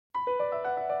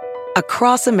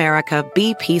Across America,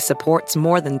 BP supports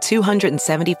more than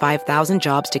 275,000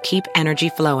 jobs to keep energy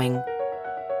flowing.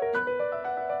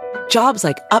 Jobs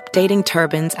like updating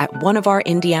turbines at one of our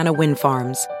Indiana wind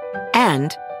farms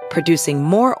and producing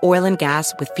more oil and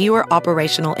gas with fewer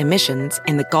operational emissions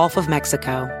in the Gulf of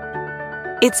Mexico.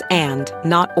 It's and,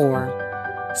 not or.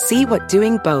 See what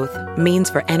doing both means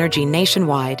for energy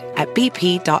nationwide at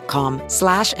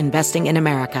bp.com/investing in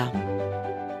America.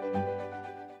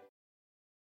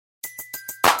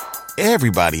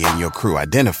 Everybody in your crew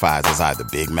identifies as either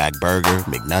Big Mac Burger,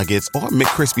 McNuggets, or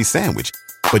McCrispy Sandwich.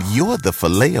 But you're the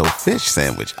Filet-O-Fish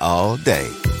Sandwich all day.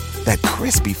 That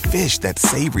crispy fish, that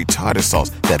savory tartar sauce,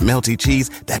 that melty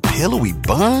cheese, that pillowy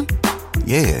bun.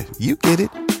 Yeah, you get it.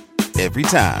 Every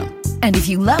time. And if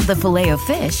you love the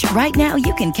Filet-O-Fish, right now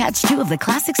you can catch two of the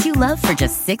classics you love for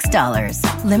just $6.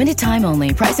 Limited time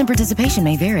only. Price and participation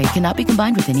may vary. Cannot be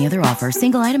combined with any other offer.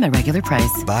 Single item at regular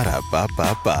price.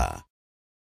 Ba-da-ba-ba-ba.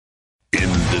 In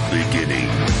the beginning,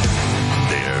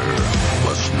 there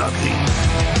was nothing.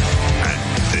 And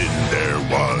then there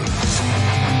was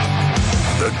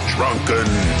the Drunken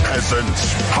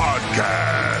Peasants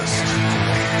Podcast.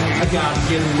 I gotta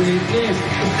get with this.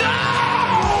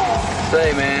 No!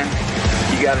 Say, man,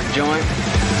 you got a joint?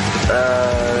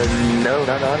 No,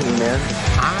 not on me, man.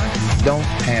 I don't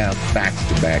have facts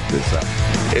to back this up.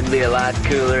 It'd be a lot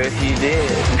cooler if you did.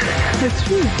 That's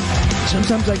true.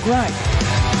 Sometimes I cry.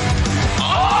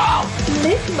 Oh!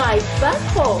 Lick my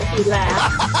butthole, he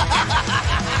laughed.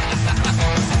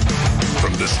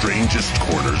 From the strangest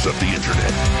corners of the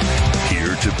internet,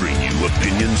 here to bring you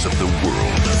opinions of the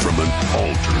world from an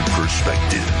altered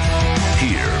perspective.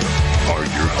 Here are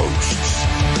your hosts,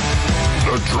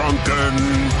 the Drunken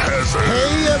Peasants.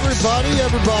 Hey,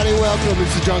 everybody, welcome.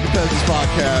 It's the Drunken Peasants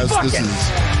Podcast. This is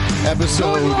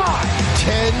episode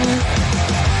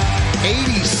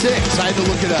 1086. I had to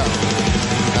look it up.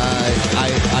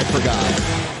 I forgot.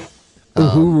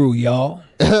 Uhuru, y'all.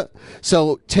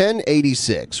 So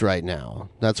 1086 right now.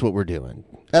 That's what we're doing.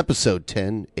 Episode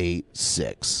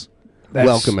 1086.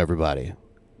 Welcome, everybody.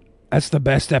 That's the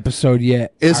best episode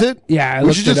yet. Is it? Yeah.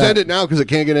 We should just end it now because it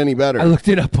can't get any better. I looked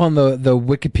it up on the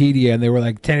Wikipedia, and they were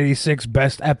like 1086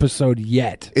 best episode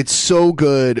yet. It's so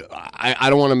good. I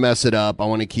don't want to mess it up. I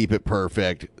want to keep it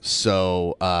perfect.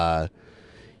 So,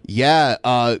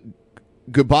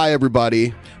 goodbye,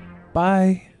 everybody.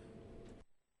 Bye.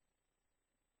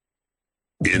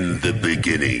 In the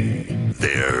beginning,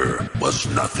 there was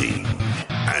nothing.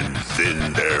 And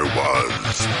then there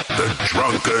was the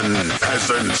Drunken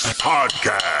Peasants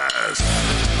Podcast.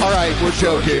 All right, we're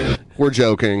joking. We're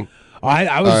joking.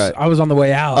 I was on the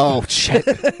way out. Oh, shit.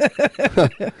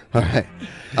 All right.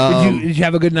 Did you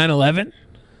have a good 9/11?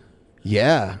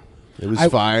 Yeah, it was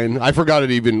fine. I forgot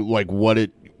it even, like, what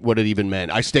it even meant.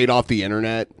 I stayed off the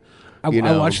internet. I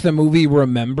watched the movie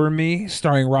Remember Me,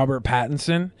 starring Robert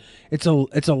Pattinson. It's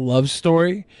a love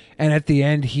story, and at the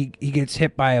end he gets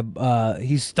hit by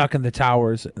he's stuck in the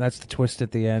towers. That's the twist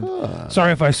at the end.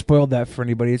 Sorry if I spoiled that for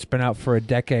anybody. It's been out for a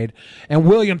decade. And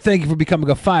William, thank you for becoming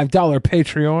a $5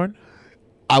 Patreon.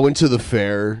 I went to the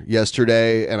fair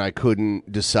yesterday, and I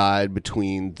couldn't decide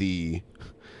between the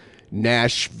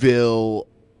Nashville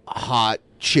hot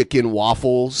chicken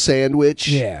waffle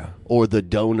sandwich, or the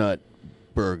donut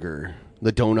burger,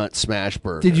 the donut smash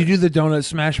burger. Did you do the donut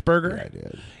smash burger? Yeah, I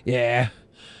did. Yeah,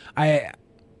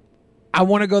 I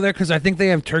want to go there because I think they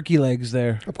have turkey legs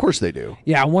there. Of course they do.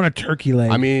 Yeah, I want a turkey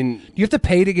leg. I mean, do you have to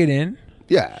pay to get in?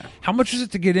 Yeah. How much is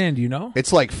it to get in? Do you know?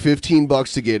 It's like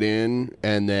 $15 to get in,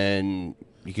 and then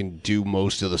you can do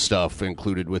most of the stuff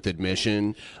included with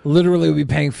admission. Literally, we'll be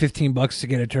paying $15 to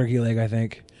get a turkey leg, I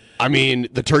think. I mean,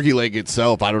 the turkey leg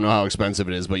itself, I don't know how expensive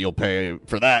it is, but you'll pay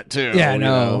for that too. Yeah, I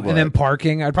know. And then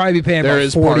parking, I'd probably be paying about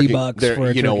 $40 for a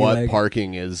turkey You know what? leg.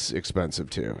 Parking is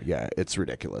expensive too. Yeah, it's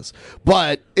ridiculous.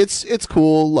 But it's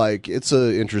cool. Like, it's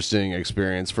an interesting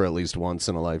experience for at least once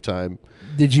in a lifetime.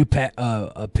 Did you pet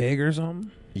a pig or something?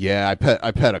 Yeah, I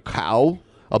pet a cow,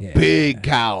 big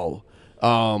cow,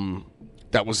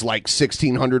 that was like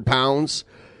 1,600 pounds.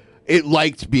 It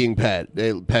liked being petted.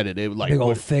 It like big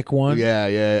old thick one.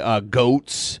 Yeah.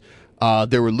 Goats.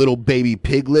 There were little baby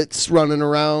piglets running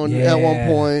around at one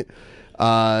point.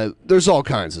 There's all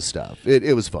kinds of stuff.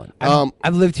 It was fun.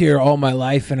 I've lived here all my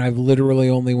life, and I've literally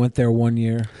only went there 1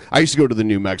 year. I used to go to the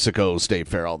New Mexico State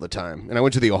Fair all the time, and I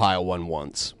went to the Ohio one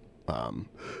once.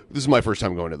 This is my first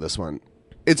time going to this one.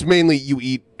 It's mainly you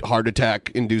eat heart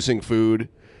attack inducing food,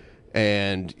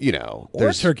 and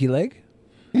there's a turkey leg.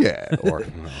 Yeah. Or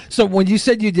So when you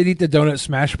said you did eat the donut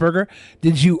smash burger,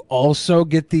 did you also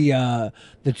get the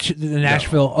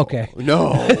Nashville? No. Okay.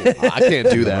 No, I can't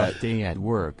do that. Day at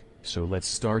work. So let's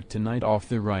start tonight off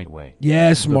the right way.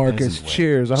 Yes, The Marcus. peasant way.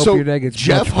 Cheers. I hope So your day gets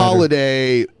Jeff much better.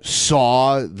 Holiday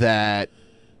saw that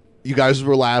you guys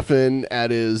were laughing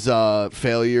at his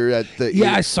failure at the.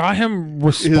 Yeah, I saw him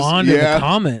respond in the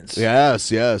comments.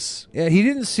 Yes, yes. Yeah, he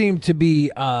didn't seem to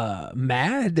be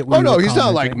mad that we Oh no, were he's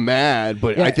not like commenting. mad,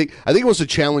 but Yeah. I think he wants to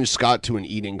challenge Scott to an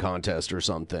eating contest or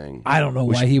something. I don't know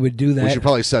why he would do that. We should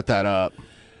probably set that up.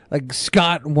 Like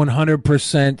Scott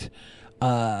 100%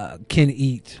 can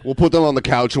eat. We'll put them on the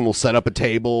couch and we'll set up a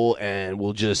table and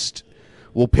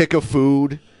we'll pick a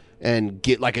food and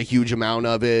get like a huge amount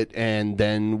of it, and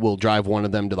then we'll drive one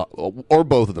of them or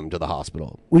both of them to the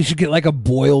hospital. We should get like a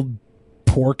boiled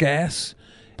pork ass.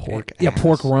 Yeah,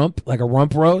 pork rump, like a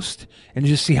rump roast, and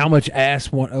just see how much ass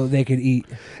they could eat.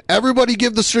 Everybody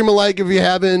give the stream a like if you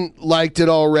haven't liked it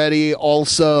already.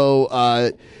 Also,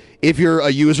 if you're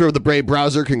a user of the Brave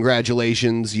browser,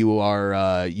 congratulations. You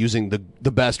are using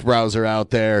the best browser out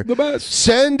there. The best.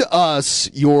 Send us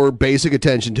your basic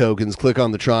attention tokens. Click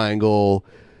on the triangle.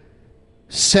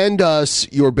 Send us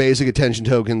your basic attention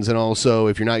tokens, and also,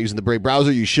 if you're not using the Brave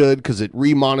browser, you should, because it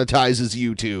remonetizes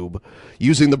YouTube.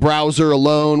 Using the browser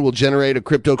alone will generate a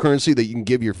cryptocurrency that you can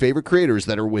give your favorite creators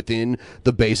that are within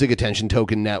the basic attention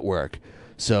token network.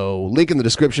 So, link in the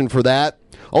description for that.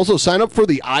 Also, sign up for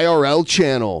the IRL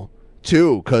channel,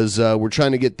 too, because we're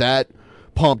trying to get that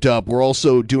pumped up. We're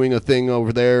also doing a thing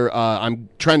over there. I'm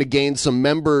trying to gain some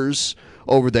members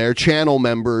over there, channel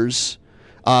members.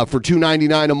 For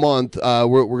 $2.99 a month,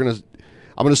 I'm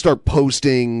gonna start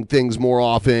posting things more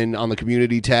often on the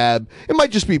community tab. It might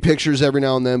just be pictures every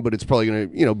now and then, but it's probably gonna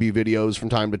be videos from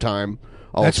time to time.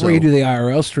 Also. That's where you do the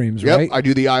IRL streams, Yep, right? I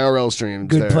do the IRL streams.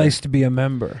 Good there. place to be a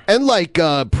member. And like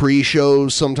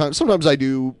pre-shows sometimes. Sometimes I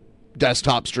do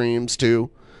desktop streams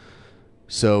too.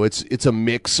 So it's a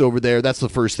mix over there. That's the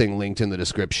first thing linked in the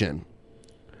description.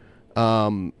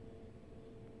 Man.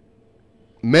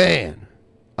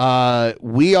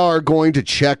 We are going to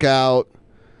check out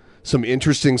some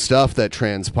interesting stuff that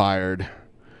transpired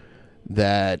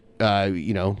that,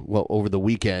 over the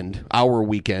weekend, our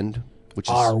weekend, which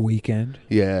is our weekend.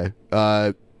 Yeah.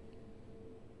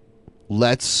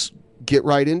 Let's get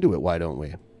right into it. Why don't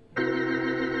we?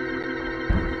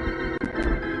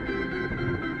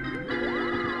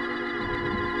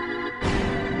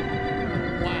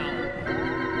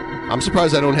 I'm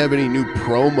surprised I don't have any new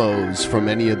promos from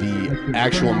any of the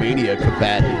actual Mania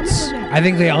combatants. I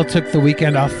think they all took the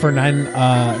weekend off for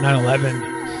 9/11.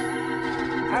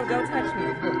 Oh, don't touch me.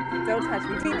 Don't touch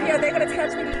me. DTTS, they're going to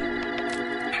touch me.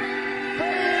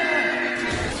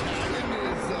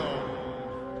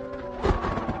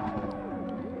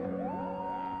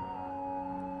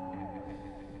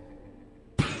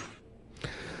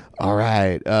 All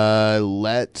right.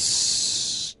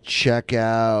 Let's check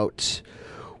out...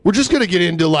 We're just going to get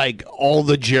into, like, all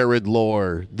the Jared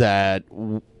lore that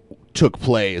took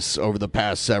place over the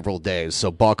past several days.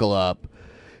 So buckle up.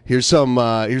 Here's some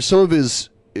of his...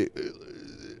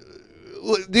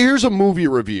 Here's a movie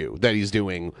review that he's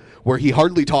doing where he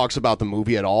hardly talks about the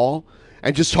movie at all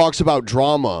and just talks about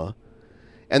drama.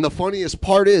 And the funniest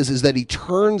part is that he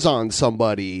turns on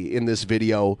somebody in this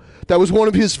video that was one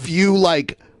of his few,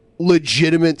 like,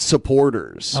 legitimate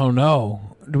supporters. Oh, no.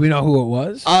 Do we know who it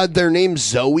was? Their name's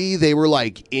Zoe. They were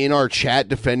like in our chat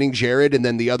defending Jared, and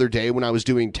then the other day when I was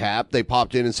doing tap, they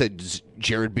popped in and said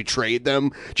Jared betrayed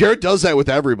them. Jared does that with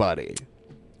everybody.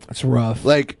 That's rough.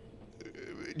 Like,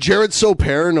 Jared's so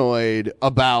paranoid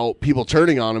about people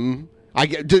turning on him,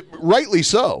 rightly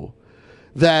so,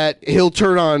 that he'll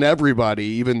turn on everybody,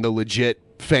 even the legit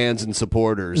fans and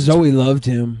supporters. Zoe loved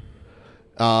him.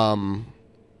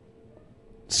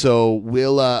 So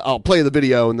I'll play the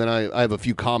video, and then I have a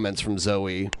few comments from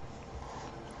Zoe.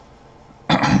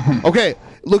 Okay,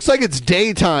 looks like it's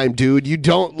daytime, dude. You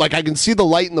don't, like, I can see the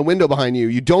light in the window behind you.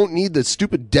 You don't need the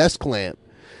stupid desk lamp.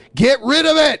 Get rid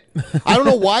of it! I don't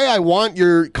know why I want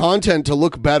your content to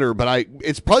look better, but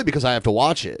it's probably because I have to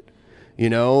watch it. You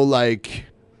know, like...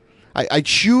 I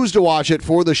choose to watch it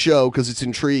for the show because it's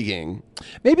intriguing.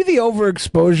 Maybe the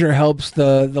overexposure helps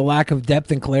the lack of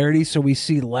depth and clarity, so we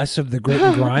see less of the grit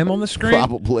and grime on the screen.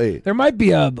 Probably. There might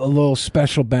be a little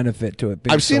special benefit to it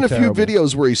being I've seen so a few terrible.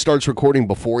 videos where he starts recording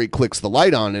before he clicks the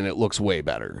light on, and it looks way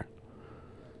better.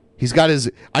 He's got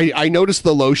his... I noticed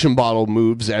the lotion bottle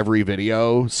moves every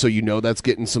video, so you know that's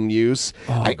getting some use.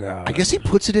 Oh, God. I guess he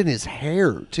puts it in his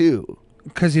hair, too.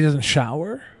 Because he doesn't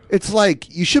shower? It's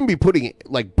like you shouldn't be putting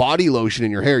like body lotion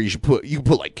in your hair. You can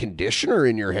put like conditioner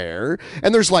in your hair,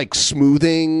 and there's like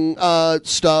smoothing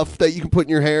stuff that you can put in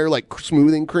your hair, like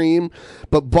smoothing cream.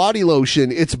 But body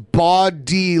lotion, it's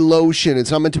body lotion.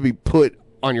 It's not meant to be put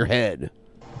on your head.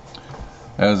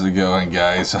 How's it going,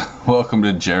 guys? Welcome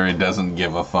to Jerry Doesn't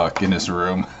Give a Fuck in his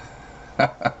room.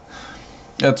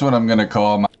 That's what I'm gonna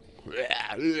call my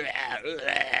videos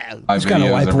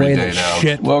every day now.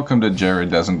 Shit. Welcome to Jerry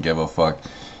Doesn't Give a Fuck.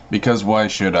 Because why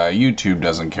should I? YouTube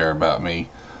doesn't care about me.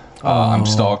 I'm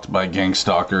stalked by gang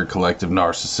stalker collective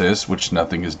narcissists, which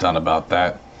nothing is done about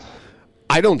that.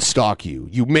 I don't stalk you.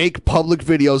 You make public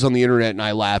videos on the internet and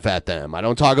I laugh at them. I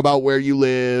don't talk about where you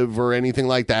live or anything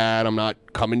like that. I'm not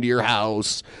coming to your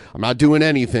house. I'm not doing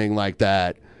anything like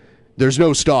that. There's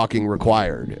no stalking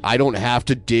required. I don't have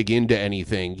to dig into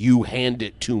anything. You hand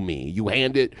it to me. You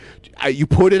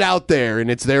put it out there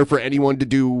and it's there for anyone to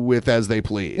do with as they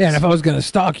please. Yeah, and if I was going to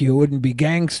stalk you, it wouldn't be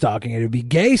gang stalking. It would be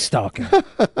gay stalking.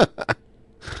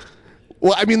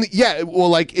 Well, I mean, yeah. Well,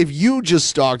 like if you just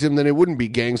stalked him, then it wouldn't be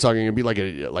gang stalking. It'd be like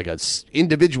a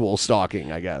individual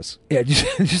stalking, I guess. Yeah,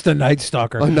 just a night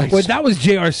stalker. That was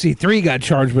JRC3 got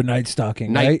charged with night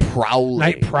stalking, night right? prowling.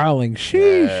 Night prowling.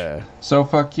 Sheesh. Yeah. So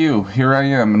fuck you. Here I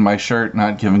am in my shirt,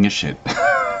 not giving a shit.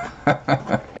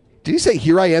 Did he say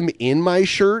here I am in my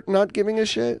shirt, not giving a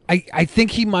shit? I think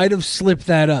he might have slipped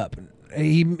that up.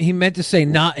 He meant to say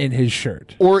not in his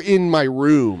shirt. Or in my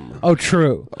room. Oh,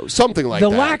 true. Something like that.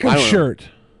 The lack of shirt.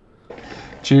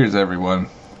 Cheers, everyone.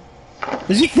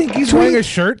 Does he think he's wearing a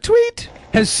shirt? Tweet.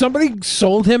 Has somebody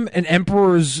sold him an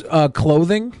emperor's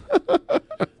clothing?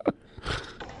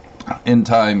 In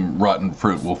time, rotten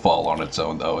fruit will fall on its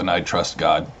own, though, and I trust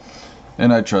God.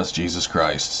 And I trust Jesus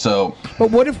Christ. So,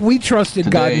 but what if we trusted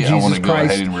God and Jesus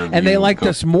Christ and they liked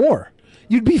us more?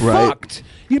 You'd be fucked.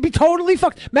 You'd be totally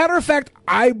fucked. Matter of fact,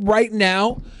 right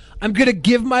now, I'm going to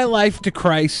give my life to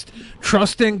Christ,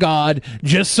 trust in God,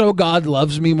 just so God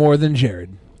loves me more than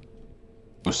Jared.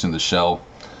 Ghost in the Shell.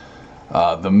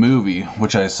 The movie,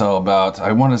 which I saw about,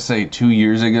 I want to say 2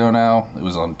 years ago now. It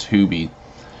was on Tubi.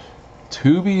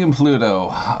 Tubi and Pluto.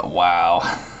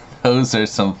 Wow. Those are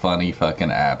some funny fucking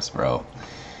apps, bro.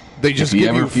 They just if you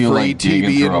give ever you feel free like digging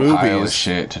TV through and a pile of movies.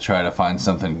 shit to try to find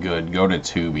something good, go to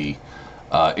Tubi.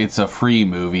 It's a free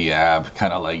movie app,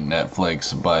 kind of like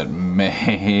Netflix, but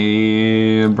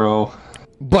man, bro.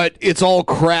 But it's all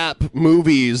crap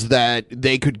movies that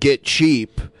they could get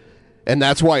cheap, and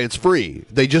that's why it's free.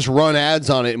 They just run ads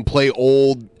on it and play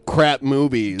old crap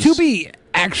movies. Tubi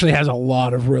actually has a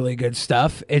lot of really good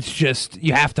stuff. It's just,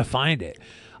 you have to find it.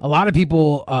 A lot of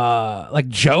people, like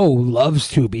Joe, loves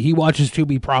Tubi. He watches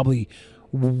Tubi probably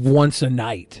once a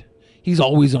night. He's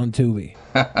always on Tubi.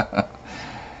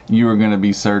 You were going to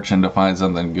be searching to find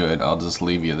something good. I'll just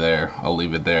leave you there. I'll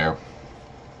leave it there.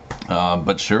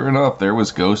 But sure enough, there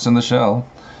was Ghost in the Shell,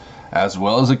 as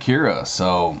well as Akira.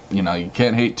 So, you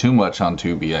can't hate too much on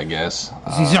Tubi, I guess.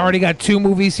 He's already got 2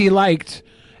 movies he liked,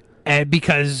 and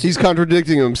because... He's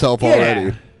contradicting himself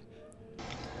already.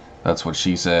 That's what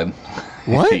she said.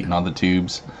 What? Hating on the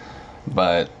tubes.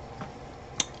 But...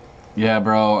 yeah,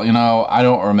 bro, I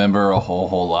don't remember a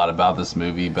whole lot about this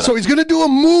movie, but... So he's going to do a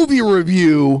movie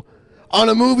review on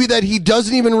a movie that he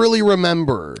doesn't even really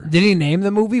remember. Did he name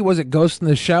the movie? Was it Ghost in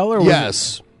the Shell? Or was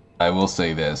yes. I will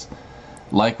say this.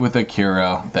 Like with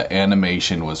Akira, the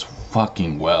animation was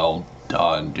fucking well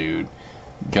done, dude.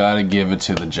 Gotta give it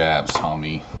to the Japs,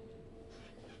 homie.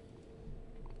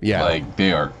 Yeah. Like,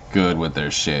 they are good with their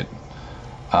shit.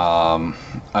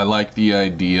 I like the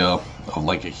idea of,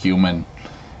 like, a human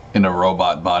in a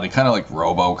robot body, kind of like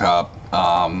RoboCop.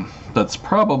 That's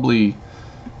probably...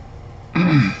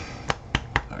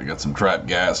 I got some trap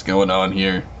gas going on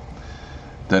here.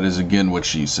 That is again what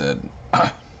she said.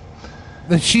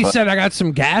 She said I got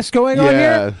some gas going on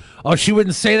here? Oh, she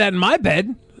wouldn't say that in my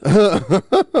bed.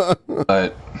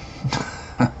 But...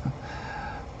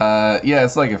 yeah,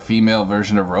 it's like a female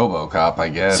version of RoboCop, I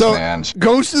guess, so, man.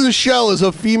 Ghost in the Shell is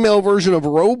a female version of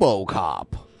RoboCop.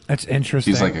 That's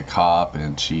interesting. She's like a cop,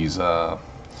 and she's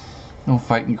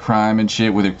fighting crime and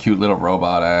shit with her cute little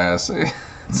robot ass.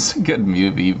 It's a good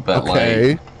movie, but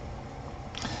like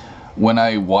when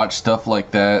I watch stuff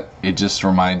like that, it just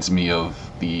reminds me of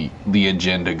the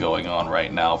agenda going on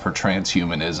right now for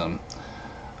transhumanism.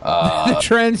 The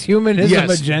transhumanism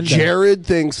agenda. Jared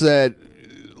thinks that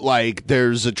like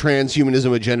there's a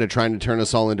transhumanism agenda trying to turn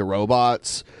us all into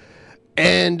robots,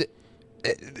 and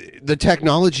the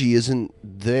technology isn't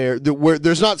there.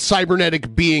 There's not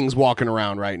cybernetic beings walking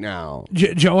around right now.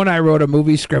 Joe and I wrote a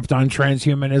movie script on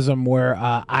transhumanism where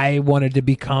I wanted to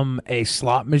become a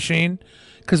slot machine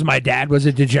because my dad was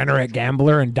a degenerate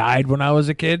gambler and died when I was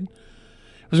a kid.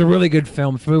 It was a really good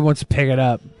film. If anyone wants to pick it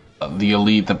up. The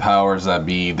elite, the powers that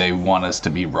be, they want us to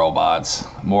be robots,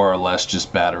 more or less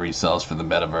just battery cells for the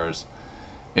metaverse.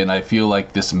 And I feel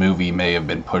like this movie may have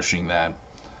been pushing that.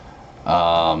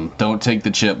 Don't take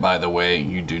the chip, by the way.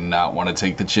 You do not want to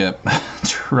take the chip.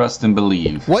 Trust and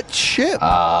believe. What chip?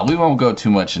 We won't go too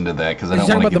much into that because I don't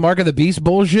talking want about the Mark of the Beast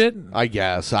bullshit. I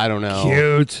guess. I don't know.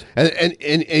 Cute. And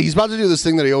he's about to do this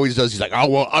thing that he always does. He's like, I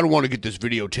don't want to get this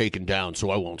video taken down, so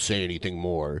I won't say anything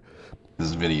more.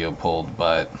 This video pulled,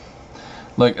 but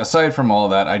like aside from all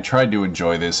that, I tried to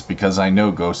enjoy this because I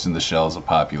know Ghost in the Shell is a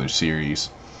popular series,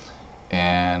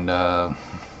 and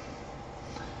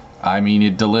I mean,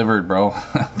 it delivered, bro.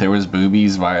 There was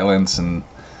boobies, violence, and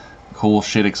cool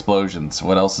shit explosions.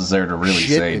 What else is there to really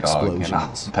say, dog? You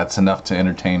know, that's enough to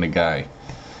entertain a guy.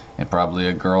 And probably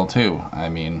a girl, too. I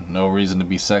mean, no reason to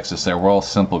be sexist there. We're all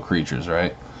simple creatures,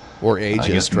 right? Or ageist, I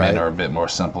guess men are a bit more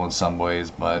simple in some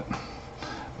ways, but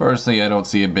personally, I don't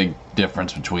see a big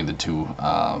difference between the two.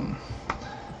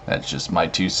 That's just my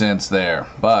 2 cents there.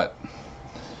 But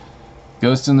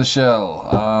Ghost in the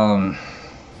Shell,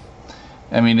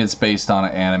 I mean, it's based on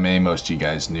an anime. Most of you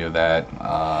guys knew that.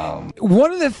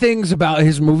 One of the things about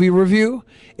his movie review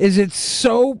is it's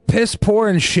so piss poor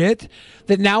and shit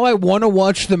that now I want to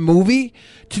watch the movie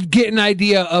to get an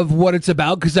idea of what it's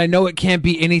about because I know it can't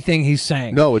be anything he's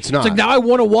saying. No, it's not. It's like now I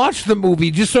want to watch the movie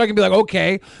just so I can be like,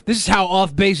 okay, this is how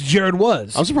off base Jared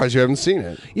was. I'm surprised you haven't seen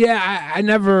it. Yeah, I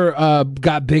never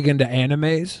got big into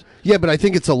animes. Yeah, but I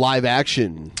think it's a live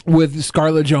action with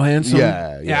Scarlett Johansson.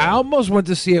 Yeah. I almost went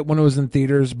to see it when it was in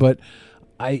theaters, but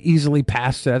I easily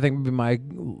passed it. I think maybe my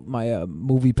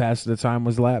movie pass at the time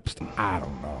was lapsed. I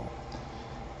don't know.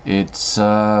 It's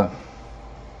a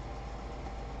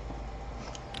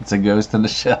Ghost in the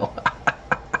Shell.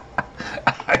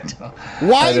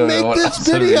 Why make this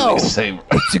video?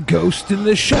 It's a Ghost in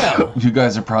the Shell. You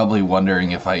guys are probably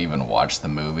wondering if I even watched the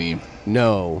movie.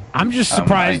 No. I'm just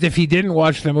surprised if he didn't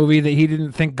watch the movie that he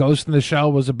didn't think Ghost in the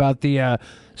Shell was about the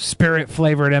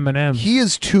spirit-flavored M&Ms. He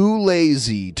is too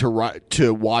lazy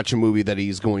to watch a movie that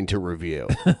he's going to review.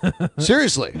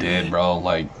 Seriously. Dude, bro,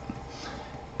 like,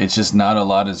 it's just not a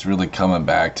lot is really coming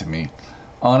back to me.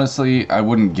 Honestly, I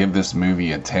wouldn't give this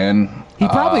movie a 10. He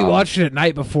probably watched it at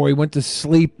night before he went to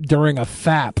sleep during a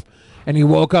FAP. And he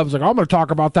woke up and was like, I'm going to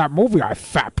talk about that movie I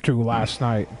fapped to last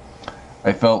night.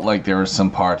 I felt like there were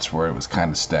some parts where it was kind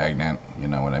of stagnant. You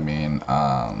know what I mean?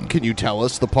 Can you tell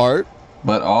us the part?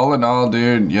 But all in all,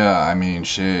 dude, yeah, I mean,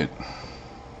 shit.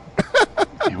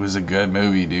 It was a good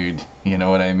movie, dude. You know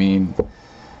what I mean?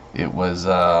 It was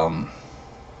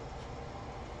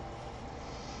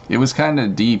kind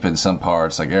of deep in some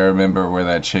parts. Like, I remember where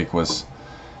that chick was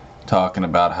talking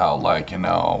about how, like, you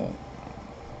know,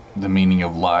 the meaning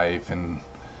of life and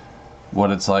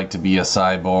what it's like to be a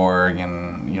cyborg.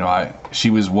 And, you know, she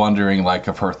was wondering, like,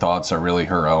 if her thoughts are really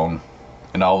her own.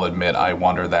 And I'll admit, I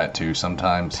wonder that, too,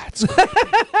 sometimes.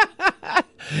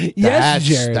 Yes,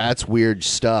 Jared. That's weird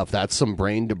stuff. That's some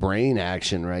brain-to-brain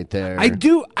action right there. I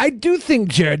do think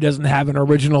Jared doesn't have an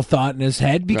original thought in his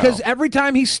head because every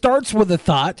time he starts with a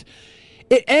thought,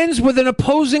 it ends with an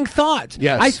opposing thought.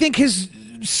 Yes. I think his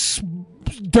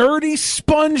dirty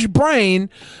sponge brain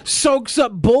soaks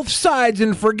up both sides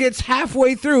and forgets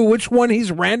halfway through which one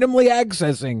he's randomly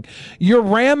accessing. Your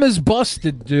RAM is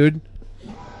busted, dude.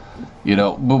 You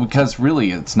know, but because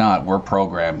really it's not. We're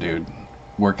programmed, dude.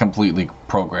 We're completely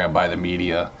programmed by the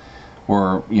media.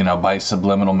 We're, you know, by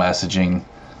subliminal messaging,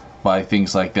 by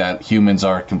things like that. Humans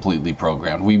are completely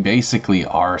programmed. We basically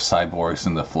are cyborgs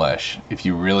in the flesh, if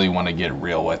you really want to get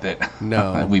real with it.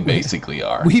 No. We basically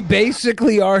are. We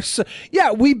basically are.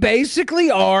 We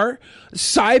basically are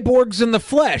cyborgs in the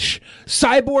flesh.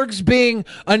 Cyborgs being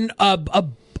a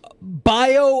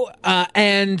bio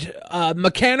and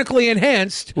mechanically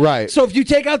enhanced. Right. So if you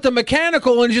take out the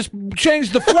mechanical and just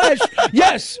change the flesh,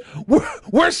 yes,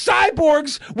 we're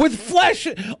cyborgs with flesh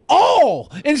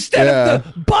all instead of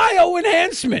the bio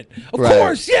enhancement. Of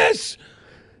course, yes.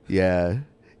 Yeah.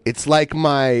 It's like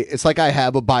I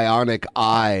have a bionic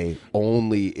eye,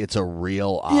 only it's a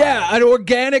real eye. Yeah, an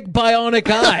organic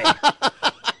bionic eye.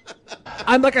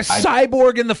 I'm like a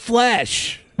cyborg in the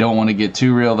flesh. Don't want to get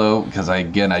too real though, because I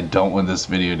don't want this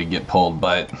video to get pulled,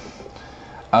 but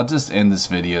I'll just end this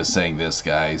video saying this,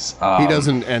 guys. He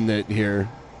doesn't end it here.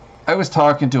 I was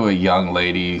talking to a young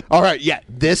lady. All right, yeah,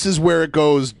 this is where it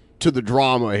goes to the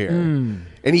drama here.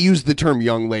 And he used the term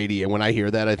young lady, and when I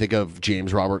hear that, I think of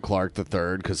James Robert Clark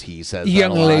III, because he says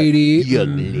young lady.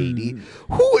 Young lady.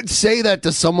 Who would say that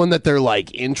to someone that they're,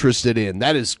 like, interested in?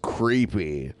 That is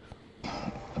creepy.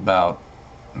 About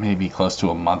maybe close to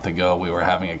a month ago, we were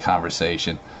having a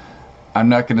conversation. I'm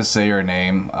not going to say her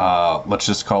name. Let's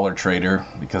just call her Trader,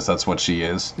 because that's what she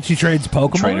is. She trades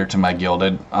Pokemon? Trader to my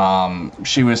Gilded.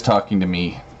 She was talking to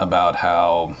me about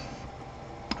how,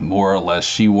 more or less,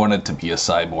 she wanted to be a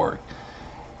cyborg.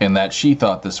 and that she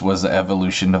thought this was the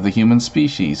evolution of the human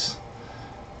species.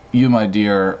 You, my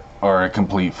dear, are a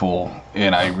complete fool,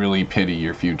 and I really pity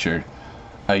your future.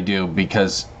 I do,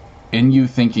 because in you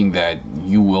thinking that,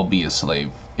 you will be a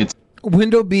slave. It's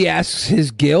Window B asks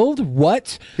his guild?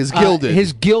 What? His gilded.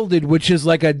 His gilded, which is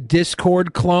like a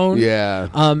Discord clone. Yeah.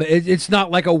 It's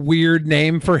not like a weird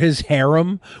name for his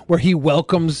harem where he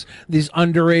welcomes these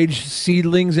underage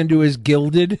seedlings into his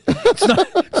gilded.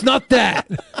 It's not that.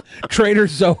 Trader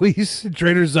Zoe's.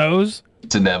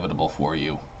 It's inevitable for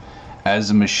you.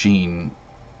 As a machine,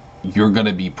 you're going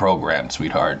to be programmed,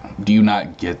 sweetheart. Do you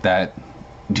not get that?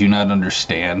 Do you not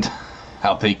understand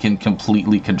how they can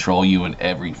completely control you in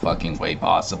every fucking way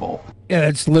possible? Yeah,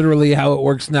 that's literally how it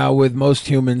works now with most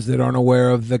humans that aren't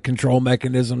aware of the control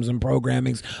mechanisms and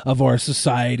programmings of our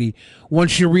society.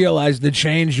 Once you realize the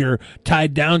change you're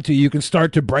tied down to, you can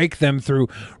start to break them through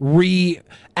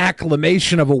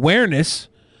reacclimation of awareness.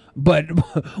 But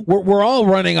we're all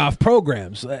running off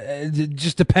programs. It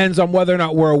just depends on whether or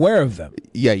not we're aware of them.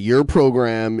 Yeah, your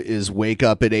program is wake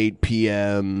up at 8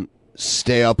 p.m.,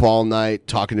 stay up all night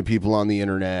talking to people on the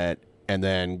internet, and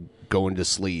then going to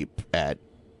sleep at,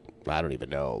 I don't even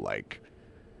know, like,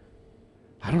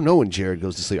 I don't know when Jared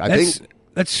goes to sleep. I think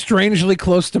that's strangely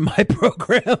close to my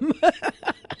program.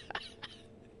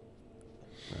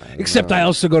 Except I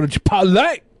also go to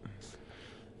Chipotle.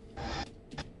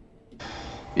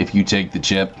 If you take the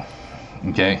chip,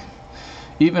 okay,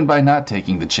 even by not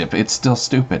taking the chip, it's still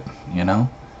stupid, you know?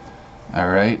 All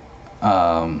right?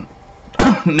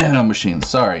 Nano machines,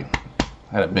 sorry.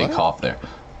 I had a big cough there.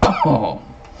 Oh.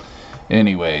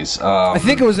 Anyways. I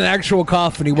think it was an actual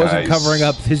cough and he wasn't covering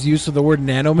up his use of the word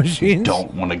nano machines.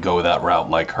 Don't want to go that route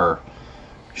like her.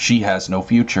 She has no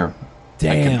future.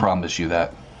 Damn. I can promise you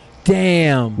that.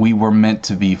 Damn. We were meant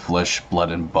to be flesh,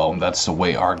 blood, and bone. That's the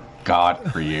way our God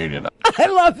created us. I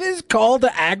love his call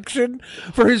to action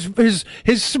for his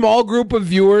small group of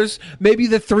viewers, maybe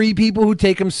the 3 people who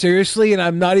take him seriously, and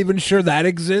I'm not even sure that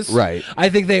exists. Right. I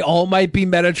think they all might be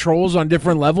meta trolls on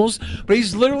different levels, but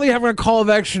he's literally having a call of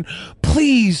action.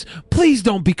 Please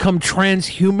don't become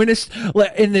transhumanist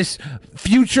in this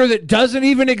future that doesn't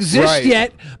even exist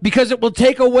yet, because it will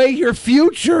take away your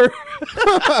future.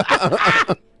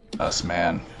 Us,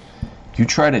 man. You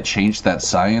try to change that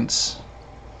science,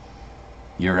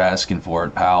 you're asking for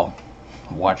it, pal.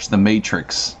 Watch The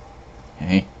Matrix.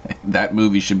 Okay? That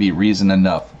movie should be reason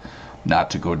enough not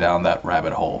to go down that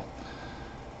rabbit hole.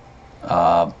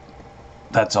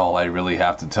 That's all I really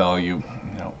have to tell you.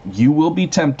 You know, you will be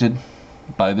tempted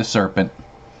by the serpent,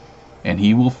 and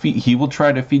he will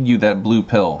try to feed you that blue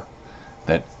pill,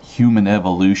 that human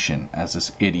evolution, as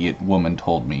this idiot woman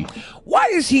told me. Why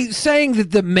is he saying that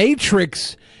the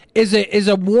Matrix is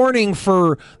a warning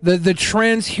for the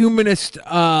transhumanist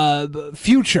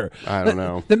future? I don't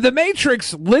know. The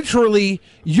Matrix, literally,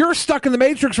 you're stuck in the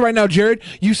Matrix right now, Jared.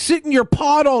 You sit in your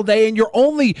pod all day and your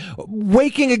only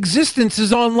waking existence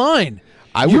is online.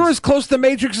 You're as close to the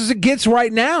Matrix as it gets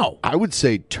right now. I would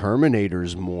say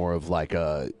Terminator's more of like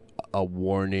a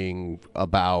warning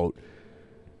about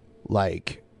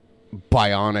like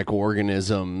bionic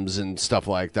organisms and stuff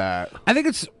like that. I think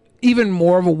it's even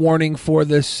more of a warning for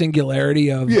the singularity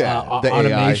of the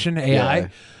automation, AI. Yeah.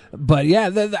 But yeah,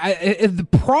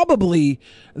 probably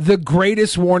the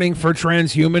greatest warning for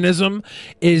transhumanism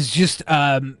is just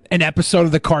an episode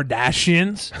of the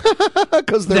Kardashians,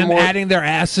 because them adding their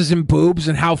asses and boobs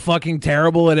and how fucking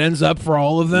terrible it ends up for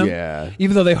all of them. Yeah,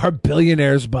 even though they are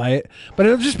billionaires by it, but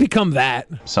it'll just become that.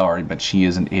 Sorry, but she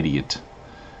is an idiot,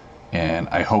 and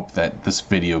I hope that this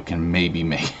video can maybe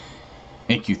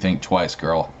make you think twice,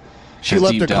 girl. She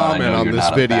left a comment on this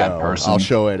video. I'll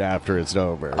show it after it's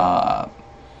over.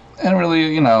 And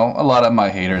really, you know, a lot of my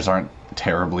haters aren't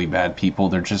terribly bad people.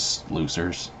 They're just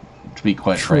losers, to be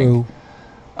quite frank.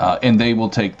 And they will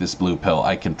take this blue pill.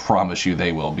 I can promise you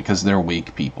they will, because they're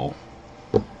weak people.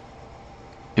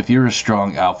 If you're a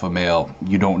strong alpha male,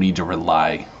 you don't need to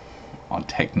rely on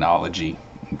technology,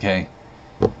 okay?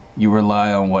 You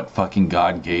rely on what fucking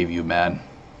God gave you, man.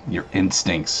 Your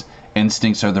instincts.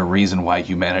 Instincts are the reason why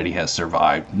humanity has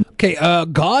survived. Okay,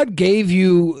 God gave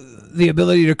you the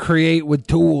ability to create with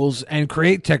tools and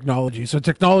create technology. So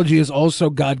technology is also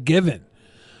God-given.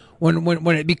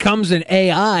 When it becomes an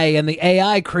AI and the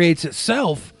AI creates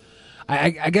itself,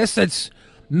 I guess that's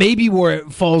maybe where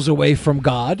it falls away from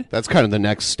God. That's kind of the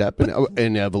next step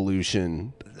in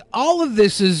evolution. all of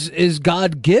this is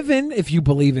God given if you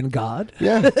believe in God.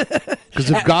 Yeah, because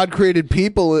if God created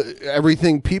people,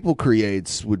 everything people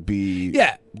creates would be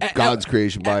God's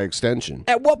creation by extension.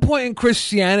 At what point in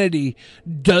Christianity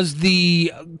does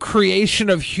the creation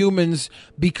of humans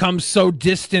become so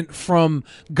distant from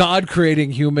God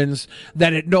creating humans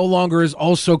that it no longer is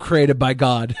also created by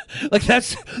God? Like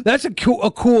that's a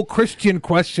cool Christian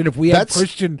question. If we have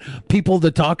Christian people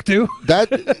to talk to,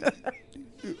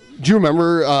 Do you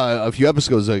remember a few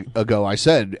episodes ago I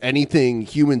said anything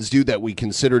humans do that we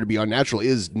consider to be unnatural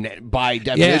is by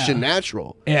definition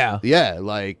natural? Yeah. Yeah,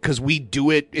 like, because we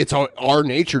do it, it's our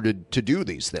nature to do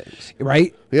these things.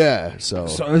 Right? Yeah, so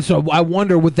I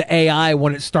wonder with the AI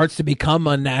when it starts to become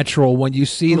unnatural, when you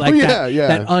see like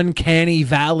that uncanny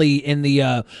valley in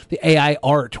the AI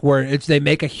art where they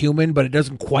make a human but it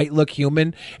doesn't quite look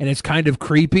human and it's kind of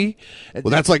creepy. Well,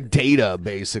 that's like Data,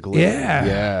 basically.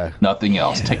 Yeah. Nothing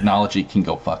else. Technology can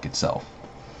go fuck itself.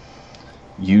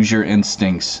 Use your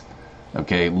instincts.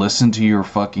 Okay? Listen to your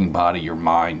fucking body, your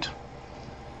mind.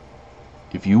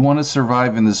 If you want to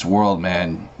survive in this world,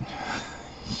 man,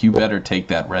 you better take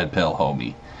that red pill,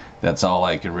 homie. That's all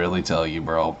I can really tell you,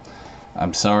 bro.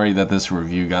 I'm sorry that this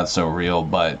review got so real,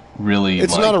 but really,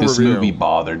 it's not this review. movie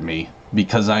bothered me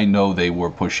because I know they were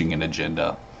pushing an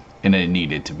agenda and it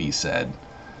needed to be said.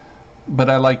 But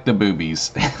I like the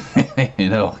boobies.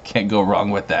 Can't go wrong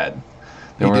with that.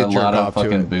 There were a lot of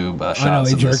fucking boob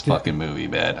shots in this fucking movie,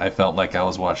 man. I felt like I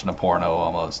was watching a porno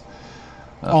almost.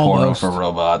 Porno for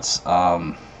robots.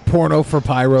 Porno for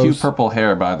pyros. Cute purple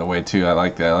hair, by the way, too. I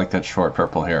like that. I like that short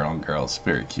purple hair on girls.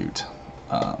 Very cute.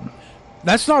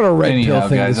 That's not a red pill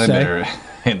thing guys, to I say. better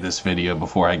end this video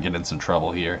before I get in some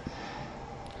trouble here.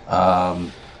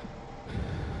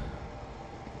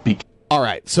 All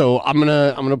right, so I'm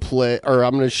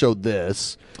gonna show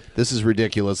this. This is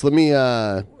ridiculous. Let me.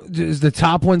 The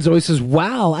top one, Zoe says,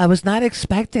 "Wow, I was not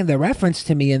expecting the reference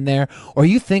to me in there. Or are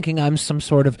you thinking I'm some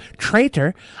sort of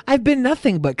traitor? I've been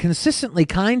nothing but consistently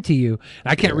kind to you."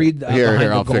 And I can't read. Here,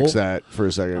 behind I'll the goal, fix that for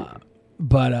a second.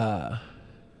 But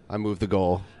I moved the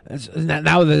goal.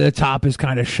 Now the top is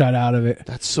kind of shut out of it.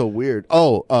 That's so weird.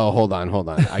 Oh, hold on.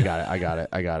 I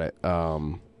got it.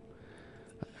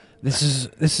 This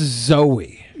is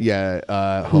Zoe.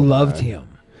 Yeah, who loved him.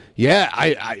 Yeah,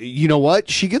 I you know what?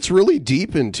 She gets really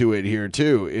deep into it here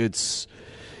too. It's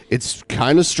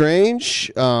kind of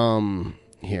strange.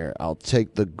 Here, I'll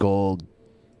take the gold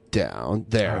down.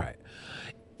 There. All right.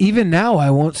 Even now, I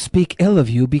won't speak ill of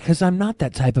you because I'm not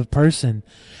that type of person.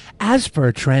 As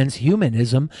for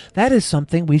transhumanism, that is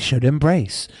something we should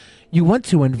embrace. You want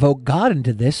to invoke God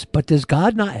into this, but does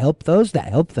God not help those that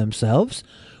help themselves?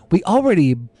 We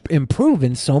already improve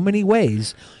in so many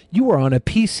ways. You are on a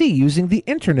PC using the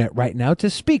internet right now to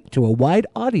speak to a wide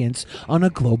audience on a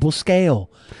global scale.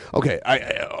 Okay,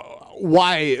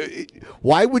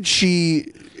 why would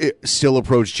she still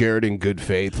approach Jared in good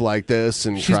faith like this?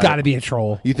 And she's got to be a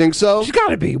troll. You think so? She's got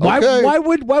to be. Okay.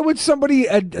 Why would somebody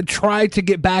try to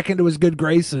get back into his good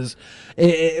graces?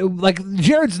 Like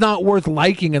Jared's not worth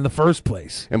liking in the first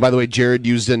place. And by the way, Jared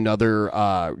used another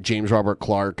James Robert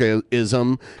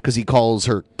Clark-ism because he calls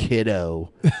her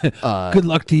kiddo. Good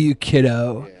luck to you,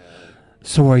 kiddo. Yeah.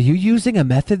 So are you using a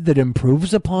method that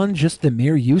improves upon just the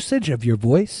mere usage of your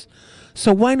voice?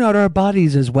 So why not our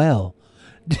bodies as well?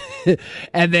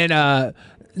 And then,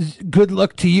 good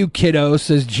luck to you, kiddo,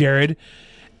 says Jared.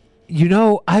 You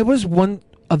know, I was one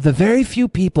of the very few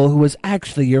people who was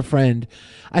actually your friend.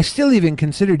 I still even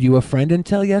considered you a friend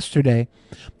until yesterday.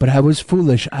 But I was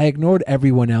foolish. I ignored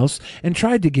everyone else and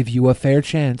tried to give you a fair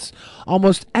chance.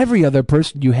 Almost every other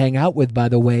person you hang out with, by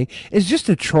the way, is just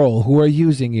a troll who are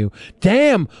using you.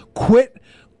 Damn, quit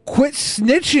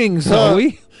snitching,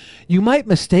 Zoe. You might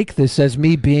mistake this as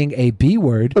me being a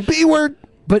B-word. A B-word?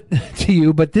 But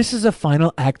this is a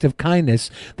final act of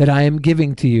kindness that I am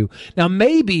giving to you. Now,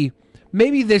 maybe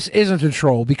this isn't a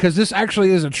troll because this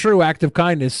actually is a true act of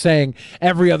kindness saying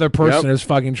every other person is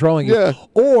fucking trolling you. Yeah.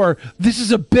 Or this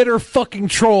is a bitter fucking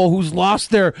troll who's lost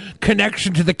their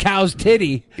connection to the cow's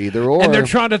titty. Either or. And they're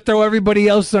trying to throw everybody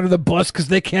else under the bus because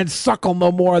they can't suckle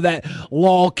no more of that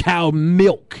lol cow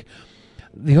milk.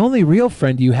 The only real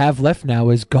friend you have left now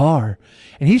is Gar,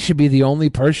 and he should be the only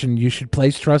person you should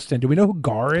place trust in. Do we know who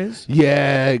Gar is?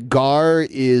 Yeah, Gar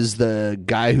is the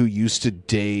guy who used to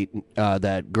date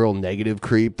that girl Negative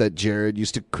Creep that Jared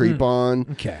used to creep on.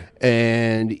 Okay.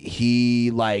 And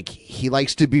he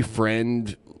likes to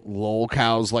befriend lol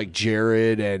cows like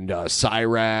Jared and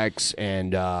Cyrax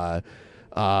and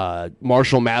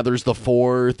Marshall Mathers the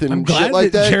Fourth, and I'm glad shit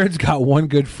like that that. Jared's got one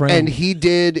good friend. And he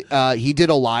did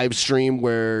a live stream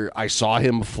where I saw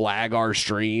him flag our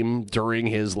stream during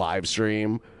his live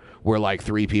stream, where like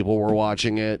 3 people were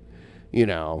watching it. You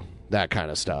know, that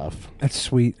kind of stuff. That's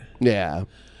sweet. Yeah.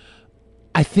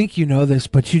 I think you know this,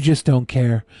 but you just don't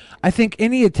care. I think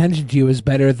any attention to you is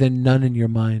better than none in your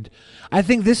mind. I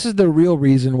think this is the real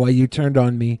reason why you turned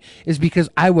on me, is because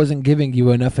I wasn't giving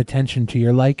you enough attention to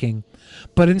your liking.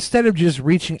 But instead of just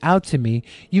reaching out to me,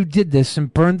 you did this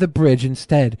and burned the bridge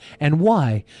instead. And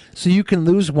why? So you can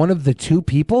lose one of the 2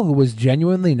 people who was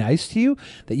genuinely nice to you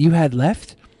that you had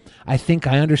left? I think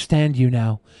I understand you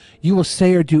now. You will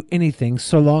say or do anything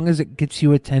so long as it gets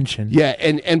you attention. Yeah,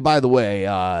 and by the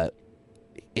way,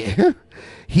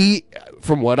 he,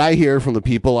 from what I hear from the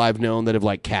people I've known that have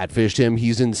like catfished him,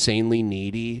 he's insanely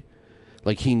needy.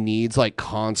 Like he needs like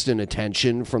constant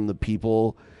attention from the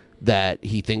people that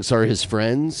he thinks are his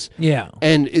friends. Yeah.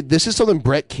 And this is something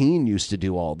Brett Keane used to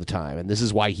do all the time, and this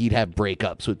is why he'd have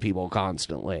breakups with people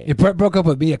constantly. Yeah, Brett broke up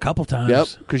with me a couple times. Yep,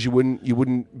 because you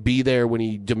wouldn't be there when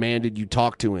he demanded you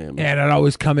talk to him. And I'd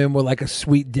always come in with like a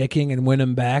sweet dicking and win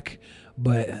him back,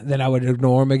 but then I would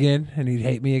ignore him again, and he'd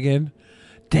hate me again.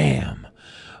 Damn.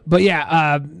 But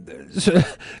yeah, so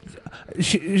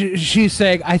she's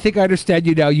saying, I think I understand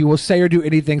you now. You will say or do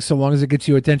anything so long as it gets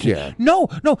you attention. Yeah. No,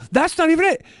 that's not even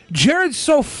it. Jared's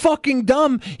so fucking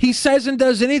dumb. He says and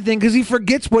does anything because he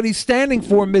forgets what he's standing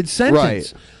for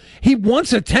mid-sentence. Right. He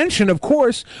wants attention, of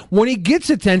course. When he gets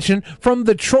attention from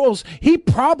the trolls, he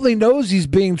probably knows he's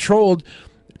being trolled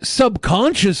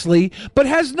subconsciously, but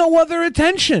has no other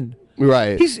attention.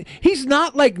 Right. He's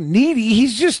not like needy.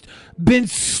 He's just been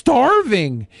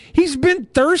starving. He's been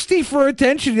thirsty for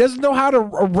attention. He doesn't know how to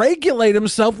regulate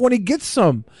himself when he gets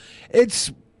some.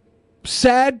 It's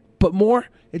sad, but more,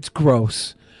 it's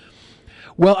gross.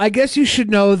 Well, I guess you should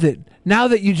know that now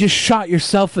that you just shot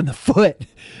yourself in the foot,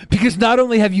 because not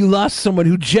only have you lost someone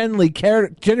who genuinely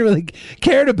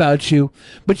cared about you,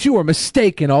 but you were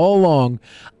mistaken all along.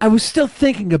 I was still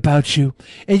thinking about you,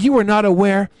 and you were not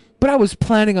aware, but I was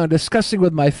planning on discussing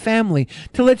with my family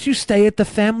to let you stay at the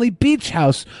family beach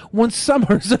house once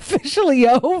summer's officially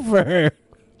over.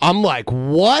 I'm like,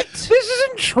 what? This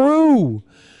isn't true.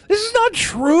 This is not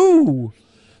true.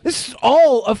 This is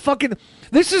all a fucking...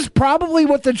 This is probably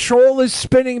what the troll is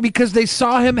spinning because they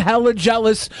saw him hella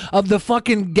jealous of the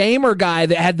fucking gamer guy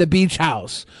that had the beach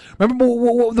house. Remember,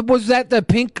 was that the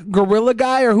pink gorilla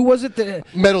guy, or who was it? The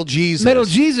Metal Jesus. Metal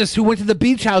Jesus, who went to the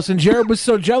beach house, and Jared was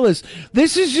so jealous.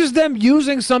 This is just them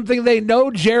using something they know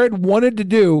Jared wanted to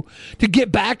do to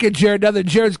get back at Jared now that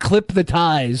Jared's clipped the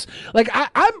ties. Like,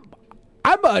 I'm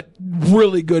a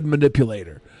really good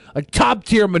manipulator. Like,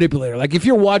 top-tier manipulator. Like, if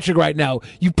you're watching right now,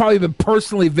 you've probably been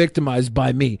personally victimized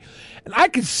by me. And I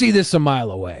can see this a mile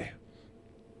away.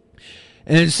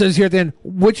 And it says here at the end,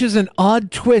 which is an odd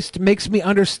twist, makes me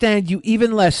understand you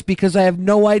even less because I have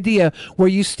no idea where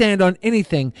you stand on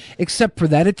anything except for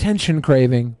that attention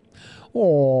craving.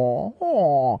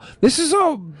 Oh, this is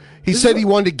a... He said he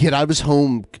wanted to get out of his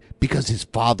home because his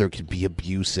father could be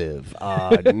abusive.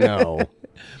 No.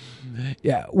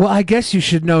 Yeah, well, I guess you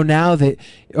should know now that,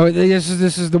 or this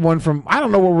is the one from, I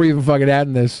don't know where we're even fucking at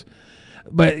in this,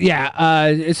 but yeah,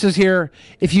 it says here,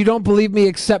 if you don't believe me,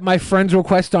 accept my friend's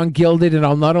request on Gilded, and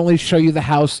I'll not only show you the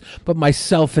house, but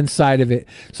myself inside of it.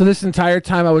 So this entire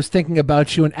time I was thinking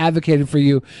about you and advocated for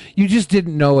you. You just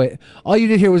didn't know it. All you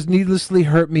did here was needlessly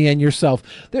hurt me and yourself.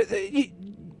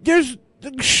 There's,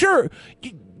 sure,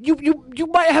 you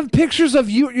might have pictures of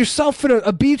yourself in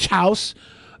a beach house.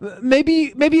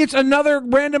 Maybe it's another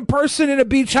random person in a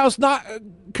beach house not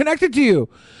connected to you.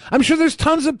 I'm sure there's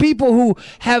tons of people who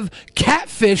have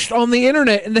catfished on the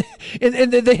internet in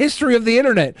the history of the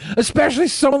internet, especially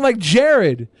someone like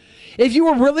Jared. If you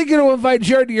were really going to invite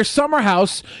Jared to your summer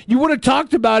house, you would have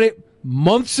talked about it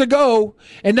months ago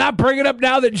and not bring it up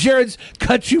now that Jared's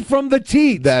cut you from the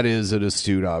teeth. That is an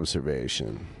astute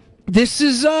observation. This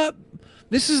is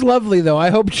lovely, though.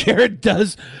 I hope Jared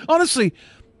does. Honestly,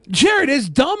 Jared is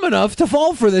dumb enough to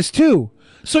fall for this, too.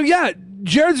 So, yeah,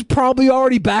 Jared's probably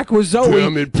already back with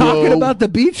Zoe talking about the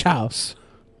beach house.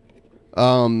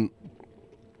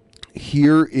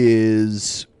 Here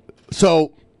is...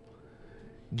 So,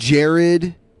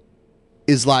 Jared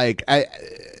is like, I'm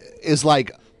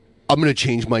going to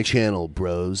change my channel,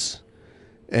 bros.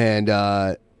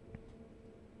 And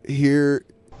here...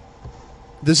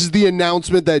 This is the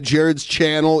announcement that Jared's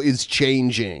channel is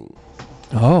changing.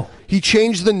 Oh. He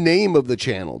changed the name of the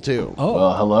channel, too. Oh.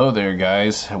 Well, hello there,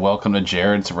 guys. Welcome to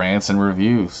Jared's Rants and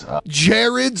Reviews.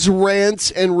 Jared's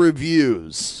Rants and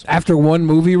Reviews. After one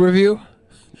movie review?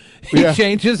 He Yeah.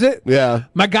 changes it. Yeah.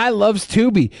 My guy loves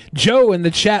Tubi. Joe in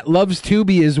the chat loves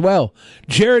Tubi as well.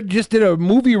 Jared just did a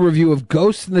movie review of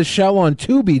Ghost in the Shell on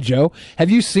Tubi, Joe. Have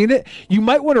you seen it? You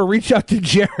might want to reach out to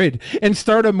Jared and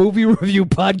start a movie review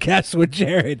podcast with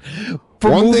Jared for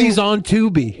movies on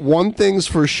Tubi. One thing's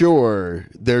for sure,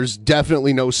 there's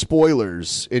definitely no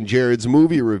spoilers in Jared's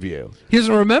movie review. He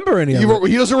doesn't remember any of it.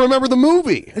 He doesn't remember the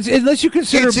movie. Unless you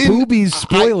consider boobies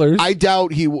spoilers. I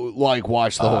doubt he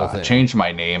watched the whole thing. Changed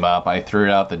my name up. I threw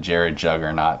out the Jared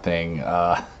Juggernaut thing.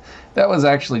 That was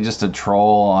actually just a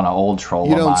troll on an old troll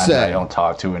You of don't mine say. that I don't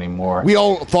talk to anymore. We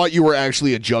all thought you were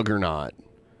actually a juggernaut.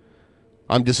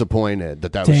 I'm disappointed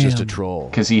that was just a troll.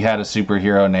 Because he had a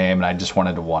superhero name, and I just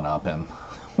wanted to one-up him.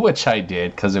 Which I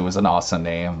did, because it was an awesome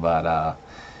name. But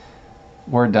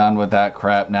we're done with that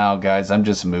crap now, guys. I'm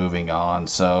just moving on.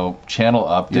 So, channel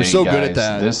update, You're so guys. good at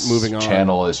that, This moving on.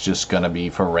 channel is just going to be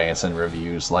for rants and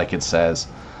reviews, like it says.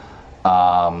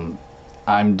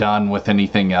 I'm done with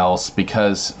anything else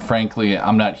because, frankly,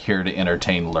 I'm not here to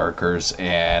entertain lurkers,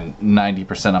 and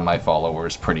 90% of my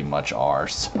followers pretty much are.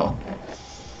 So,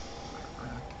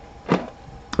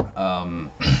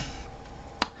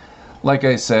 like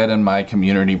I said in my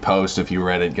community post, if you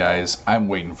read it, guys, I'm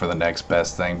waiting for the next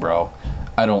best thing, bro.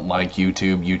 I don't like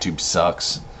YouTube. YouTube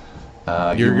sucks.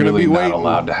 You're gonna really be not waiting.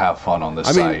 allowed to have fun on this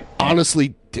I site. mean,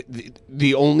 honestly,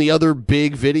 the only other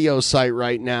big video site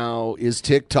right now is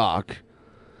TikTok.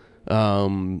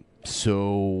 And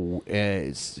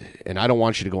I don't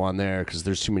want you to go on there because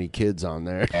there's too many kids on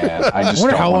there. And I just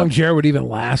wonder don't how wanna long Jared would even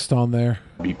last on there.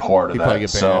 be part of He'd probably that. get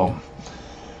So banned.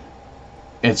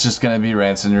 it's just gonna be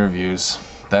rants and reviews.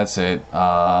 That's it.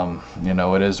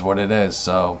 It is what it is.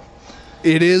 So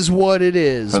It is what it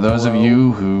is. for those of bro.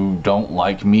 you who don't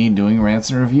like me doing rants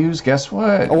and reviews, guess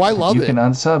what? Oh, I love you it. can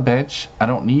unsub, bitch. I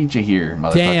don't need you here,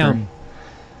 motherfucker. Damn.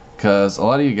 Because a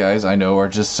lot of you guys I know are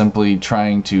just simply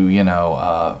trying to,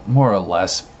 more or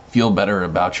less feel better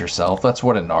about yourself. That's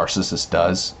what a narcissist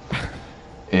does.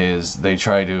 Is they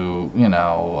try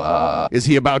to, Is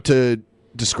he about to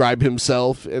describe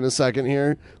himself in a second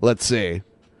here? Let's see.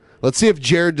 Let's see if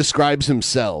Jared describes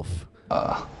himself.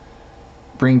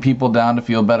 bring people down to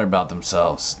feel better about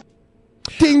themselves.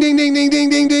 Ding, ding, ding, ding, ding,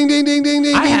 ding, ding, ding, ding, ding,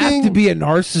 ding. I have ding. to be a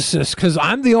narcissist because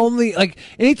I'm the only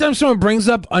anytime someone brings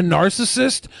up a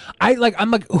narcissist, I'm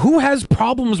like, who has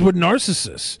problems with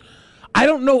narcissists? I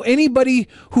don't know anybody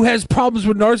who has problems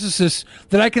with narcissists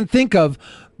that I can think of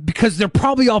because they're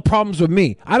probably all problems with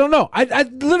me. I don't know. I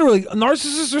literally,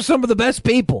 narcissists are some of the best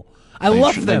people. I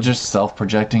love them. They're just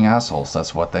self-projecting assholes.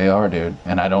 That's what they are, dude.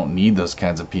 And I don't need those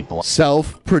kinds of people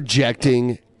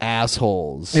Self-projecting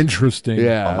assholes. Interesting.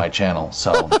 Yeah. on my channel.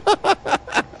 So,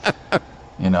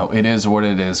 it is what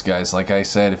it is, guys. Like I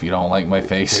said, if you don't like my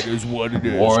face, It is what it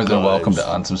is, more than guys. welcome to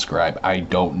unsubscribe. I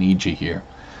don't need you here.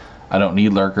 I don't need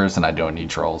lurkers and I don't need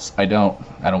trolls. I don't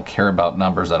care about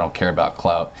numbers. I don't care about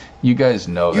clout. You guys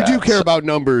know You that. do care about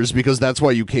numbers because that's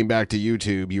why you came back to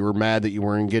YouTube. You were mad that you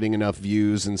weren't getting enough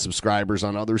views and subscribers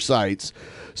on other sites.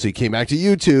 So you came back to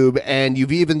YouTube, and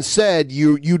you've even said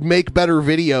you'd make better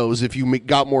videos if you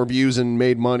got more views and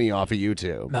made money off of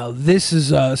YouTube. Now, this is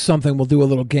something we'll do a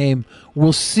little game.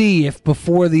 We'll see if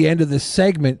before the end of this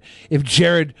segment, if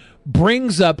Jared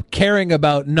brings up caring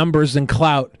about numbers and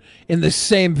clout in the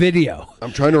same video.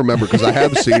 I'm trying to remember because I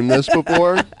have seen this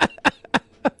before.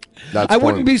 That's I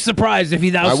wouldn't fun. be surprised if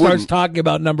he now I starts wouldn't. talking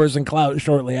about numbers and clout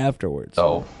shortly afterwards.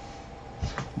 So,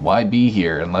 why be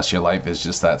here unless your life is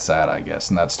just that sad, I guess,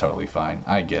 and that's totally fine.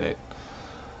 I get it.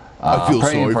 I feel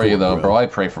praying sorry for for you, him, though, bro. bro. I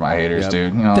pray for my haters, Yep.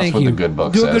 dude. That's Thank what you. the good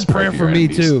book Do says. a good Pray prayer for for your me,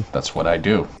 enemies. too. That's what I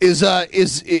do. Is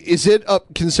it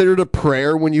considered a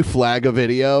prayer when you flag a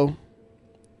video?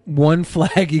 One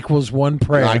flag equals one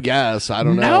prayer. I guess. I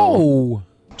don't know. No.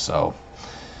 So,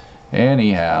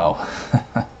 anyhow,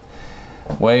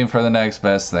 waiting for the next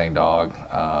best thing, dog.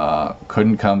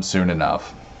 Couldn't come soon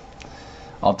enough.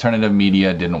 Alternative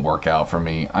media didn't work out for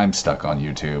me. I'm stuck on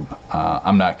YouTube.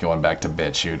 I'm not going back to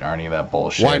BitChute or any of that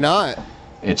bullshit. Why not?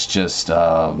 It's just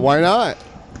Why not?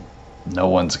 no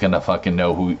one's gonna fucking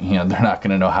know who. They're not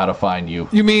gonna know how to find you.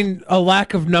 You mean a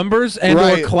lack of numbers and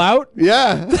Right. or clout?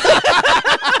 Yeah.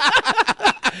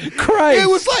 Christ. It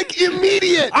was like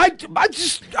immediate. I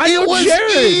know was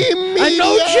Jared. I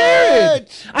know Jared.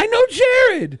 I know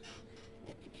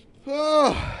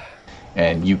Jared.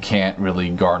 And you can't really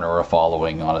garner a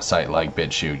following on a site like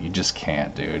BitChute. You just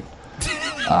can't, dude.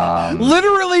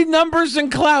 Literally numbers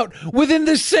and clout within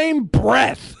the same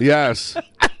breath. Yes.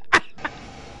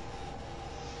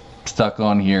 Stuck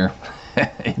on here.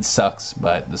 It sucks,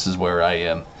 but this is where I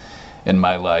am in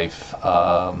my life.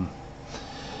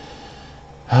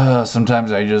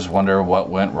 Sometimes I just wonder what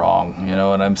went wrong. You know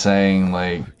what I'm saying?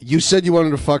 Like, you said you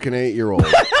wanted a fucking 8-year-old.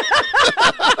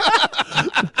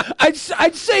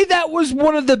 I'd say that was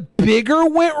one of the bigger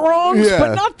went wrongs, Yeah.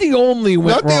 but not the only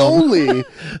went Not the wrong. only,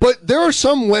 but there are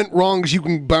some went wrongs you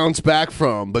can bounce back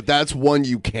from, but that's one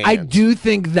you can't. I do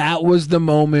think that was the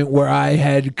moment where I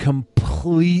had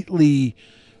completely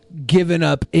given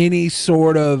up any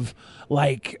sort of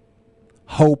like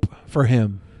hope for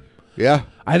him. Yeah.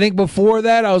 I think before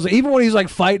that, I was even when he's like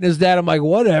fighting his dad, I'm like,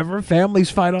 whatever. Families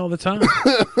fight all the time.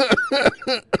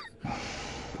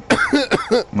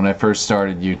 when I first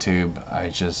started YouTube, I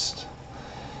just,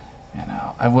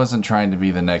 I wasn't trying to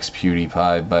be the next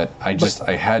PewDiePie, but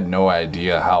I had no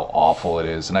idea how awful it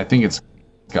is. And I think it's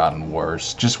gotten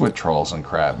worse just with trolls and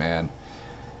crap, man.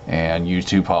 And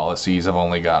YouTube policies have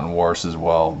only gotten worse as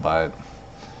well, but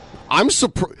I'm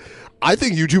surprised. I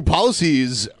think YouTube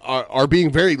policies are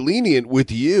being very lenient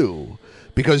with you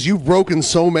because you've broken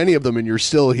so many of them and you're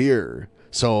still here.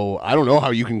 So I don't know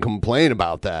how you can complain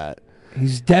about that.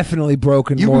 He's definitely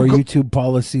broken more YouTube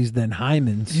policies than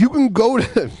Hyman's. You can go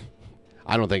to...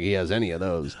 I don't think he has any of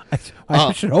those.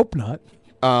 I should hope not.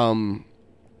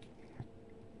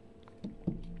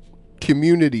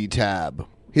 Community tab.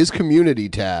 His community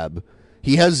tab.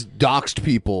 He has doxed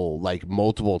people like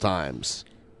multiple times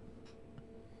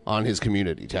on his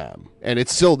community tab. And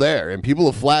it's still there. And people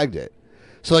have flagged it.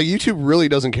 So like YouTube really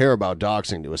doesn't care about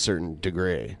doxing to a certain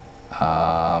degree.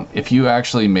 If you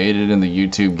actually made it in the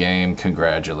YouTube game,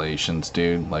 congratulations,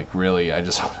 dude. Like, really, I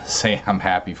just want to say I'm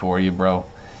happy for you, bro.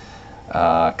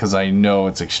 Because I know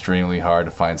it's extremely hard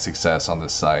to find success on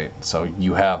this site. So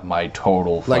you have my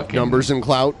total like fucking numbers and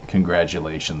clout.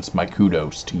 Congratulations. My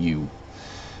kudos to you.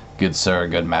 Good sir,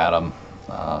 good madam.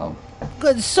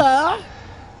 Good sir.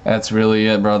 That's really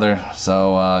it, brother.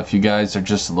 So if you guys are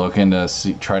just looking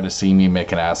to try to see me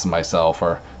make an ass of myself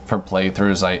or for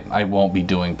playthroughs, I won't be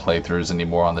doing playthroughs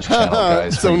anymore on this channel,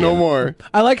 guys. So no more.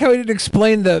 I like how he didn't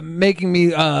explain the making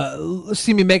me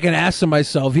see me make an ass of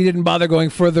myself. He didn't bother going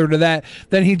further to that.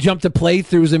 Then he jumped to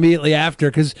playthroughs immediately after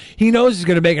because he knows he's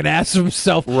going to make an ass of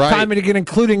himself time and again,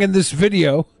 including in this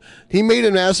video. He made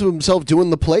an ass of himself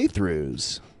doing the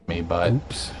playthroughs.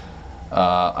 But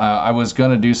I was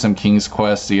going to do some King's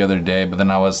Quest the other day, but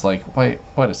then I was like, wait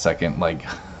a second, like...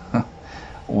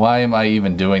 Why am I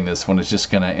even doing this when it's just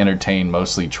going to entertain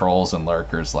mostly trolls and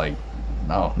lurkers? Like,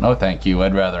 no thank you.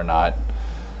 I'd rather not.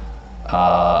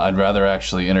 I'd rather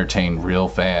actually entertain real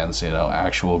fans,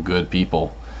 actual good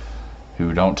people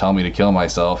who don't tell me to kill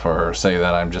myself or say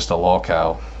that I'm just a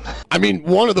lolcow. I mean,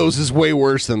 one of those is way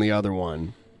worse than the other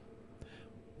one.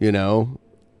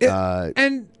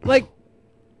 And, like,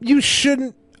 you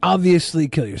shouldn't obviously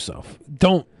kill yourself.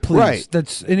 Don't, please. Right.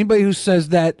 That's anybody who says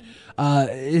that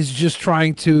is just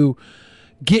trying to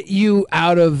get you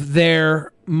out of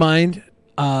their mind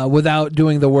without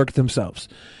doing the work themselves.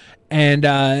 And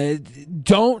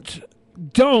don't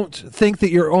think that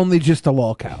you're only just a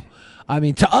lolcow. I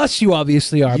mean, to us, you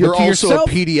obviously are. You're but to also yourself,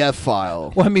 a PDF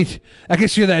file. Well, I mean, I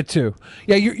guess you're that too.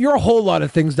 Yeah, you're a whole lot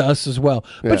of things to us as well.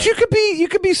 But you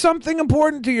could be something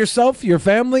important to yourself, your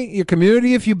family, your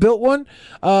community. If you built one,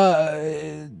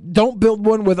 don't build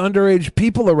one with underage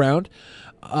people around.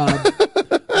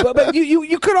 But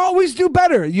you could always do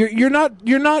better.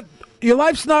 Your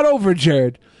life's not over,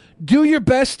 Jared. Do your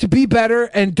best to be better,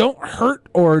 and don't hurt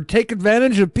or take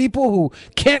advantage of people who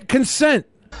can't consent.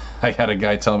 I had a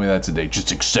guy tell me that today.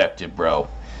 Just accept it, bro.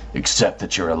 Accept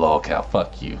that you're a lolcow.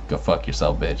 Fuck you. Go fuck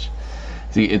yourself, bitch.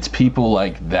 See, it's people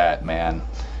like that, man.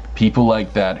 People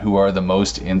like that who are the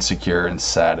most insecure and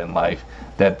sad in life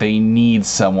that they need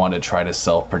someone to try to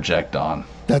self-project on.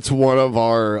 That's one of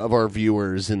our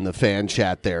viewers in the fan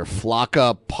chat there.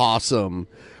 Flocka Possum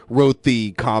wrote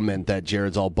the comment that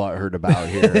Jared's all butthurt about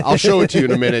here. I'll show it to you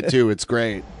in a minute, too. It's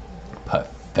great.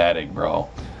 Pathetic, bro.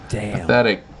 Damn.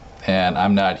 Pathetic. And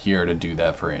I'm not here to do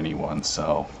that for anyone,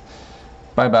 so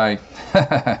bye-bye.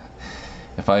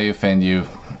 If I offend you,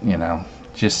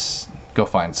 just go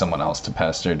find someone else to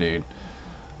pester, dude.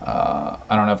 I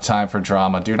don't have time for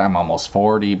drama. Dude, I'm almost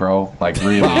 40, bro. Like,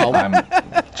 really, I'm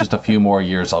just a few more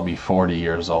years, I'll be 40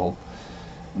 years old.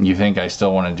 You think I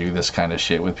still want to do this kind of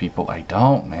shit with people? I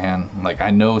don't, man. Like, I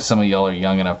know some of y'all are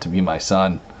young enough to be my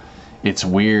son. It's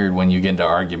weird when you get into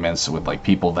arguments with, like,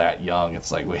 people that young.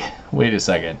 It's like, wait a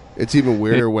second. It's even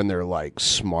weirder when they're, like,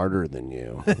 smarter than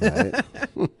you, right?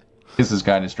 This is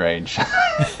kind of strange.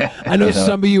 I know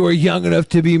some of you are young enough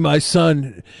to be my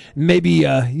son. Maybe,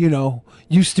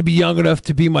 used to be young enough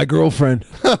to be my girlfriend.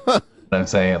 I'm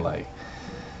saying, like,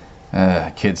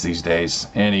 kids these days.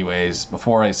 Anyways,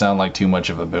 before I sound like too much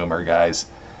of a boomer, guys,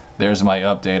 there's my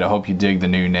update. I hope you dig the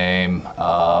new name.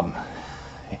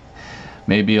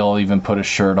 Maybe I'll even put a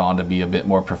shirt on to be a bit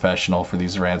more professional for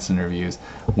these rants and reviews.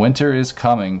 Winter is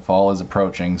coming, fall is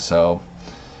approaching, so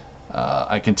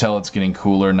I can tell it's getting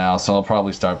cooler now, so I'll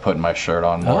probably start putting my shirt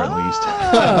on more at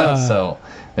least. So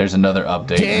there's another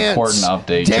update, important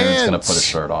update. Jared's going to put a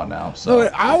shirt on now. So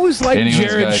I always like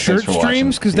Jared's shirt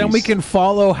streams because then we can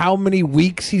follow how many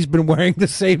weeks he's been wearing the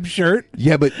same shirt.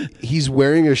 Yeah, but he's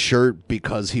wearing a shirt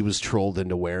because he was trolled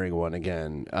into wearing one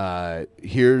again.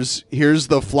 Here's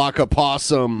the flock of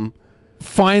possum.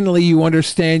 Finally, you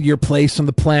understand your place on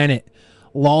the planet.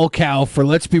 Lol cow for,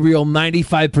 let's be real,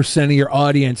 95% of your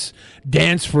audience.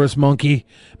 Dance for us, monkey.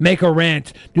 Make a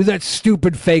rant. Do that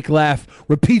stupid fake laugh.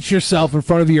 Repeat yourself in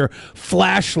front of your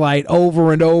flashlight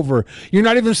over and over. You're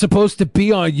not even supposed to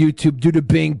be on YouTube due to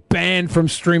being banned from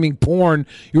streaming porn.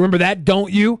 You remember that,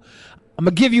 don't you? I'm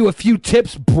going to give you a few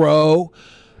tips, bro.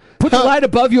 Put the light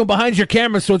above you and behind your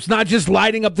camera so it's not just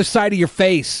lighting up the side of your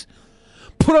face.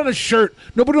 Put on a shirt.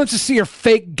 Nobody wants to see your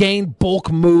fake gain bulk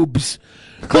moobs.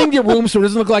 Clean your room so it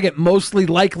doesn't look like it mostly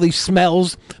likely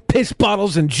smells. Piss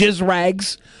bottles and jizz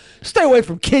rags. Stay away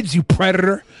from kids, you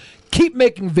predator. Keep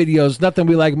making videos. Nothing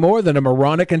we like more than a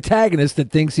moronic antagonist that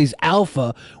thinks he's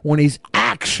alpha when he's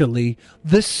actually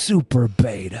the super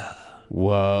beta.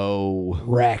 Whoa.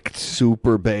 Wrecked.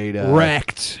 Super beta.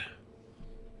 Wrecked.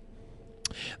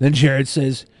 Then Jared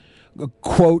says,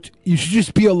 quote, you should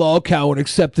just be a lol cow and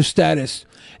accept the status.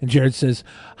 And Jared says,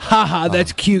 haha,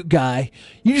 that's cute, guy.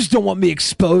 You just don't want me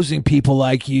exposing people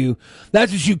like you.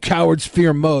 That's what you cowards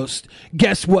fear most.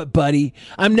 Guess what, buddy?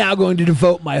 I'm now going to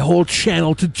devote my whole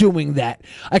channel to doing that.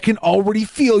 I can already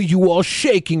feel you all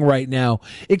shaking right now.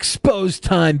 Expose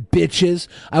time, bitches.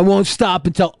 I won't stop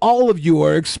until all of you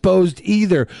are exposed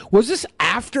either. Was this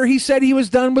after he said he was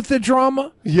done with the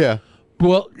drama? Yeah.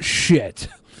 Well, shit.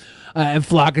 And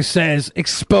Flocka says,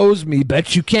 expose me.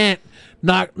 Bet you can't.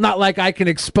 Not like I can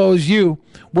expose you.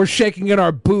 We're shaking in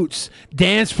our boots.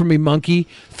 Dance for me, monkey.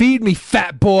 Feed me,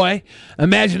 fat boy.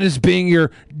 Imagine this being your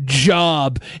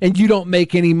job and you don't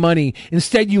make any money.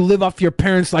 Instead, you live off your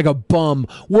parents like a bum.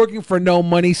 Working for no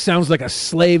money sounds like a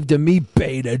slave to me,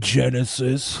 Beta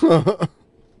Genesis.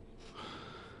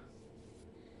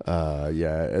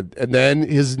 Yeah. And then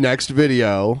his next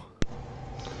video...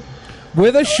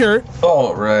 with a shirt.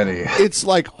 Alrighty. It's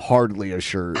like hardly a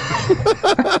shirt.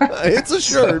 It's a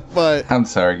shirt, but... I'm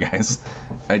sorry, guys.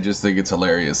 I just think it's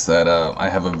hilarious that I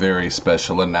have a very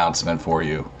special announcement for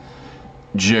you.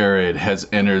 Jared has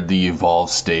entered the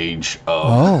evolved stage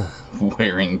of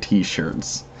wearing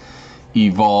t-shirts.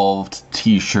 Evolved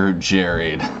t-shirt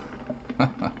Jared.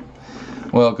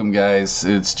 Welcome, guys.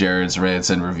 It's Jared's Rants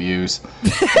and Reviews.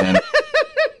 And...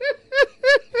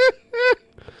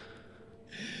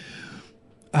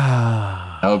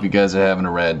 I hope you guys are having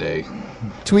a rad day.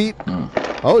 Tweet.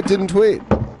 Oh, it didn't tweet.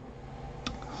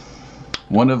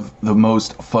 One of the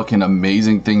most fucking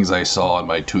amazing things I saw on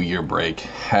my 2-year break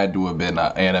had to have been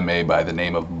an anime by the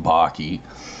name of Baki.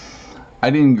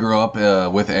 I didn't grow up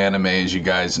with anime, as you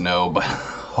guys know, but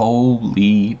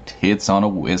holy tits on a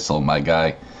whistle, my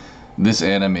guy. This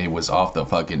anime was off the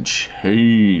fucking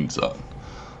chain, son.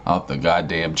 Off the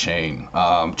goddamn chain.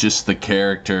 Just the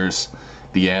characters...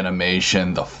 the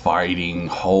animation, the fighting,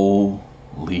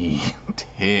 holy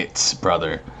tits,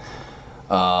 brother.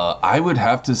 I would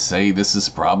have to say this is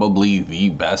probably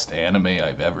the best anime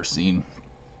I've ever seen.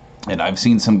 And I've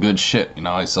seen some good shit. You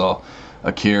know, I saw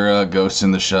Akira, Ghost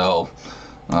in the Shell,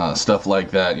 stuff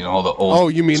like that. You know, all the old... Oh,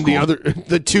 you mean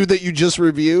the two that you just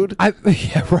reviewed?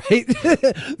 Yeah, right?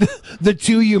 The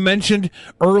two you mentioned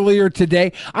earlier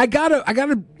today. I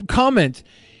gotta comment.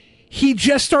 He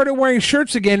just started wearing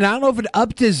shirts again. I don't know if it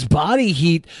upped his body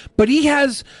heat, but he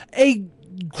has a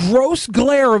gross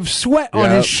glare of sweat on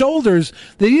his shoulders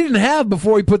that he didn't have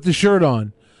before he put the shirt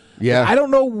on. Yeah. I don't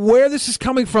know where this is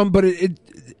coming from, but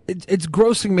it's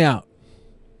grossing me out.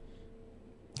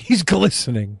 He's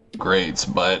glistening. Great,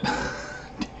 but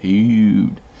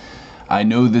dude, I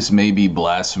know this may be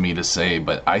blasphemy to say,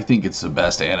 but I think it's the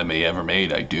best anime ever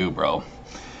made. I do, bro.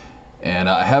 And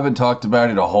I haven't talked about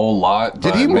it a whole lot.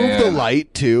 Did he move the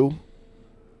light too?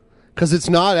 Because it's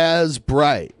not as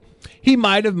bright. He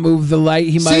might have moved the light.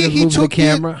 He might have moved the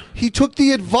camera. He took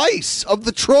the advice of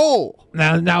the troll.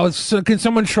 Now, can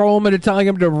someone troll him into telling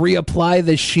him to reapply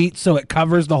the sheet so it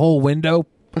covers the whole window?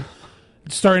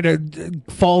 It's starting to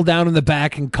fall down in the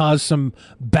back and cause some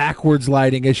backwards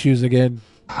lighting issues again.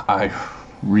 I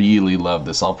really love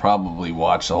this. I'll probably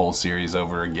watch the whole series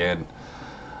over again.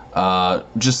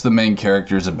 Just the main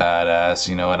character's a badass,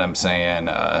 you know what I'm saying?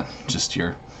 Just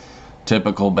your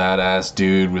typical badass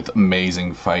dude with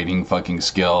amazing fighting fucking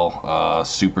skill,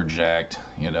 super jacked,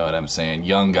 you know what I'm saying,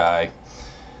 young guy.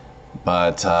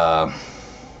 But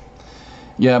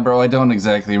yeah, bro, I don't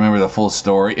exactly remember the full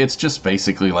story. It's just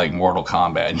basically like Mortal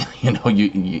Kombat. You know,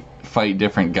 you fight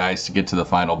different guys to get to the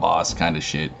final boss kind of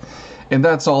shit. And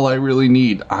that's all I really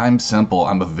need. I'm simple.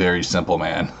 I'm a very simple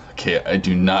man. Okay, I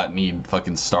do not need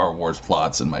fucking Star Wars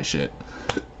plots in my shit.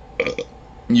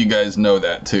 You guys know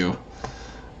that too.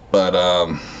 But,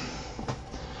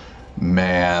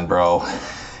 man, bro,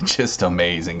 just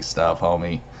amazing stuff,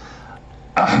 homie.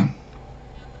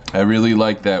 I really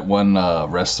like that one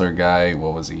wrestler guy.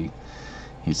 What was he?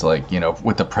 He's like, you know,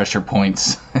 with the pressure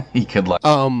points, he could like.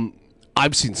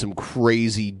 I've seen some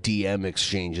crazy DM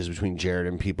exchanges between Jared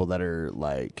and people that are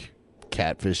like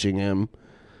catfishing him.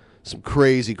 Some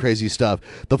crazy, crazy stuff.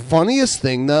 The funniest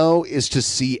thing though is to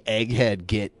see Egghead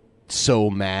get so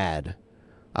mad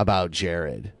about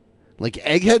Jared. Like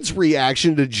Egghead's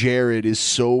reaction to Jared is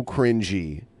so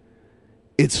cringy.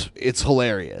 It's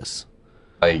hilarious.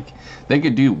 Like, they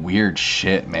could do weird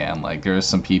shit, man. Like, there's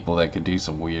some people that could do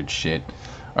some weird shit.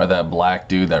 Or that black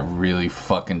dude, that really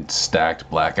fucking stacked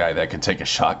black guy that could take a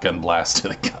shotgun blast to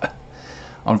the gut.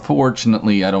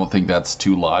 Unfortunately, I don't think that's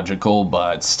too logical,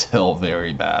 but still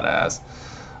very badass.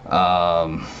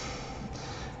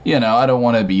 You know, I don't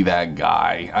want to be that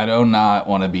guy. I do not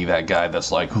want to be that guy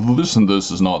that's like, listen, this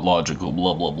is not logical,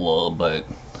 blah, blah, blah. But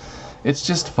it's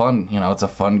just fun. You know, it's a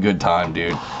fun, good time,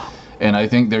 dude. And I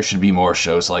think there should be more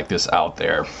shows like this out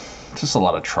there. Just a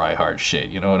lot of try-hard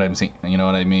shit, you know what I'm saying? You know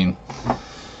what I mean?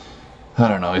 I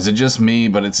don't know, is it just me?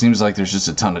 But it seems like there's just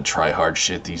a ton of try-hard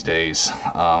shit these days.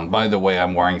 By the way,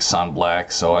 I'm wearing sun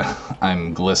black, so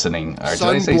I'm glistening. Or did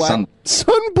I say sun?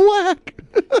 Sun black!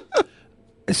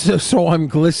 So I'm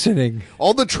glistening.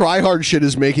 All the try-hard shit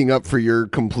is making up for your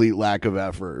complete lack of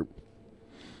effort.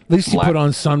 At least you put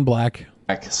on sun black.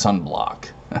 Sunblock.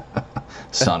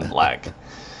 Sun black.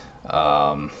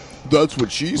 That's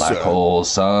what she Black said. hole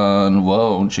sun,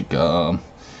 won't you come?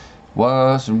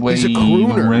 Wash away He's a the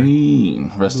crooner.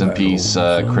 rain. Rest in peace,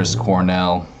 Chris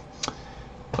Cornell.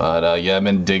 But yeah, I've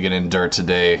been digging in dirt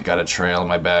today. Got a trail in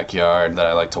my backyard that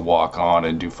I like to walk on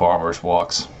and do farmers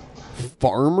walks.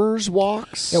 Farmers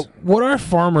walks? Yeah, what are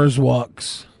farmers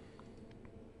walks?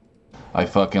 I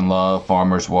fucking love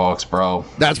farmers walks, bro.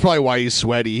 That's probably why he's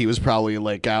sweaty. He was probably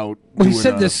like out. Well, he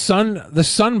said the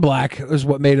sun black is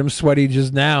what made him sweaty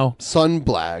just now. Sun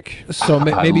black. So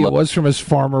maybe it was from his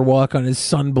farmer walk on his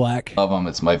sun black. Love them.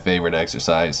 It's my favorite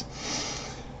exercise.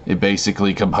 It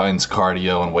basically combines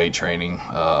cardio and weight training.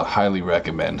 Highly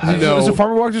recommend. Is a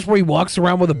farmer walk just where he walks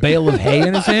around with a bale of hay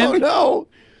in his hand? Oh no.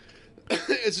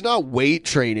 It's not weight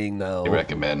training though. I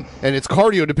recommend. And it's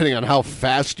cardio depending on how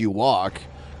fast you walk.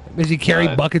 Does he carry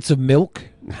buckets of milk?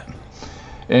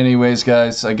 Anyways,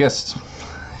 guys, I guess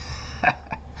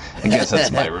that's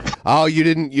my review. Oh, you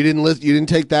didn't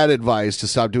take that advice to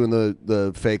stop doing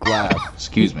the fake laugh.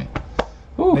 Excuse me.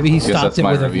 Maybe he stopped it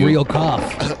with a real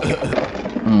cough.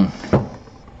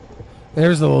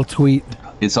 There's the little tweet.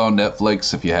 It's on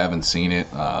Netflix if you haven't seen it.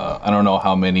 I don't know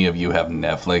how many of you have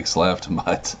Netflix left,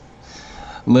 but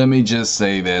let me just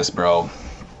say this, bro.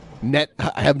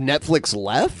 Have Netflix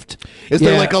left? Is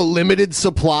there like a limited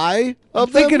supply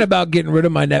of them? Thinking about getting rid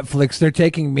of my Netflix. They're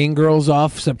taking Mean Girls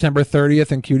off September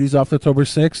 30th and Cuties off October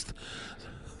 6th.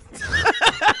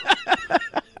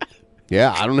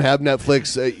 Yeah, I don't have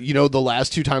Netflix. You know, the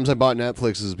last 2 times I bought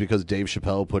Netflix is because Dave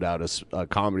Chappelle put out a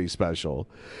comedy special.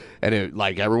 And it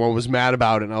like everyone was mad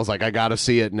about it. And I was like, I got to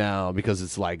see it now because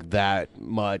it's like that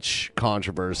much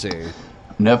controversy.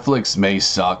 Netflix may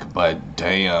suck, but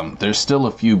damn, there's still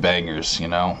a few bangers, you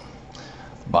know?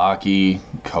 Baki,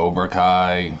 Cobra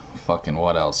Kai, fucking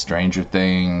what else? Stranger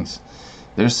Things.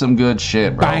 There's some good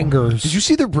shit, bro. Bangers. Did you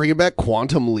see they're bringing back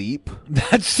Quantum Leap?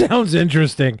 That sounds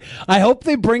interesting. I hope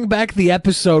they bring back the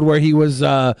episode where he was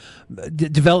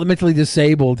developmentally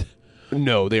disabled.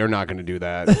 No, they are not going to do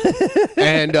that.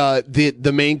 And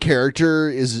the main character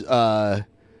is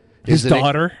his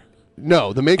daughter.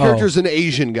 No, the main character is an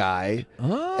Asian guy,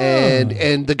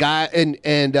 and the guy and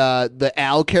the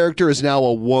Al character is now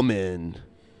a woman.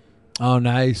 Oh,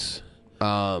 nice.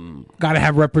 Got to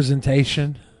have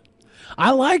representation.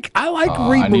 I like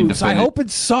reboots. I hope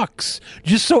it sucks,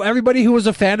 just so everybody who was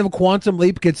a fan of Quantum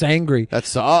Leap gets angry. That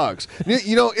sucks.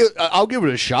 You know, I'll give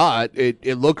it a shot.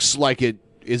 It looks like it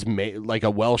is made like a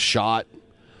well shot.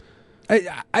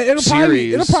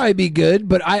 It'll probably be good,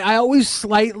 but I always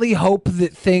slightly hope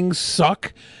that things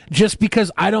suck just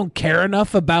because I don't care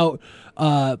enough about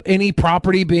any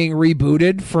property being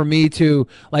rebooted for me to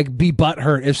like be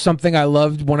butthurt if something I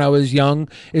loved when I was young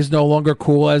is no longer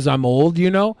cool as I'm old, you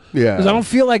know? Yeah. Because I don't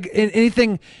feel like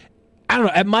anything, I don't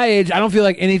know, at my age, I don't feel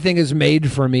like anything is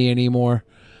made for me anymore.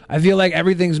 I feel like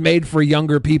everything's made for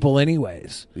younger people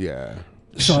anyways. Yeah.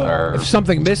 So if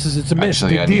something misses, it's a miss.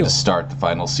 Actually, Big I deal. need to start the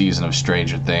final season of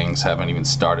Stranger Things. Haven't even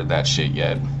started that shit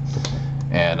yet.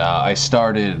 And I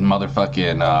started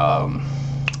motherfucking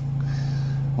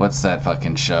what's that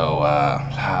fucking show?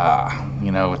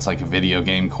 You know, it's like a video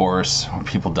game course where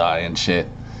people die and shit.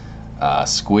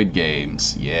 Squid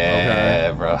Games.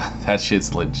 Yeah, bro. That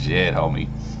shit's legit, homie.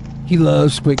 He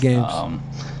loves Squid Games.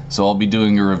 So I'll be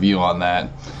doing a review on that.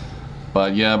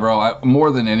 But yeah, bro,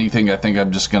 more than anything, I think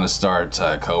I'm just going to start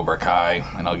Cobra Kai,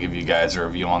 and I'll give you guys a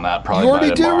review on that probably. You already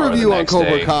did a tomorrow or the review on next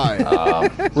Cobra day.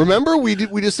 Kai. Remember, we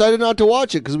decided not to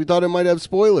watch it because we thought it might have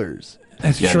spoilers.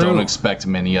 That's Yeah, true. don't expect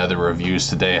many other reviews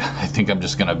today. I think I'm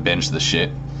just going to binge the shit.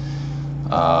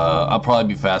 I'll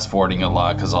probably be fast-forwarding a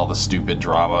lot because all the stupid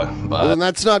drama. But Well, and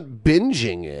that's not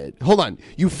binging it. Hold on.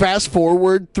 You fast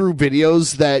forward through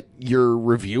videos that you're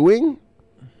reviewing?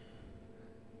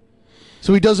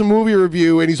 So he does a movie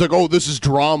review and he's like, "Oh, this is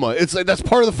drama." It's like that's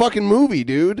part of the fucking movie,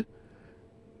 dude.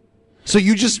 So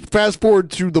you just fast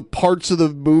forward through the parts of the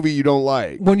movie you don't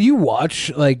like. When you watch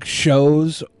like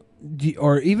shows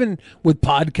or even with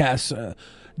podcasts,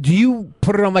 do you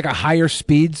put it on like a higher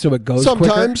speed so it goes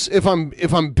Sometimes if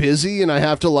I'm busy and I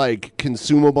have to like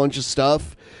consume a bunch of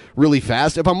stuff really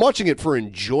fast, if I'm watching it for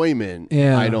enjoyment,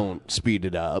 Yeah. I don't speed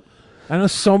it up. I know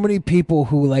so many people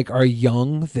who like are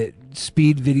young that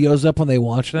speed videos up when they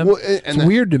watch them. Well, It's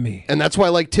weird to me. And that's why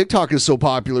like TikTok is so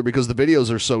popular because the videos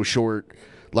are so short.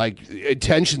 Like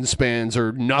attention spans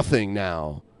are nothing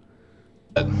now.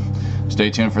 stay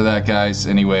tuned for that, guys.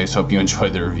 Anyways, hope you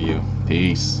enjoyed the review.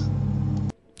 Peace.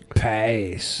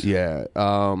 Pace. Yeah.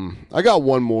 I got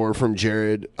one more from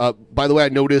Jared. By the way, I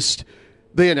noticed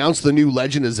they announced the new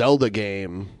Legend of Zelda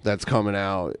game that's coming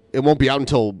out. It won't be out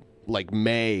until like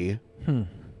May.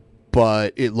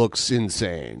 But it looks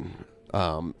insane.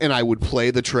 And I would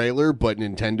play the trailer, but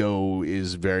Nintendo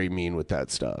is very mean with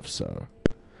that stuff. So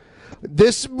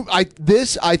this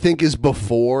I think is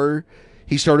before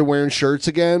he started wearing shirts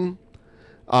again.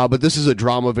 But this is a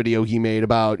drama video he made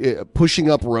about pushing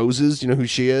up Roses. You know who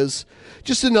she is?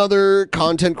 Just another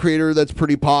content creator that's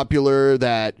pretty popular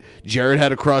that Jared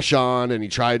had a crush on, and he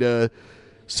tried to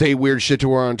say weird shit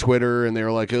to her on Twitter, and they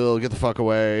were like, "Oh, get the fuck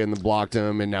away," and then blocked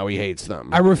him, and now he hates them.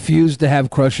 I refuse to have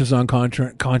crushes on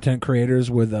content creators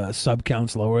with sub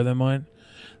counts lower than mine.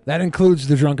 That includes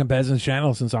the Drunken Peasants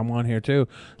channel since I'm on here too.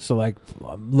 So like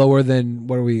lower than,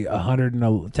 what are we,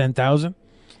 110,000?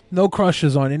 No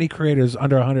crushes on any creators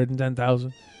under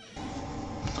 110,000.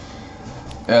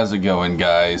 How's it going,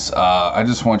 guys? I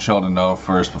just want y'all to know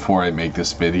first before I make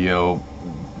this video,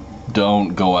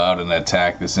 don't go out and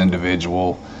attack this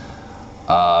individual.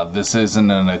 This isn't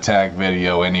an attack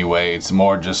video anyway. It's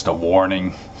more just a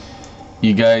warning.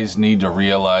 You guys need to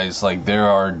realize, like, there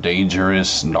are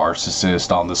dangerous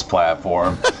narcissists on this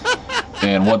platform.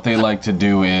 And what they like to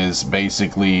do is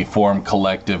basically form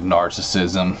collective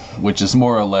narcissism, which is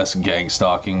more or less gang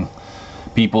stalking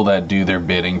people that do their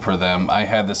bidding for them. I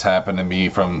had this happen to me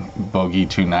from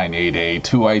Boogie2988,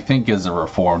 who I think is a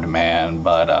reformed man,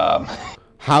 but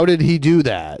how did he do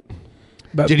that?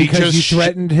 But did because he just you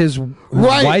threatened his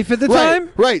wife at the time?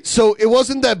 Right. So it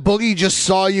wasn't that Boogie just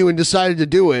saw you and decided to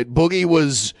do it. Boogie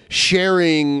was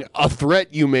sharing a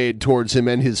threat you made towards him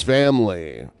and his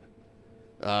family.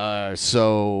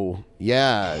 So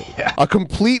yeah, a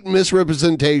complete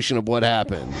misrepresentation of what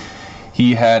happened.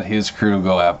 He had his crew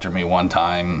go after me one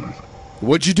time.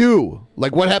 What'd you do?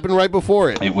 Like, what happened right before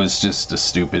it? It was just a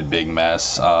stupid big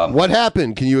mess. What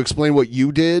happened? Can you explain what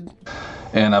you did?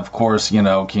 And of course, you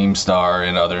know, Keemstar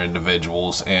and other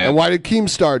individuals. And why did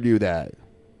Keemstar do that?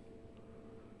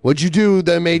 What'd you do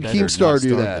that made Keemstar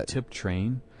do that? Tip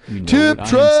train. Tip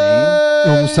train. You know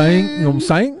what I'm saying? You know what I'm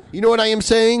saying? You know what I am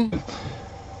saying?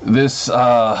 This,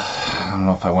 I don't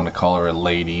know if I want to call her a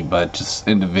lady, but just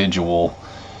individual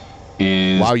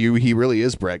is... Wow, he really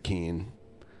is Brett Keane.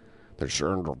 A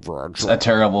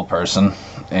terrible person.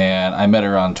 And I met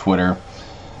her on Twitter.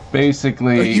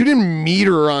 Basically... You didn't meet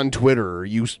her on Twitter.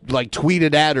 You, like,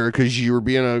 tweeted at her because you were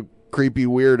being a creepy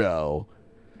weirdo.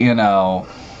 You know,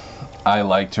 I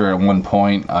liked her at one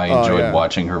point. I enjoyed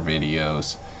watching her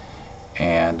videos.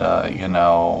 And, you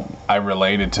know, I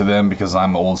related to them because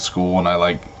I'm old school and I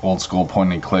like old school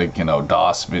point and click, you know,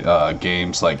 DOS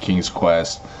games like King's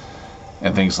Quest.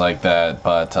 and things like that.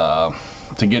 But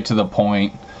to get to the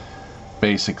point,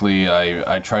 basically,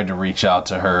 I tried to reach out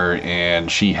to her,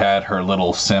 and she had her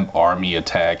little simp army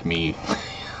attack me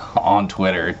on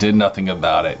Twitter. Did nothing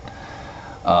about it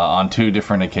on 2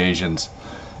 different occasions.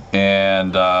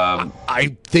 And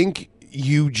I think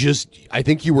you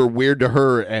were weird to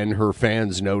her, and her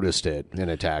fans noticed it and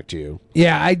attacked you.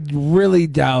 Yeah, I really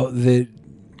doubt that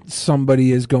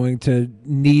somebody is going to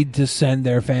need to send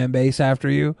their fan base after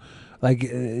you. Like,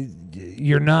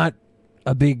 you're not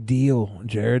a big deal,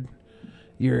 Jared.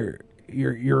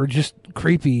 You're just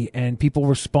creepy, and people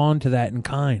respond to that in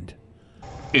kind.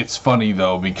 It's funny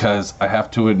though, because I have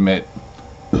to admit,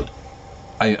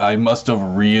 I must have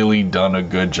really done a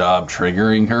good job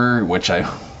triggering her, which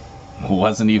I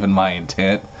wasn't even my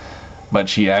intent. But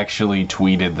she actually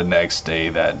tweeted the next day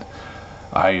that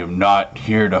I am not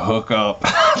here to hook up.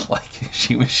 Like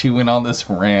she went on this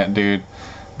rant, dude,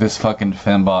 this fucking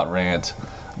fembot rant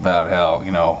about how,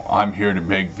 you know, I'm here to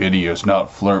make videos,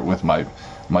 not flirt with my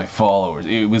followers.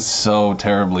 It was so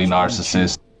terribly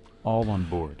narcissistic. All on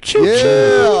board.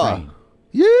 Yeah.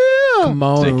 Come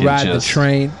on, ride the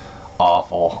train.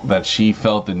 Awful that she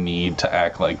felt the need to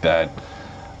act like that.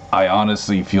 I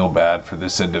honestly feel bad for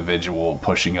this individual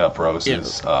pushing up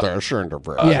roses.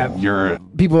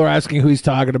 People are asking who he's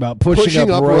talking about. Pushing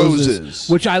up roses.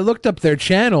 Which I looked up their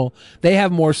channel. They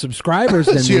have more subscribers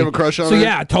than me. So you have a crush on her? So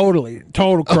yeah, totally.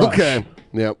 Total crush. Okay.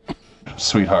 Yep.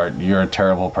 Sweetheart, you're a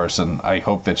terrible person. I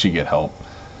hope that you get help.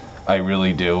 I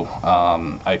really do.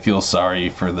 I feel sorry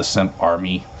for the simp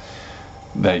army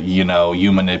that, you know,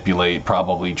 you manipulate,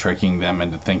 probably tricking them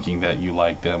into thinking that you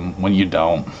like them when you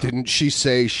don't. Didn't she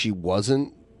say she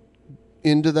wasn't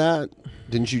into that?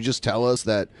 Didn't you just tell us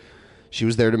that she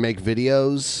was there to make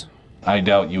videos? I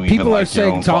doubt you even People are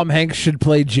saying Tom Hanks should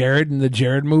play Jared in the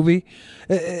Jared movie.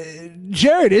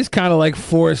 Jared is kind of like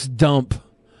Forrest Gump.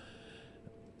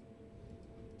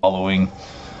 Following.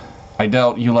 I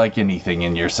doubt you like anything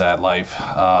in your sad life.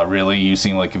 Really, you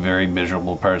seem like a very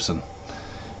miserable person.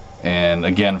 And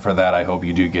again, for that, I hope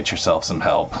you do get yourself some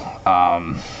help.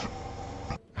 How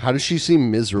does she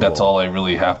seem miserable? That's all I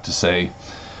really have to say.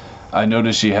 I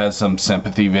noticed she has some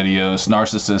sympathy videos.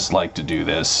 Narcissists like to do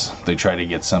this. They try to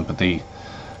get sympathy.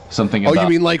 Something about... Oh, you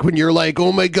mean like when you're like,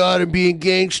 oh my God, I'm being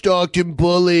gang-stalked and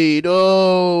bullied.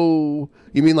 Oh.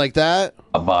 You mean like that?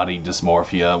 A body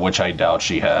dysmorphia, which I doubt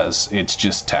she has. It's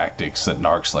just tactics that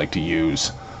narcs like to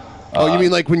use. Oh, you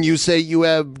mean like when you say you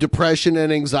have depression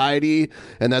and anxiety,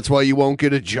 and that's why you won't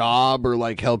get a job or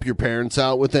like help your parents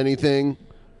out with anything?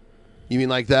 You mean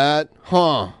like that?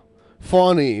 Huh.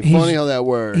 Funny how that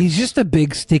works. He's just a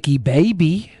big sticky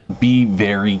baby. Be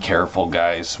very careful,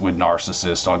 guys, with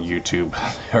narcissists on YouTube.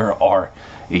 There are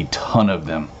a ton of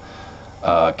them.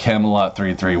 Camelot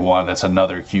 331, that's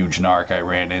another huge narc I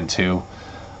ran into.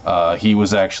 He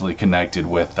was actually connected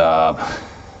with...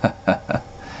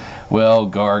 Well,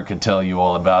 Guard could tell you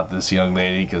all about this young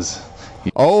lady because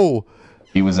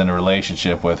he was in a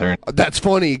relationship with her. That's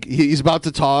funny. He's about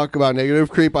to talk about negative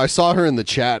creep. I saw her in the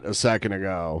chat a second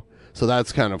ago, so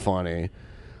that's kind of funny.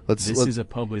 This is a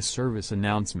public service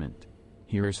announcement.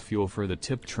 Here is fuel for the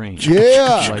tip train.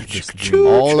 Yeah, like the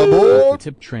all aboard. The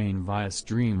tip train via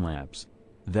Streamlabs.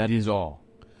 That is all.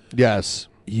 Yes.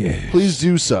 Yeah. Please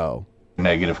do so.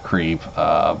 Negative creep.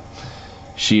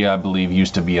 She, I believe,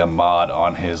 used to be a mod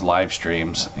on his live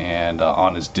streams and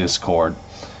on his Discord.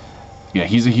 Yeah,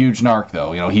 he's a huge narc,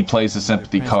 though. You know, he plays the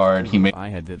sympathy card. I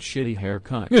had that shitty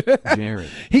haircut, Jared.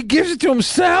 He gives it to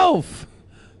himself.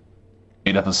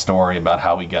 Made up a story about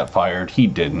how he got fired. He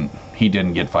didn't. He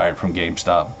didn't get fired from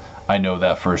GameStop. I know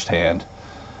that firsthand.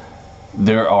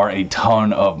 There are a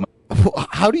ton of...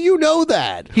 How do you know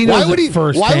that? Why would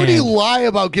he lie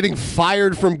about getting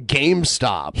fired from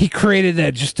GameStop? He created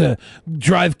that just to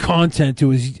drive content to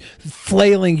his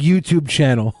flailing YouTube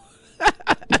channel.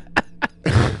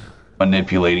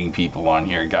 Manipulating people on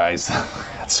here, guys.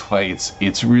 That's why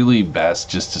it's really best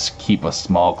just to keep a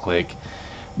small clique.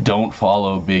 Don't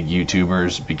follow big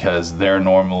YouTubers because they're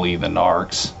normally the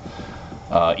narcs.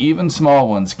 Even small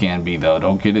ones can be, though.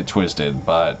 Don't get it twisted.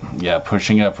 But yeah,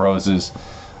 pushing up roses.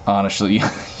 Honestly,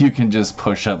 you can just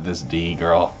push up this D,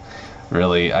 girl.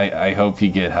 Really, I hope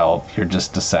you get help. You're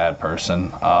just a sad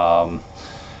person.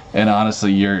 And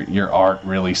honestly, your art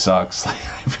really sucks.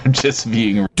 I'm just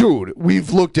being... Dude,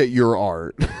 we've looked at your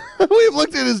art. We've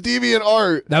looked at his deviant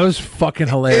art. That was fucking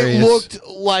hilarious. It looked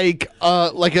like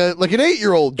an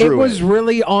 8-year-old drew it. Was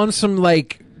really on some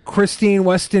like Christine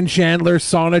Weston Chandler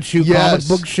Sonichu comic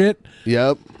book shit.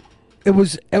 Yep. It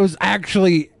was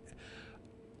actually...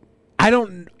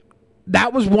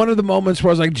 That was one of the moments where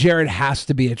I was like, Jared has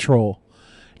to be a troll.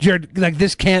 Jared, like,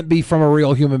 this can't be from a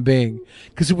real human being,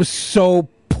 because it was so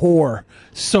poor,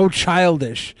 so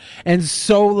childish, and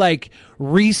so, like,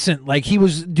 recent. Like, he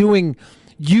was doing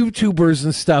YouTubers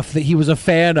and stuff that he was a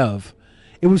fan of.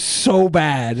 It was so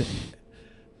bad.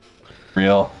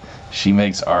 Real. She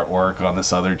makes artwork on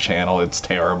this other channel. It's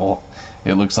terrible.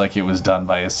 It looks like it was done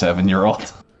by a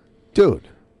 7-year-old. Dude.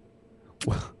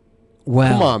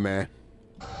 Well, come on, man.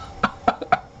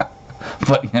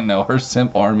 But, you know, her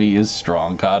simp army is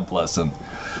strong. God bless them.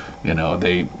 You know,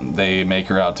 they make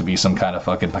her out to be some kind of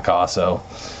fucking Picasso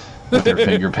with their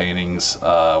finger paintings,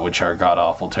 which are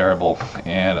god-awful terrible.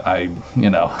 And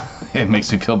it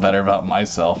makes me feel better about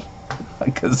myself.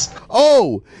 Because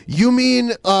oh, you mean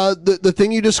the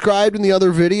thing you described in the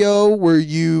other video where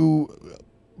you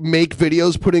make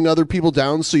videos putting other people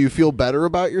down so you feel better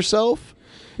about yourself?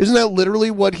 Isn't that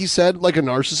literally what he said, like, a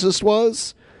narcissist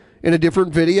was in a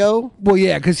different video? Well,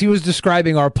 yeah, because he was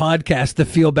describing our podcast, the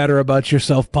Feel Better About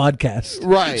Yourself podcast.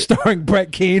 Right. Starring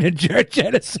Brett Keane and Jared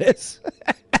Genesis.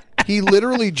 He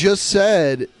literally just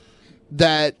said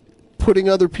that putting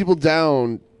other people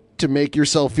down to make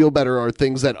yourself feel better are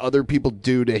things that other people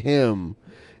do to him,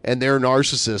 and they're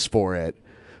narcissists for it.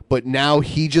 But now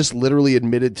he just literally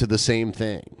admitted to the same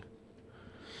thing.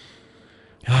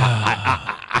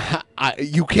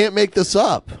 You can't make this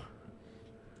up.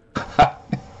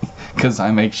 Because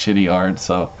I make shitty art,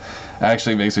 so it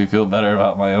actually makes me feel better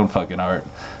about my own fucking art.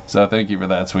 So thank you for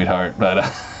that, sweetheart.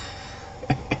 But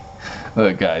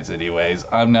look, guys, anyways,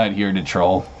 I'm not here to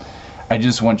troll. I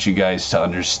just want you guys to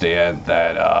understand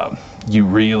that you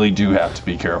really do have to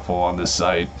be careful on this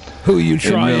site. Who you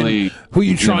try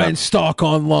and stalk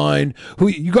online. Who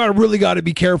you really got to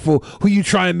be careful. Who you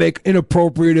try and make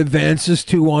inappropriate advances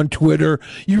to on Twitter.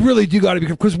 You really do got to be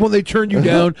careful, because when they turn you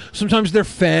down, sometimes their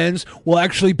fans will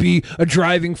actually be a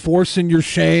driving force in your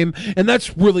shame, and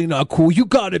that's really not cool. You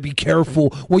got to be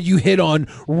careful when you hit on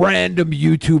random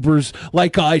YouTubers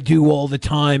like I do all the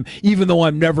time, even though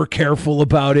I'm never careful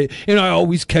about it, and I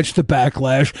always catch the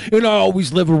backlash, and I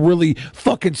always live a really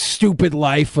fucking stupid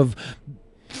life of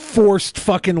forced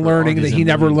fucking learning that he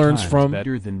never learns from.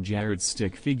 Better than Jared's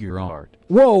stick figure art.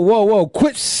 Whoa.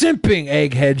 Quit simping,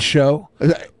 Egghead Show.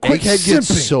 Egghead gets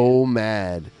so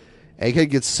mad. Egghead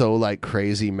gets so, like,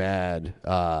 crazy mad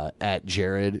at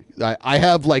Jared. I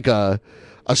have, like, a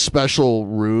special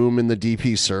room in the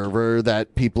DP server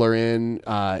that people are in.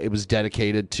 It was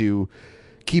dedicated to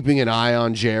keeping an eye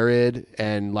on Jared,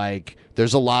 and, like,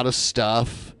 there's a lot of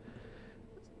stuff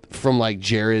from, like,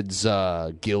 Jared's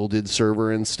Gilded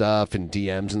server and stuff, and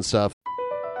DMs and stuff.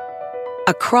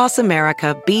 Across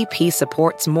America, BP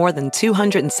supports more than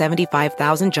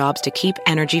 275,000 jobs to keep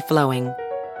energy flowing.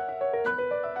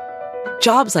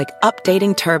 Jobs like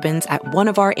updating turbines at one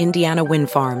of our Indiana wind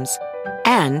farms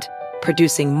and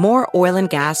producing more oil and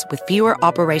gas with fewer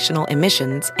operational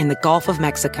emissions in the Gulf of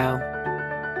Mexico.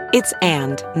 It's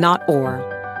and, not or.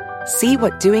 See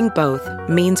what doing both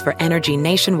means for energy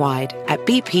nationwide at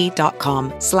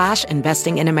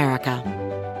bp.com/investing in America.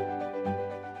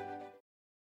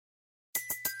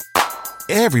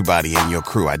 Everybody in your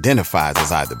crew identifies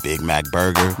as either Big Mac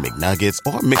Burger, McNuggets,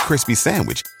 or McCrispy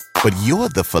Sandwich. But you're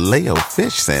the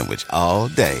Filet-O-Fish Sandwich all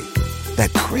day.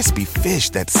 That crispy fish,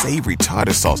 that savory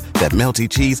tartar sauce, that melty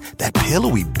cheese, that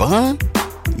pillowy bun.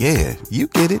 Yeah, you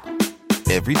get it.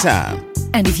 Every time.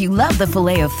 And if you love the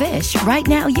Filet-O-Fish, right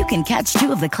now you can catch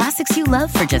 2 of the classics you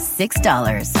love for just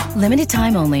 $6. Limited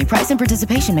time only. Price and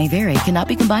participation may vary. Cannot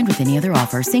be combined with any other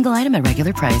offer. Single item at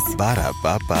regular price.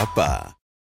 Ba-da-ba-ba-ba.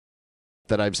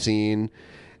 That I've seen,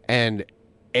 and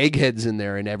Egghead's in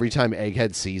there, and every time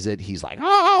Egghead sees it, he's like,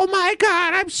 "Oh my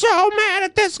God, I'm so mad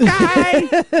at this guy!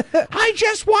 I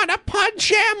just want to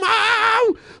punch him!"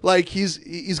 Oh! Like, he's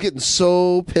getting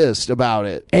so pissed about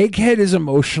it. Egghead is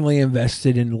emotionally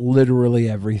invested in literally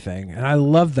everything, and I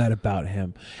love that about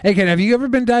him. Egghead, have you ever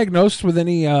been diagnosed with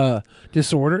any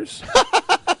disorders?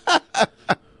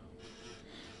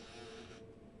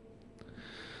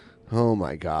 Oh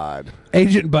my God.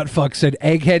 Agent Buttfuck said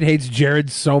Egghead hates Jared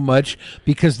so much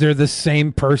because they're the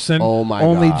same person. Oh my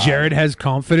Only God. Jared has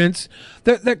confidence.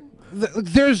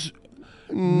 There's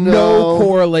no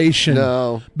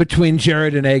correlation between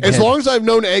Jared and Egghead. As long as I've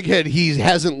known Egghead, he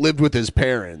hasn't lived with his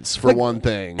parents, for one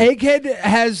thing. Egghead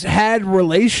has had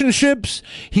relationships.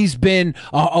 He's been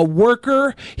a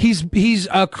worker. He's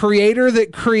a creator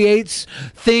that creates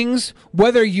things,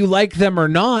 whether you like them or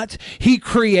not. He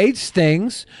creates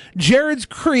things. Jared's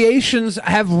creations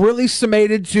have really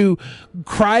summated to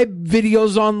cry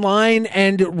videos online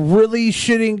and really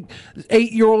shitting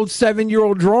 8-year-old,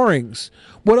 7-year-old drawings.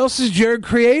 What else has Jared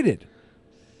created?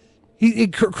 He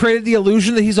created the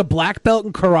illusion that he's a black belt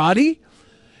in karate,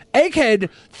 Egghead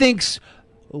thinks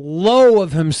low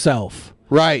of himself.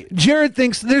 Right. Jared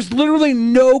thinks there's literally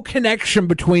no connection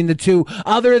between the two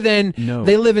other than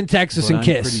they live in Texas and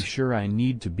kiss. I'm pretty sure I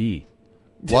need to be.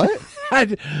 What?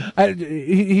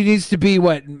 He needs to be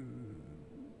what?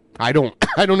 I don't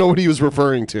know what he was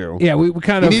referring to. Yeah, we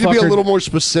kind of need to be a little more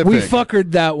specific. We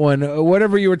fuckered that one.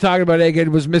 Whatever you were talking about, Egghead,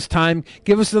 was mistimed.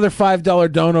 Give us another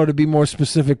 $5 dono to be more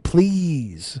specific,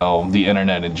 please. Oh, the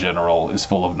internet in general is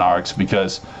full of narcs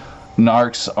because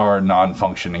narcs are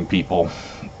non-functioning people.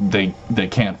 They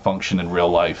can't function in real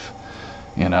life.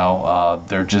 You know,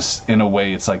 they're just, in a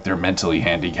way, it's like they're mentally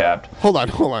handicapped. Hold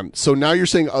on. So now you're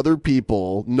saying other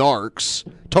people, narcs,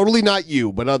 totally not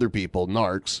you, but other people,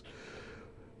 narcs,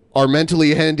 are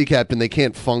mentally handicapped and they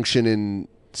can't function in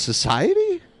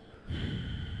society?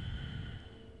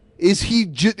 Is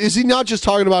he not just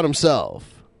talking about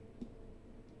himself?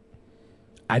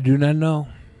 I do not know.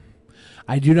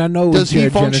 Does he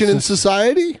function in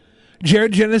society?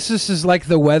 Jared Genesis is like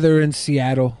the weather in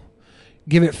Seattle.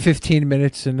 Give it 15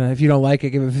 minutes, and if you don't like it,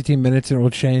 give it 15 minutes, and it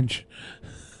will change.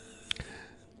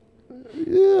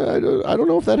 Yeah, I don't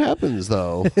know if that happens,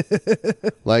 though.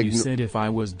 Like you said if I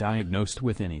was diagnosed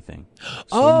with anything.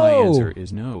 So my answer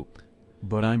is no.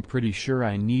 But I'm pretty sure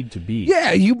I need to be.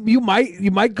 Yeah, you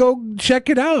might go check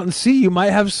it out and see. You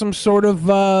might have some sort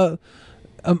of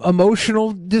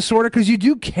emotional disorder because you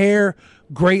do care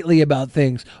greatly about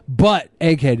things. But,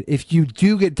 Egghead, if you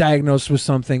do get diagnosed with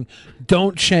something,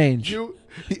 don't change.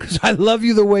 Because I love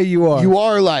you the way you are. You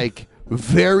are, like,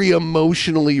 very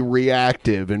emotionally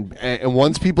reactive. And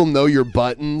once people know your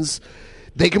buttons,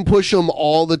 they can push them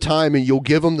all the time, and you'll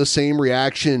give them the same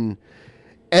reaction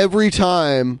every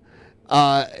time.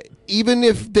 Even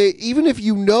if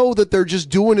you know that they're just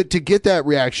doing it to get that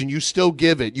reaction, you still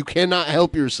give it. You cannot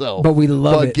help yourself. But we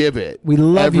love it. Give it. We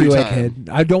love every you, time. Egghead.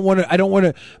 I don't want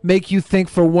to make you think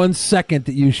for 1 second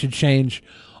that you should change.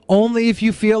 Only if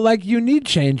you feel like you need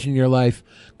change in your life.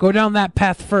 Go down that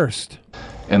path first.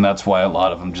 And that's why a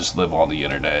lot of them just live on the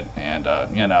internet. And,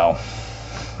 you know,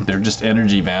 they're just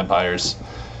energy vampires.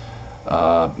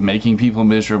 Making people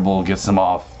miserable gets them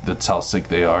off. That's how sick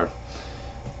they are.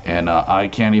 And I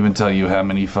can't even tell you how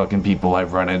many fucking people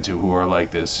I've run into who are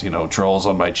like this, you know, trolls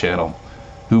on my channel,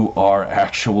 who are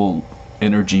actual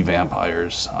energy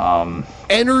vampires.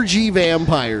 Energy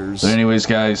vampires. But anyways,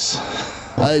 guys,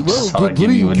 I will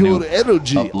give you a new your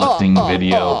energy. uplifting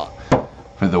video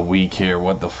for the week here.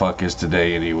 What the fuck is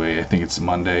today anyway? I think it's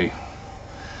Monday.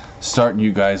 Starting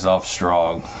you guys off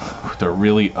strong with a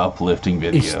really uplifting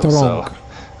video. So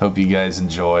hope you guys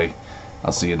enjoy.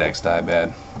 I'll see you next time,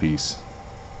 man. Peace.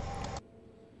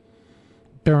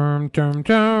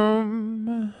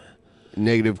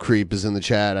 Negative Creep is in the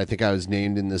chat. I think I was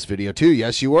named in this video too.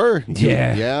 Yes, you were.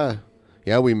 Yeah.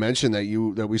 We mentioned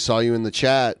that we saw you in the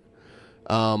chat.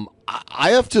 I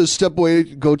have to step away,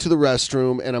 go to the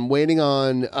restroom, and I'm waiting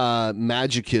on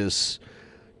Magicus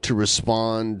to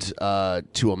respond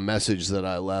to a message that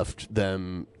I left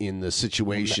them in the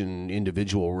situation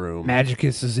individual room.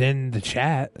 Magicus is in the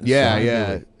chat.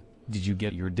 Yeah. Did you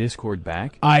get your Discord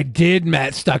back? I did,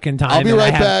 Matt, stuck in time. I'll be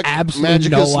right I back. have absolutely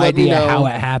Magicus, no let me idea know. how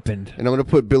it happened. And I'm going to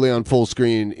put Billy on full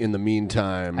screen in the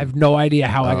meantime. I have no idea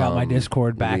how I got my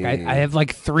Discord back. I have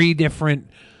like 3 different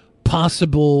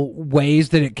possible ways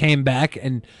that it came back,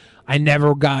 and I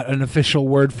never got an official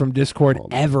word from Discord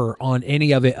ever on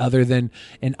any of it other than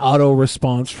an auto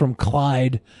response from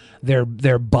Clyde, their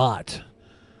bot.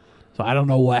 So I don't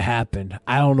know what happened.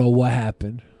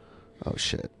 Oh,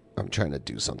 shit. I'm trying to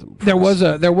do something. There was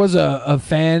a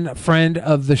friend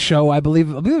of the show, I believe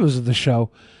it was the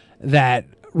show, that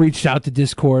reached out to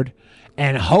Discord,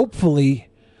 and hopefully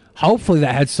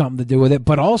that had something to do with it.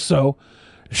 But also,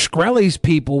 Shkreli's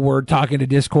people were talking to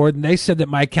Discord, and they said that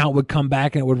my account would come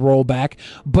back and it would roll back.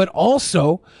 But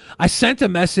also, I sent a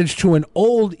message to an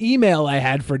old email I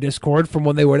had for Discord from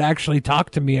when they would actually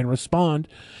talk to me and respond,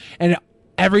 and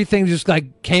everything just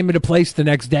like came into place the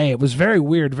next day. It was very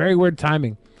weird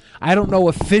timing. I don't know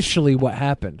officially what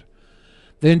happened.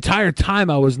 The entire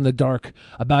time I was in the dark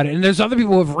about it. And there's other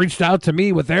people who have reached out to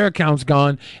me with their accounts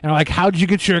gone and are like, how'd you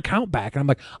get your account back? And I'm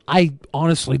like, I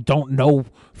honestly don't know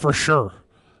for sure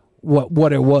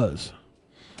what it was.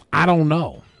 I don't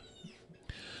know.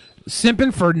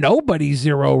 Simping for nobody,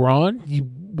 Zero Ron,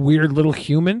 you weird little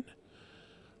human.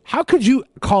 How could you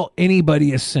call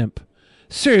anybody a simp?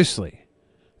 Seriously.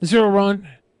 Zero Ron,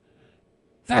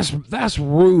 that's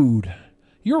rude.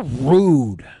 You're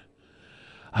rude.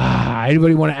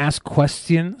 Anybody want to ask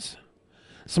questions?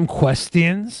 Some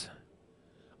questions?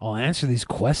 I'll answer these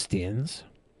questions.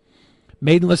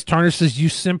 Maidenless Tarnish says, you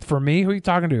simp for me? Who are you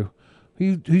talking to?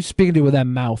 Who you speaking to with that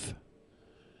mouth?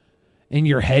 In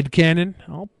your head cannon?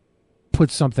 I'll put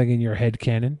something in your head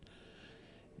cannon.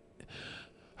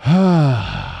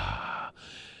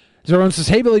 Zoran says,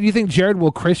 hey, Billy, do you think Jared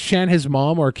will Christian his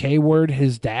mom or K-word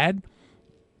his dad?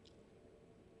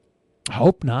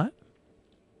 Hope not.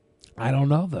 I don't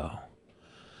know, though.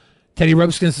 Teddy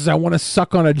Robskin says, I want to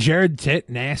suck on a Jared tit.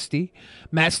 Nasty.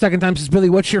 Matt Stuck in Time says, Billy,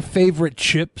 what's your favorite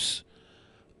chips?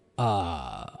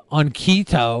 On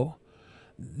keto,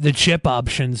 the chip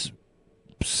options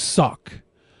suck.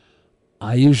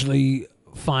 I usually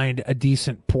find a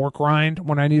decent pork rind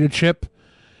when I need a chip,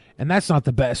 and that's not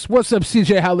the best. What's up,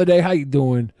 CJ Holiday? How you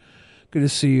doing? Good to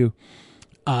see you.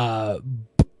 How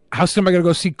soon am I going to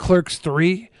go see Clerks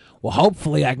 3? Well,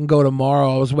 hopefully I can go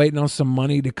tomorrow. I was waiting on some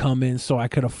money to come in so I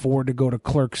could afford to go to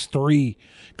Clerks 3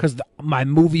 because my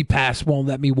movie pass won't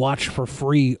let me watch for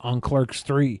free on Clerks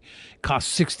 3. It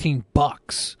costs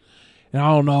 $16. And I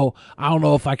don't know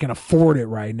if I can afford it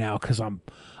right now because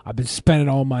I've been spending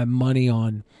all my money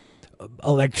on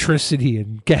electricity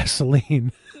and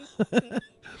gasoline.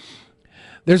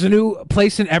 There's a new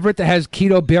place in Everett that has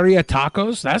keto birria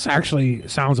tacos. That's actually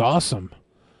sounds awesome.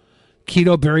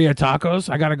 Keto birria tacos.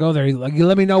 I gotta go there. You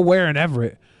let me know where in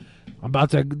Everett. I'm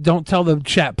about to. Don't tell the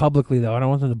chat publicly though. I don't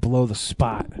want them to blow the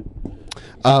spot.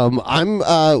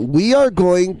 We are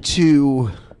going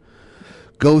to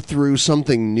go through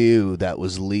something new that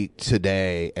was leaked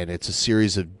today, and it's a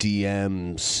series of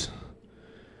DMs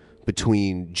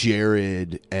between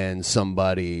Jared and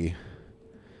somebody,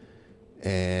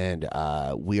 and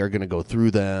we are going to go through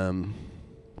them,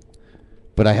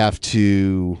 but I have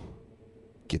to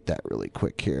get that really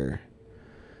quick here.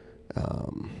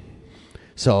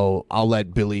 So I'll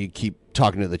let Billy keep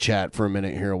talking to the chat for a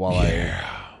minute here while I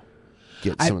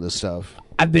get some of this stuff.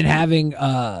 I've been having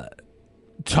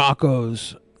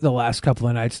tacos the last couple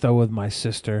of nights though with my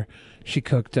sister. She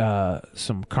cooked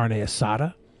some carne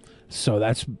asada, so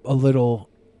that's a little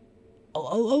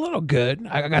good.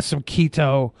 I got some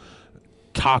keto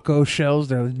taco shells.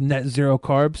 They're net zero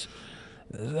carbs.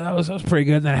 That was pretty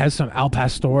good. And then I had some al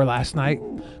pastor last night,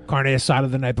 carne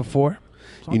asada the night before.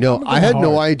 So I had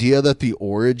no idea that the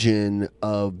origin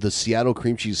of the Seattle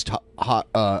cream cheese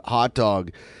hot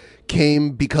dog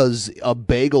came because a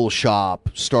bagel shop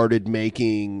started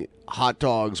making hot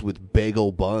dogs with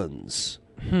bagel buns.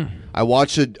 I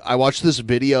watched this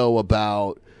video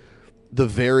about the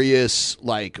various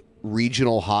like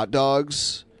regional hot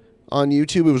dogs on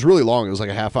YouTube. It was really long. It was like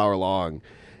a half hour long.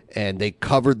 And they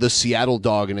covered the Seattle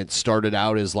dog, and it started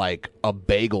out as like a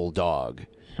bagel dog.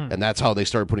 And that's how they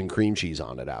started putting cream cheese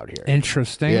on it out here.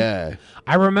 Interesting. Yeah.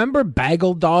 I remember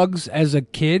bagel dogs as a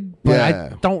kid, but I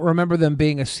don't remember them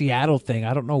being a Seattle thing.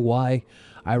 I don't know why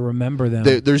I remember them.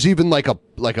 There's even there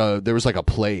was a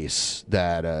place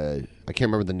that I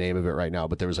can't remember the name of it right now,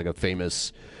 but there was like a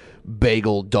famous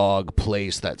bagel dog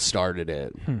place that started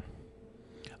it.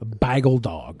 A bagel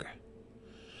dog.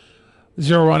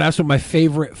 01 asked what my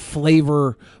favorite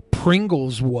flavor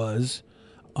Pringles was.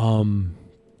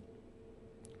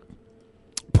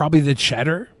 Probably the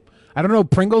cheddar. I don't know.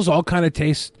 Pringles all kind of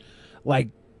taste like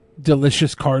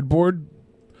delicious cardboard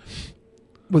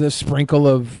with a sprinkle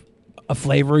of a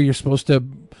flavor you're supposed to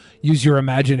use your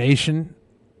imagination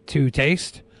to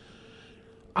taste.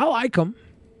 I like them.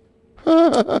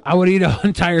 I would eat an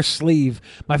entire sleeve.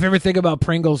 My favorite thing about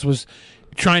Pringles was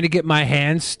trying to get my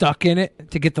hand stuck in it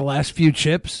to get the last few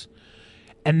chips.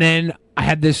 And then I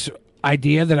had this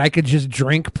idea that I could just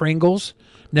drink Pringles,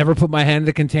 never put my hand in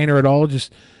the container at all,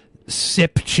 just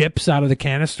sip chips out of the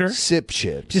canister. Sip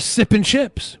chips. Just sipping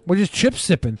chips. We're just chip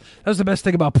sipping. That was the best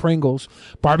thing about Pringles.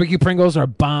 Barbecue Pringles are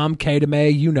bomb. K to May,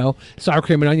 you know. Sour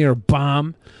cream and onion are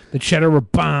bomb. The cheddar were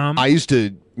bomb. I used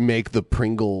to make the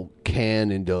Pringle can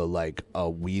into like a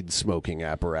weed smoking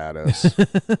apparatus.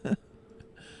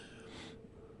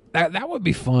 That would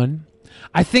be fun.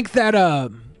 I think that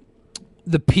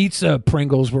the pizza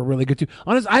Pringles were really good too.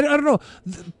 Honestly, I don't know.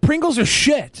 Pringles are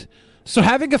shit. So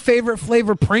having a favorite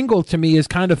flavor Pringle to me is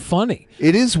kind of funny.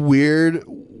 It is weird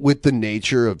with the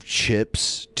nature of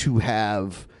chips to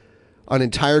have an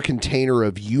entire container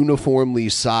of uniformly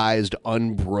sized,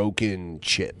 unbroken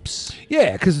chips.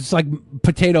 Yeah, because it's like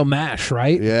potato mash,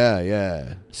 right?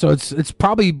 Yeah. So it's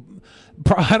probably...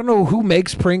 I don't know who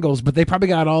makes Pringles, but they probably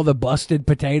got all the busted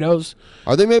potatoes.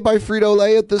 Are they made by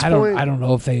Frito-Lay at this point? I don't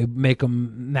know if they make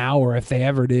them now or if they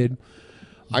ever did.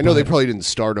 I know they probably didn't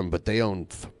start them, but they own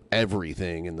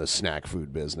everything in the snack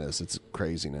food business. It's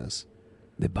craziness.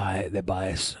 They buy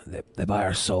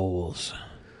our souls.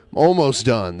 Almost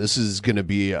done. This is going to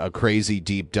be a crazy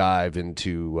deep dive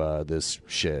into this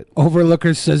shit.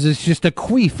 Overlooker says it's just a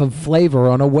queef of flavor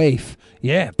on a waif.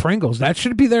 Yeah, Pringles. That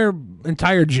should be their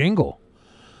entire jingle.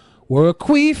 We're a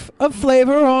queef of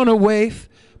flavor on a waif.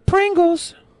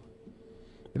 Pringles.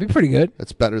 It'd be pretty good.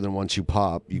 That's better than once you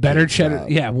pop. You Better can't cheddar. stop.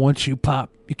 Yeah, once you pop,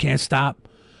 you can't stop.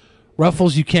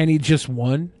 Ruffles, you can't eat just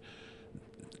one.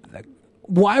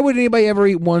 Why would anybody ever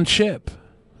eat one chip?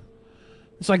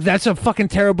 It's like that's a fucking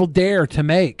terrible dare to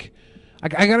make.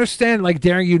 I understand like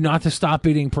daring you not to stop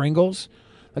eating Pringles.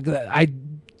 Like I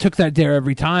took that dare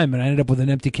every time, and I ended up with an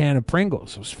empty can of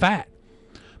Pringles. It was fat.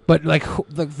 But like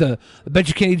the I bet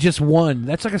you can't eat just one.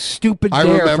 That's like a stupid dare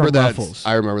remember from that. Ruffles.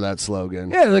 I remember that slogan.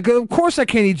 Yeah, like of course I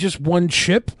can't eat just one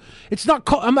chip. It's not.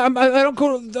 I don't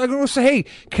go. I don't say, hey,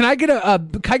 can I get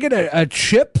a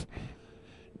chip?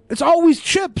 It's always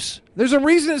chips. There's a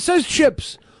reason it says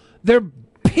chips. They're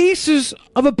pieces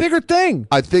of a bigger thing.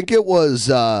 I think it was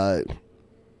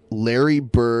Larry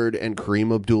Bird and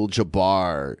Kareem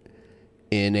Abdul-Jabbar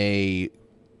in a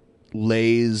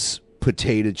Lay's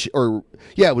potato chip,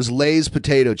 it was Lay's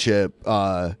potato chip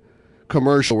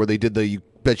commercial where they did the "You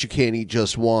bet you can't eat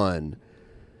just one."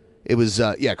 It was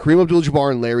Kareem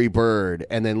Abdul-Jabbar and Larry Bird,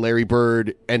 and then Larry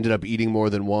Bird ended up eating more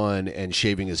than one and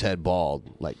shaving his head bald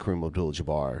like Kareem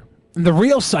Abdul-Jabbar. The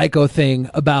real psycho thing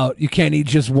about you can't eat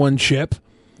just one chip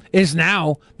is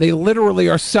now they literally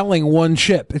are selling one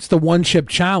chip. It's the one chip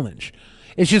challenge.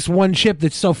 It's just one chip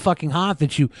that's so fucking hot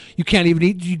that you can't even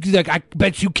eat. I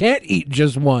bet you can't eat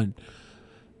just one.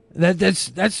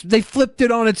 That's they flipped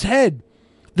it on its head.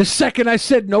 The second I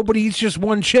said nobody eats just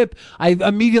one chip, I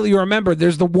immediately remembered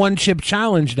there's the one chip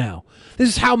challenge now. This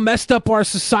is how messed up our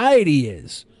society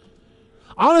is.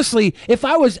 Honestly, if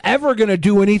I was ever going to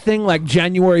do anything like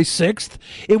January 6th,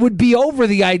 it would be over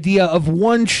the idea of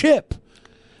one chip.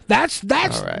 That's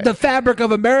right. The fabric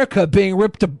of America being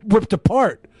ripped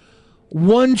apart.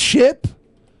 One chip,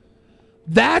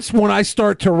 that's when I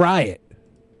start to riot.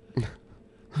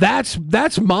 That's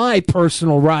my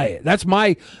personal riot. That's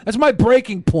my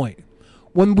breaking point.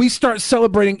 When we start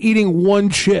celebrating eating one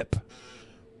chip.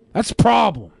 That's a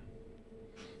problem.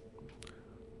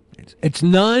 It's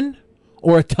none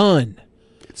or a ton.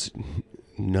 It's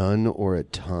none or a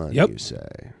ton, you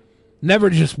say. Never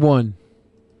just one.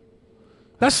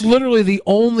 That's literally the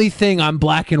only thing I'm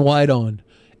black and white on.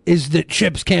 Is that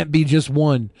chips can't be just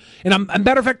one. And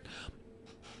matter of fact,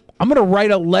 I'm going to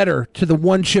write a letter to the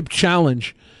One Chip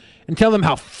Challenge and tell them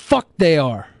how fucked they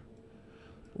are.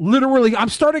 Literally, I'm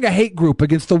starting a hate group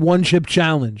against the One Chip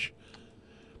Challenge.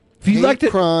 If you'd like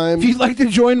to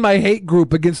join my hate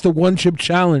group against the One Chip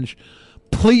Challenge,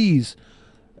 please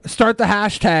start the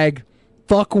hashtag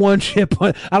fuck one chip.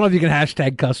 I don't know if you can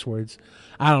hashtag cuss words.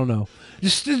 I don't know.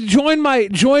 Just join my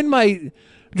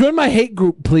hate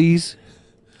group, please.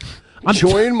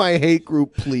 Join my hate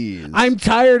group, please. I'm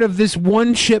tired of this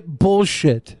one chip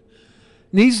bullshit.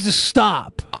 Needs to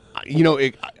stop.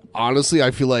 Honestly,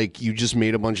 I feel like you just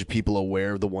made a bunch of people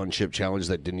aware of the one chip challenge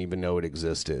that didn't even know it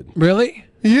existed. Really?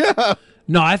 Yeah.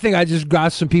 No, I think I just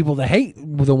got some people to hate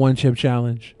the one chip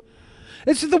challenge.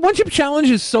 The one chip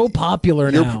challenge is so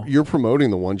popular now. You're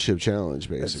promoting the one chip challenge,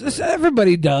 basically.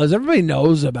 Everybody does. Everybody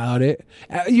knows about it.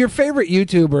 Your favorite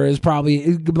YouTuber is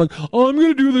probably like, "Oh, I'm going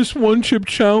to do this one chip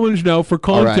challenge now for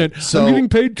content. Right, so, I'm getting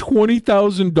paid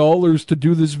 $20,000 to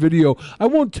do this video. I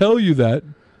won't tell you that."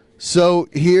 So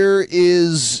here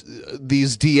is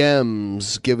these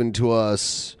DMs given to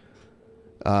us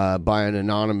by an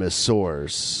anonymous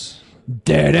source.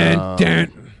 The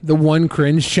one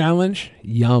cringe challenge.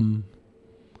 Yum.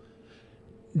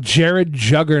 Jared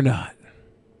Juggernaut.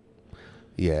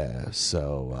 Yeah,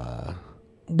 so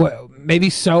well, maybe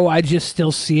so. I just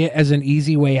still see it as an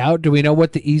easy way out. Do we know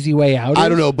what the easy way out is? I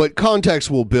don't know, but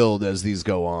context will build as these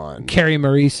go on. Carrie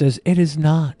Marie says it is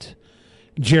not.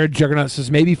 Jared Juggernaut says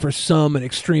maybe for some in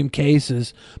extreme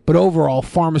cases, but overall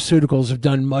pharmaceuticals have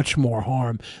done much more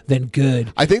harm than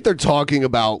good. I think they're talking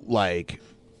about like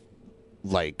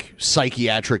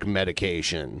psychiatric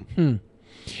medication.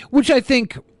 Which I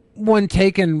think when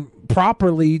taken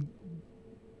properly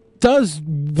does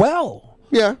well.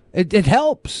 Yeah. It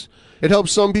helps. It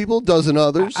helps some people, doesn't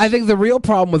others. I think the real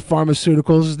problem with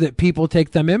pharmaceuticals is that people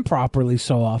take them improperly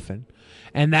so often.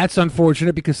 And that's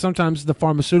unfortunate because sometimes the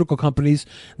pharmaceutical companies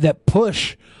that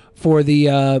push for the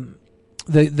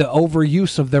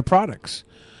overuse of their products.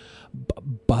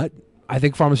 But I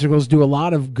think pharmaceuticals do a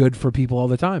lot of good for people all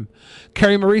the time.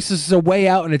 Carrie Marie says it's a way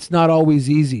out and it's not always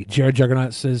easy. Jared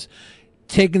Juggernaut says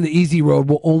taking the easy road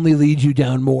will only lead you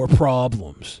down more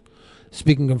problems.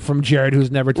 Speaking from Jared, who's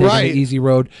never taken the easy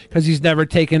road because he's never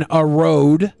taken a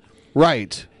road.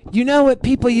 Right. You know what?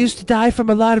 People used to die from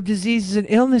a lot of diseases and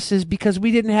illnesses because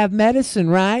we didn't have medicine,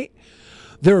 right?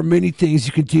 There are many things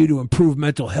you can do to improve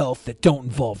mental health that don't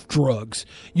involve drugs.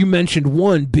 You mentioned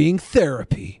one being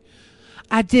therapy.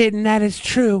 I did, and that is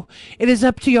true. It is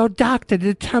up to your doctor to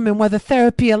determine whether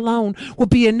therapy alone will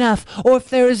be enough, or if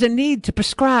there is a need to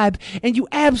prescribe, and you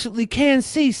absolutely can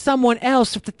see someone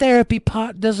else if the therapy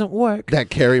part doesn't work. That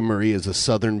Carrie Marie is a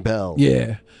Southern belle.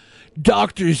 Yeah.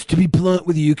 Doctors, to be blunt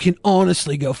with you, can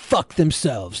honestly go fuck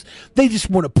themselves. They just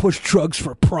want to push drugs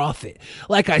for profit.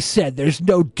 Like I said, there's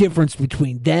no difference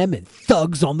between them and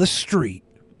thugs on the street.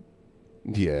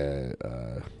 Yeah,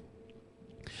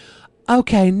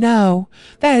 Okay, no,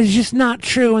 that is just not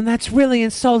true, and that's really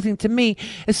insulting to me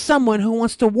as someone who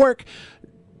wants to work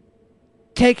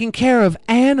taking care of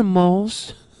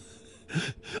animals.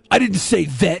 I didn't say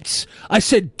vets. I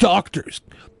said doctors.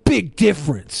 Big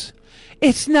difference.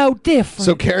 It's no different.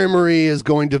 So Carrie Marie is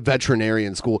going to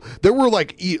veterinarian school. There were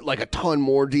like a ton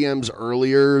more DMs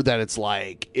earlier that it's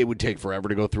like it would take forever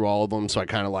to go through all of them. So I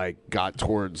kind of like got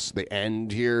towards the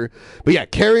end here. But yeah,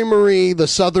 Carrie Marie, the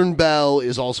Southern belle,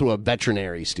 is also a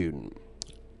veterinary student.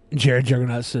 Jared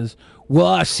Juggernaut says, well,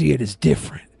 I see it as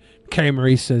different. Carrie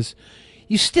Marie says,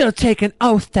 you still take an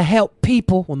oath to help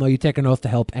people. Well, no, you take an oath to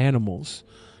help animals,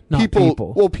 not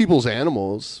people. Well, people's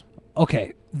animals.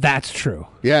 Okay, that's true.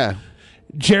 Yeah.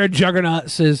 Jared Juggernaut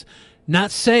says,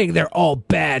 not saying they're all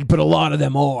bad, but a lot of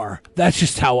them are. That's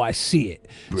just how I see it.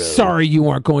 Really? Sorry you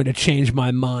aren't going to change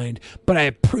my mind, but I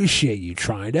appreciate you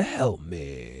trying to help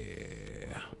me.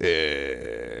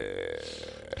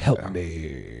 Help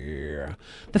me.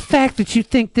 The fact that you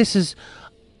think this is...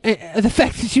 The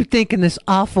fact that you think in this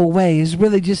awful way is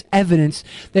really just evidence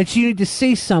that you need to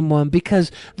see someone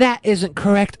because that isn't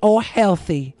correct or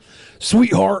healthy.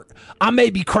 Sweetheart, I may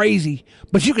be crazy,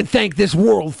 but you can thank this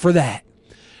world for that.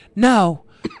 No,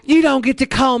 you don't get to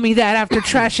call me that after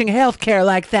trashing healthcare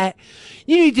like that.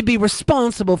 You need to be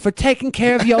responsible for taking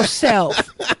care of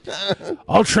yourself.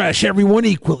 I'll trash everyone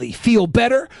equally. Feel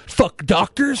better? Fuck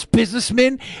doctors,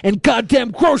 businessmen, and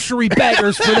goddamn grocery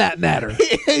baggers for that matter.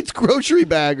 He hates grocery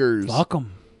baggers. Fuck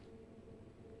them.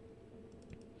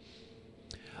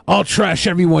 I'll trash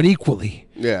everyone equally.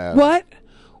 Yeah. What?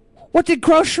 What did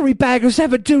grocery baggers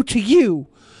ever do to you?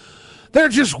 They're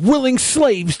just willing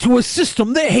slaves to a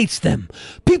system that hates them.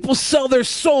 People sell their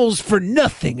souls for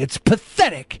nothing. It's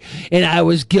pathetic. And I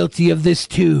was guilty of this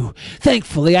too.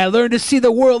 Thankfully, I learned to see the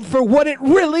world for what it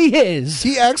really is.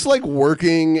 He acts like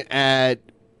working at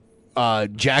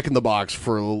Jack in the Box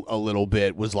for a little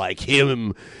bit was like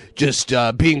him just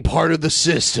being part of the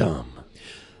system.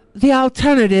 The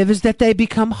alternative is that they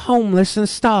become homeless and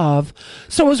starve.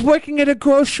 So is working at a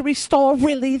grocery store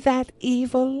really that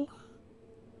evil?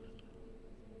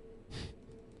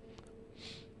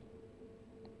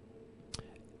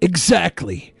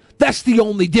 Exactly. That's the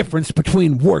only difference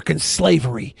between work and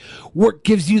slavery. Work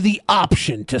gives you the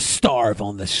option to starve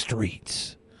on the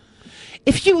streets.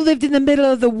 If you lived in the middle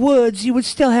of the woods, you would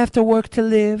still have to work to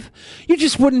live. You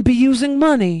just wouldn't be using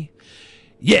money.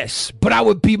 Yes, but I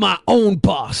would be my own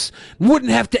boss. Wouldn't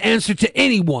have to answer to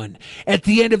anyone. At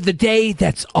the end of the day,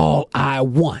 that's all I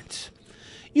want.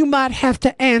 You might have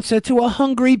to answer to a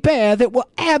hungry bear that will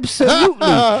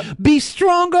absolutely be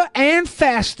stronger and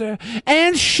faster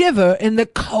and shiver in the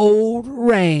cold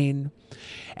rain.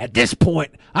 At this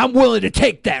point, I'm willing to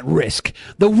take that risk.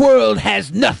 The world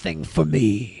has nothing for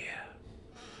me.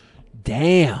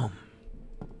 Damn.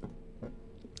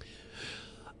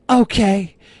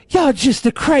 Okay, you're just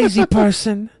a crazy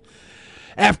person.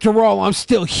 After all, I'm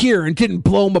still here and didn't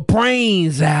blow my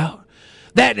brains out.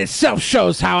 That in itself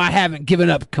shows how I haven't given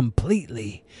up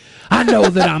completely. I know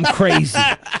that I'm crazy,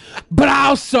 but I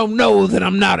also know that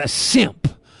I'm not a simp.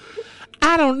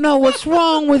 I don't know what's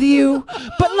wrong with you,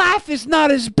 but life is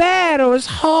not as bad or as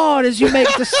hard as you make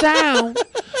it sound.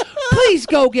 Please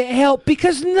go get help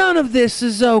because none of this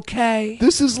is okay.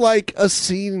 This is like a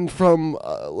scene from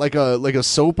like a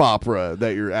soap opera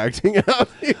that you're acting out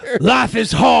here. Life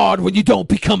is hard when you don't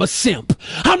become a simp.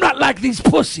 I'm not like these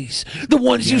pussies, the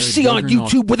ones you see on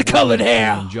YouTube with the colored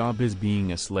hair. My job is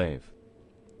being a slave.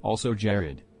 Also,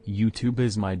 Jared, YouTube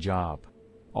is my job.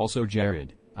 Also,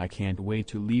 Jared, I can't wait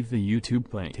to leave the YouTube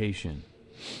plantation.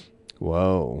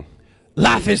 Whoa.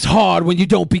 Life is hard when you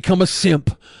don't become a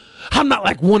simp. I'm not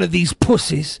like one of these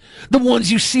pussies, the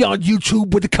ones you see on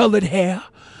YouTube with the colored hair.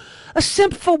 A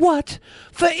simp for what?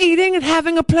 For eating and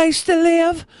having a place to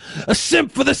live? A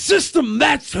simp for the system,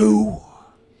 that's who.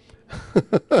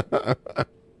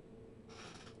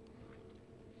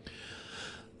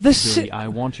 Billy, I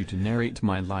want you to narrate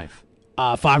my life.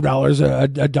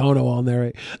 $5 a dono on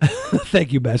there.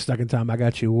 Thank you, Best Stuck in Time. I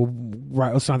got you.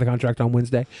 We'll sign the contract on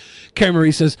Wednesday. Carrie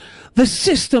Marie says, the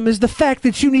system is the fact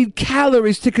that you need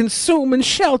calories to consume and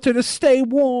shelter to stay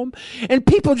warm. And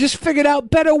people just figured out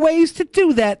better ways to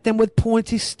do that than with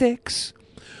pointy sticks.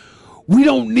 We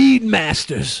don't need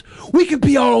masters. We can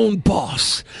be our own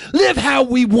boss. Live how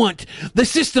we want. The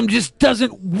system just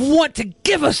doesn't want to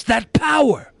give us that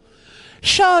power.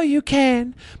 Sure you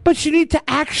can, but you need to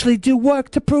actually do work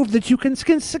to prove that you can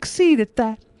succeed at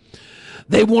that.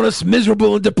 They want us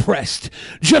miserable and depressed,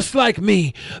 just like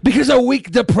me, because a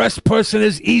weak, depressed person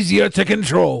is easier to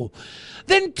control.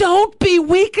 Then don't be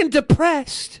weak and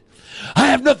depressed. I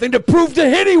have nothing to prove to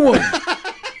anyone.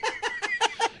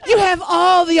 You have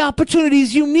all the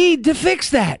opportunities you need to fix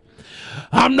that.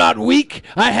 I'm not weak.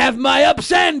 I have my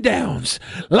ups and downs.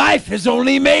 Life has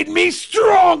only made me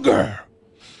stronger.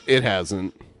 It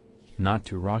hasn't. Not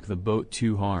to rock the boat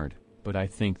too hard, but I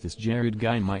think this Jared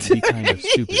guy might be kind of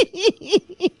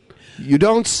stupid. You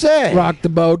don't say. Rock the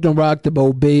boat, don't rock the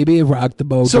boat, baby. Rock the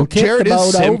boat, So don't tip Jared the boat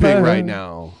is simping over. right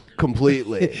now.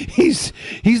 Completely. He's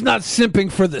not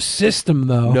simping for the system,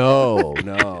 though.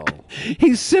 No.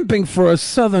 He's simping for a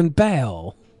Southern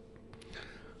belle.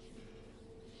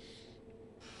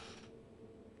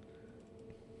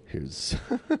 Here's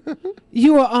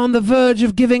You are on the verge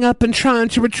of giving up and trying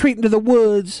to retreat into the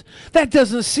woods. That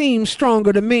doesn't seem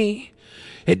stronger to me.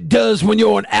 It does when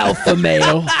you're an alpha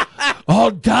male.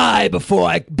 I'll die before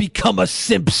I become a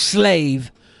simp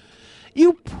slave.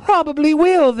 You probably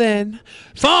will then.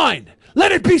 Fine,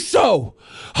 let it be so.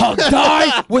 I'll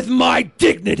die with my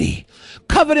dignity.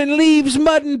 Covered in leaves,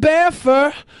 mud, and bear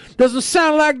fur. Doesn't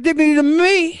sound like dignity to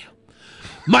me.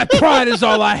 My pride is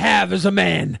all I have as a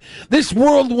man. This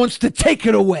world wants to take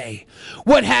it away.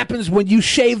 What happens when you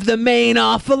shave the mane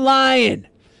off a lion?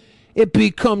 It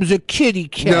becomes a kitty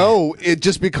cat. No, it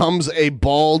just becomes a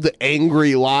bald,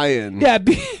 angry lion. Yeah,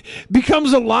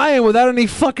 becomes a lion without any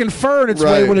fucking fur in its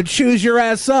way when it chews your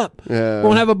ass up. Yeah.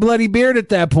 Won't have a bloody beard at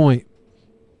that point.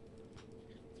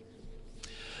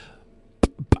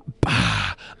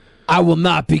 I will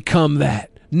not become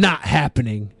that. Not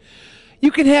happening.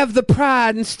 You can have the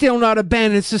pride and still not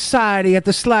abandon society at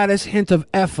the slightest hint of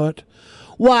effort.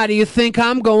 Why do you think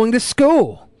I'm going to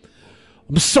school?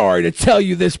 I'm sorry to tell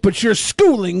you this, but your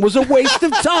schooling was a waste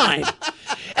of time.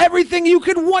 Everything you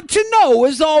could want to know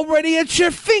is already at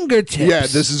your fingertips. Yeah,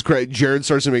 this is great. Jared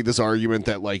starts to make this argument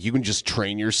that like you can just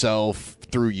train yourself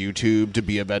through YouTube to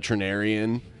be a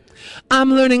veterinarian.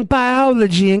 I'm learning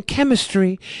biology and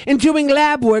chemistry and doing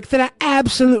lab work that I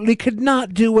absolutely could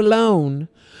not do alone.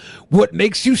 What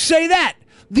makes you say that?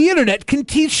 The internet can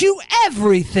teach you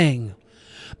everything.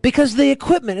 Because the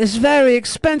equipment is very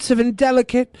expensive and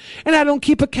delicate, and I don't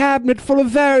keep a cabinet full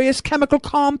of various chemical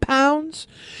compounds.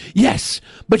 Yes,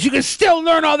 but you can still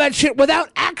learn all that shit without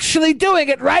actually doing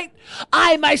it, right?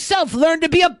 I myself learned to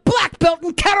be a black belt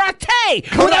in karate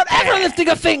without ever lifting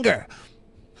a finger.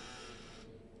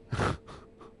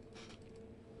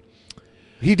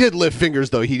 He did lift fingers,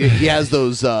 though. He has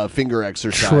those finger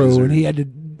exercises. True, and he had to.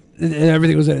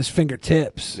 Everything was at his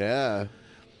fingertips. Yeah.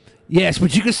 Yes,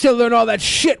 but you can still learn all that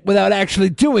shit without actually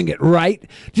doing it, right?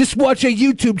 Just watch a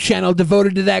YouTube channel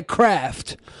devoted to that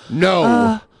craft.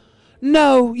 No.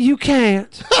 No, you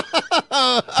can't.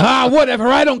 Whatever,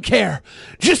 I don't care.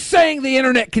 Just saying the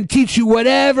internet can teach you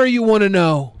whatever you want to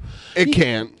know. It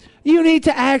can't. You need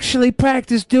to actually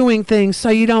practice doing things so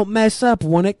you don't mess up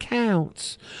when it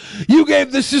counts. You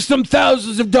gave the system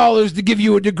thousands of dollars to give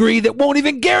you a degree that won't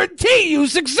even guarantee you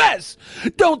success.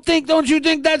 Don't you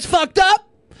think that's fucked up?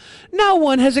 No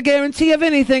one has a guarantee of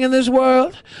anything in this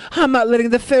world. I'm not letting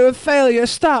the fear of failure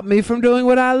stop me from doing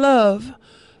what I love.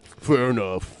 Fair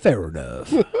enough. Fair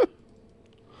enough.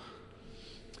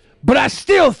 But I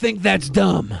still think that's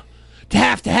dumb. To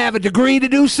have a degree to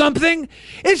do something?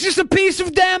 It's just a piece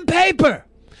of damn paper.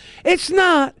 It's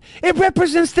not. It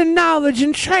represents the knowledge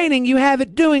and training you have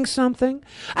at doing something.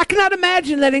 I cannot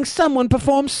imagine letting someone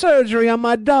perform surgery on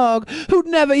my dog who'd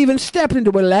never even stepped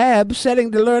into a lab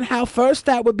setting to learn how first.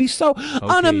 That would be so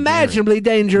unimaginably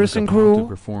dangerous and cruel. To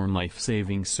perform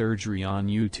life-saving surgery on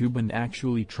YouTube and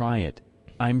actually try it.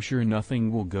 I'm sure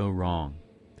nothing will go wrong.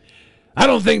 I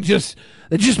don't think just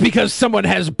because someone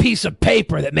has a piece of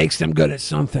paper that makes them good at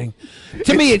something.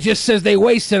 To me, it just says they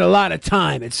wasted a lot of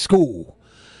time at school.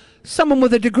 Someone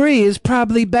with a degree is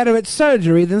probably better at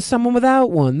surgery than someone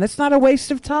without one. That's not a waste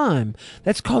of time.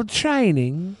 That's called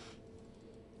training.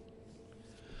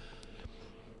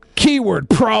 Keyword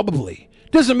probably.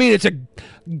 Doesn't mean it's a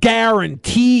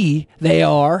guarantee they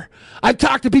are. I've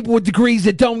talked to people with degrees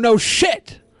that don't know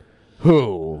shit.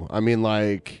 Who? I mean,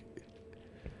 like...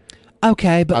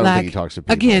 Okay, but I don't think like, he talks to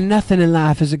people. Again, nothing in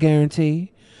life is a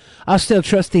guarantee. I'll still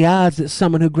trust the odds that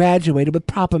someone who graduated with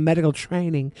proper medical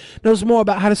training knows more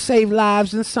about how to save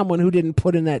lives than someone who didn't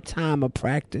put in that time of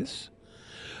practice.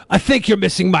 I think you're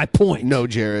missing my point. No,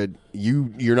 Jared,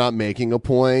 you're not making a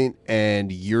point,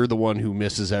 and you're the one who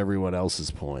misses everyone else's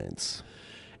points.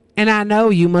 And I know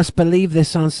you must believe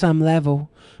this on some level,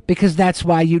 because that's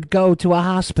why you'd go to a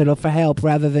hospital for help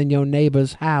rather than your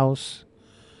neighbor's house.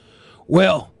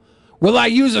 Well, will I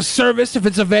use a service if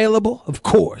it's available? Of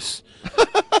course.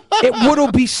 It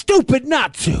would be stupid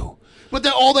not to. But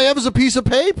all they have is a piece of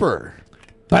paper.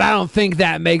 But I don't think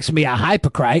that makes me a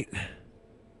hypocrite.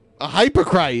 A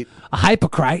hypocrite? A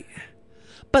hypocrite.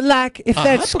 But like, if A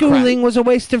that hypocrite? schooling was a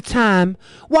waste of time,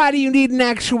 why do you need an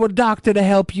actual doctor to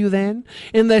help you then?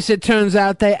 Unless it turns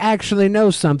out they actually know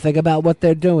something about what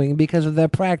they're doing because of their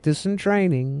practice and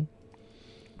training.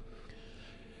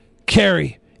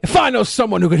 Carrie, if I know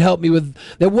someone who could help me with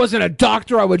that wasn't a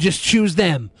doctor, I would just choose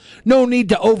them. No need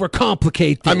to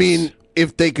overcomplicate this. I mean,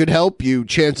 if they could help you,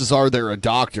 chances are they're a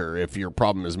doctor if your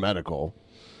problem is medical.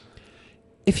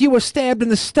 If you were stabbed in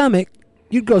the stomach,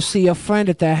 you'd go see your friend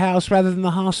at their house rather than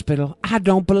the hospital. I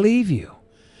don't believe you.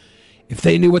 If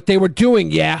they knew what they were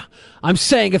doing, yeah. I'm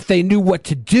saying if they knew what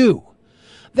to do.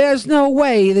 There's no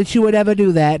way that you would ever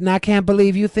do that, and I can't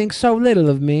believe you think so little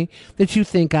of me that you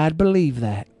think I'd believe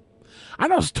that. I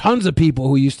know tons of people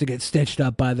who used to get stitched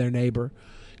up by their neighbor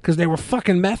because they were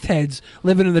fucking meth heads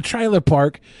living in the trailer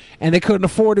park, and they couldn't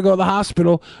afford to go to the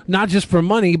hospital, not just for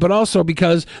money, but also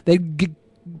because they'd get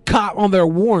caught on their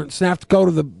warrants and have to go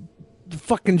to the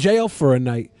fucking jail for a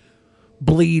night,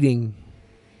 bleeding.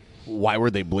 Why were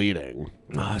they bleeding?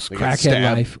 Oh, it's They got crackhead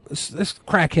stabbed? life. It's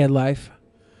crackhead life.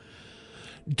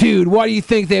 Dude, why do you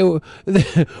think they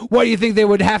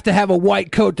would have to have a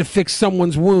white coat to fix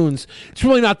someone's wounds? It's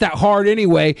really not that hard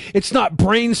anyway. It's not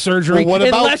brain surgery, Well, what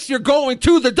about- unless you're going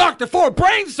to the doctor for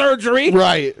brain surgery.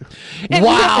 Right. And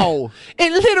Wow.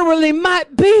 It literally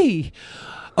might be.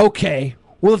 Okay.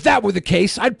 Well, if that were the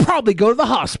case, I'd probably go to the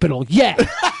hospital. Yeah.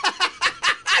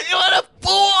 What a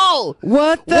fool!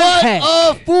 What the What heck?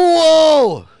 a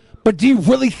fool! But do you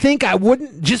really think I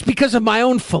wouldn't just because of my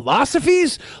own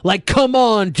philosophies? Like, come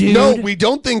on, dude. No, we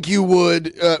don't think you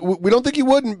would. We don't think you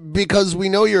wouldn't because we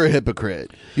know you're a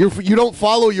hypocrite. You don't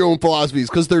follow your own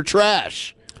philosophies because they're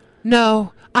trash.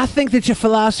 No, I think that your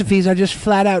philosophies are just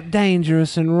flat out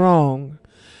dangerous and wrong.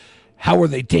 How are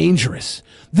they dangerous?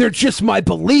 They're just my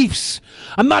beliefs.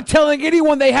 I'm not telling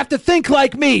anyone they have to think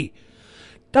like me.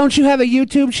 Don't you have a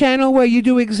YouTube channel where you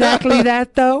do exactly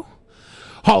that, though?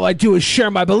 All I do is share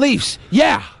my beliefs.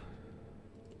 Yeah.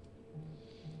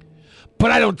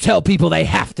 But I don't tell people they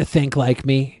have to think like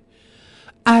me.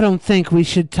 I don't think we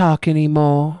should talk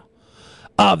anymore.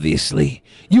 Obviously,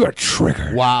 you are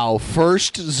triggered. Wow.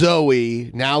 First Zoe,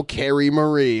 now Carrie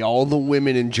Marie. All the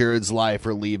women in Jared's life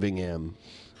are leaving him.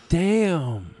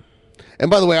 Damn. And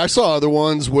by the way, I saw other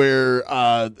ones where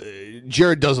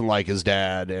Jared doesn't like his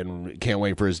dad and can't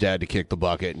wait for his dad to kick the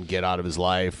bucket and get out of his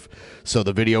life. So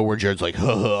the video where Jared's like,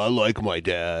 I like my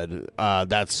dad,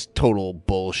 that's total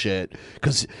bullshit.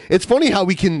 Because it's funny how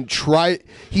we can try.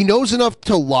 He knows enough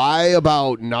to lie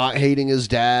about not hating his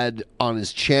dad on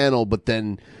his channel, but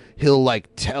then he'll like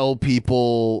tell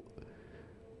people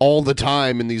all the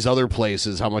time in these other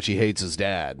places how much he hates his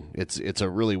dad. It's a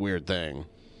really weird thing.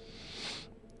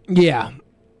 Yeah.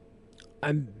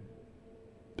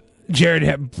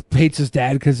 Jared hates his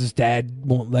dad because his dad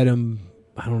won't let him,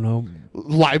 I don't know,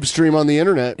 live stream on the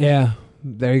internet. Yeah.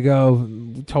 There you go.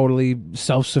 Totally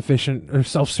self-sufficient or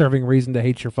self-serving reason to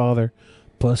hate your father.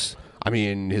 Puss. I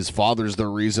mean, his father's the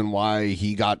reason why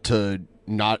he got to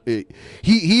not. He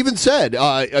even said,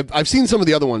 I've seen some of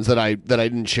the other ones that I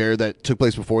didn't share that took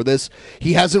place before this.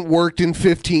 He hasn't worked in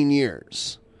 15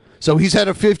 years. So he's had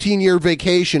a 15-year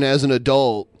vacation as an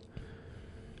adult.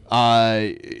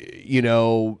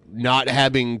 Not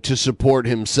having to support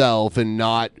himself and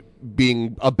not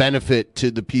being a benefit to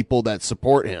the people that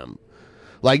support him.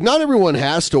 Like, not everyone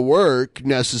has to work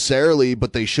necessarily,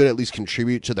 but they should at least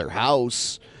contribute to their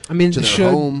house. I mean, to their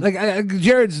home. Like,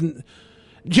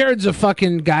 Jared's a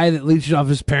fucking guy that leeches off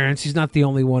his parents. He's not the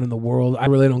only one in the world. I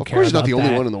really don't care. Of course, he's not about the only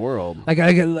that. one in the world. Like,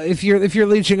 if you're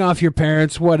leeching off your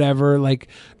parents, whatever. Like,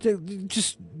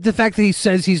 just the fact that he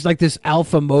says he's like this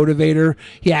alpha motivator.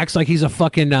 He acts like he's a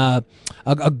fucking a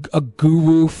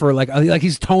guru for like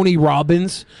he's Tony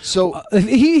Robbins. So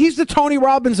he's the Tony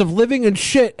Robbins of living in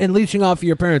shit and leeching off of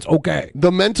your parents. Okay.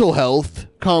 The mental health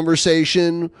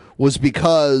conversation was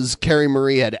because Carrie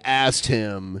Marie had asked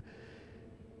him,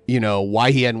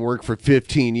 why he hadn't worked for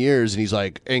 15 years. And he's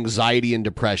like, anxiety and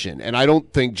depression. And I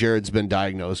don't think Jared's been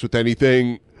diagnosed with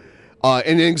anything.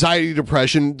 And anxiety,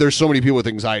 depression, there's so many people with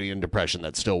anxiety and depression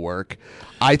that still work.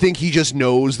 I think he just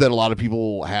knows that a lot of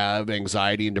people have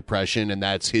anxiety and depression, and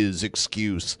that's his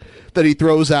excuse that he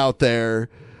throws out there.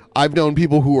 I've known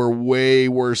people who are way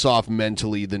worse off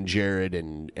mentally than Jared,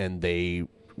 and they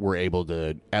were able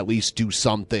to at least do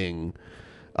something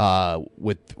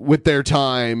with their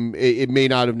time. It may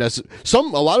not have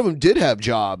necessarily. A lot of them did have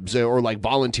jobs or like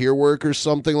volunteer work or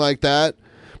something like that,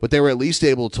 but they were at least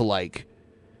able to like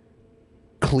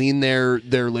clean their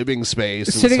living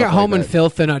space. Sitting at home in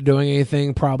filth and not doing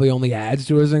anything probably only adds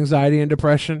to his anxiety and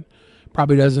depression.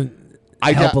 Probably doesn't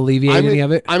help alleviate any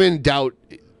of it. I'm in doubt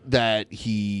that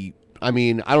he. I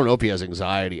mean, I don't know if he has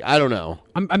anxiety. I don't know.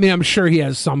 I'm sure he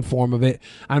has some form of it.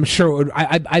 I'm sure.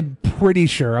 I'm pretty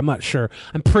sure. I'm not sure.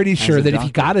 I'm pretty sure that if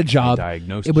he got a job,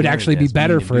 it would actually be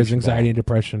better for his anxiety and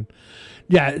depression.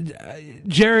 Yeah,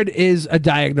 Jared is a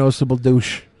diagnosable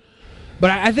douche. But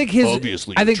I think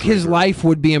his life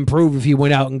would be improved if he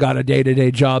went out and got a day-to-day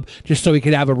job just so he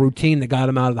could have a routine that got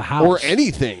him out of the house. Or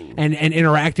anything. And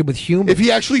interacted with humans. If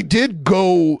he actually did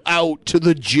go out to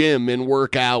the gym and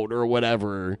work out or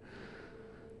whatever,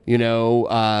 you know.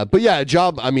 But yeah, a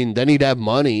job, I mean, then he'd have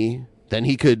money. Then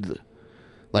he could,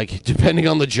 like, depending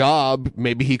on the job,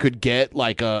 maybe he could get,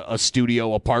 like, a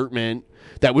studio apartment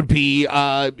that would be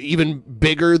even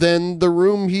bigger than the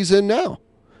room he's in now.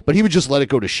 But he would just let it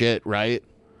go to shit, right?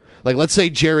 Like, let's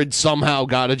say Jared somehow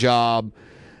got a job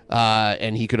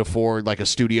and he could afford, like, a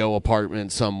studio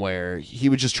apartment somewhere. He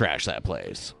would just trash that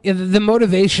place. Yeah, the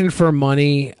motivation for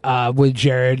money with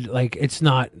Jared, like, it's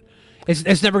never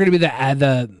going to be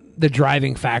the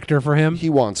driving factor for him. He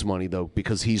wants money, though,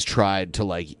 because he's tried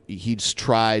to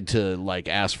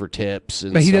ask for tips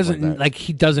and but he stuff doesn't like that.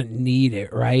 he doesn't need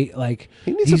it, right? Like,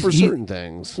 he needs it for certain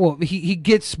things. Well, he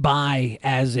gets by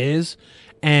as is.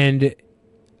 And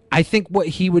I think what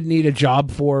he would need a job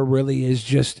for really is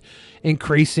just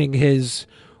increasing his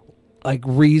like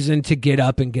reason to get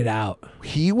up and get out.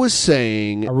 He was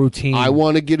saying a routine. I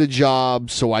want to get a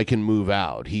job so I can move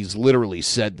out. He's literally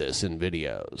said this in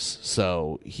videos.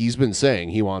 So he's been saying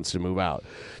he wants to move out.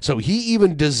 So he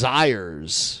even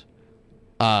desires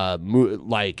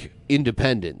like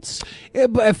independence. Yeah,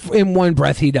 but in one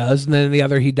breath he does, and then in the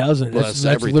other he doesn't. Well,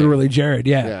 that's literally Jared.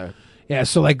 Yeah. Yeah,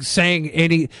 so like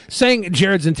saying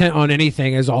Jared's intent on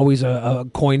anything is always a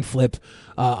coin flip.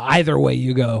 Either way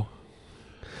you go.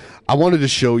 I wanted to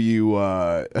show you.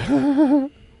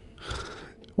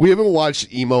 We haven't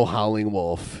watched Emo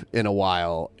Howlingwolf in a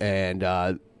while, and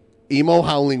Emo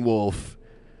Howlingwolf,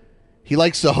 he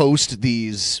likes to host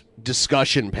these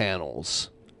discussion panels,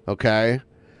 okay?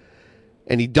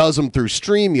 And he does them through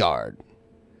StreamYard.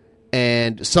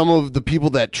 And some of the people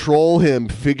that troll him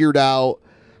figured out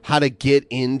how to get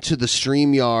into the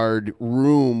StreamYard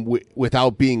room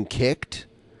without being kicked.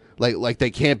 Like they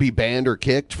can't be banned or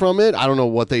kicked from it. I don't know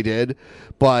what they did.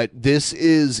 But this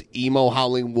is Emo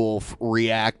Howlingwolf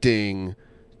reacting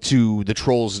to the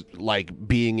trolls like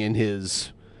being in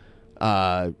his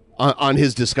on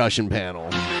his discussion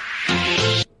panel.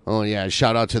 Oh yeah,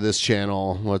 shout out to this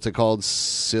channel. What's it called?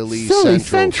 Silly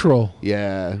Central.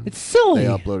 Yeah. It's silly. They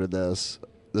uploaded this.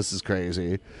 This is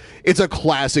crazy. It's a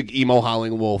classic Emo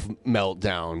Howlingwolf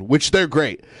meltdown, which they're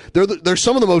great. They're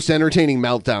some of the most entertaining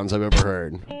meltdowns I've ever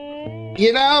heard.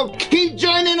 You know, keep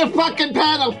joining the fucking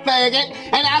panel, faggot,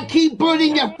 and I'll keep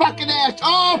booting your fucking ass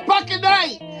all fucking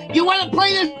night. You want to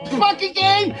play this fucking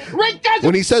game? Rick doesn't.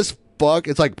 When he says fuck,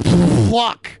 it's like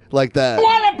fuck, like that.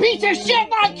 Want a piece of shit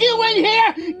like you in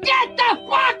here? Get the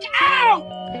fuck out!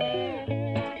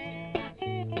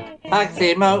 Thanks,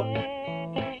 Emo.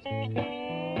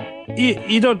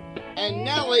 You don't. And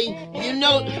Nelly, you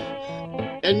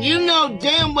know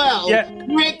damn well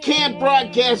Rick can't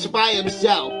broadcast by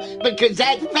himself because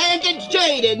that faggot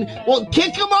Jaden will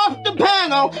kick him off the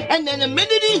panel, and then the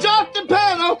minute he's off the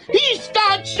panel, he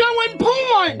starts showing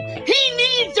porn. He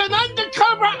needs an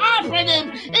undercover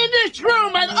operative in this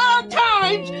room at all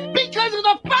times because of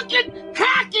the fucking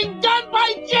hacking done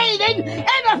by Jaden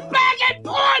and the faggot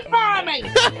porn bombing.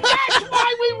 That's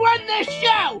why we run this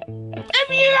show. If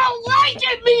you don't like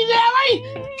it, me, Nelly,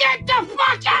 get the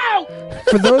fuck out!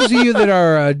 For those of you that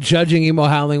are judging Emo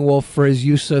Howlingwolf for his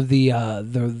use of the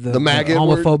maggot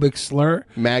homophobic slur,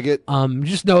 maggot,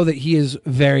 just know that he is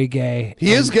very gay.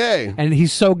 He is gay, and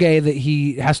he's so gay that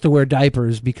he has to wear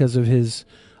diapers because of his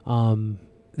the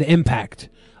impact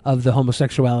of the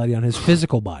homosexuality on his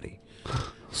physical body.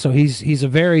 So he's a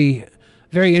very,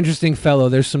 very interesting fellow.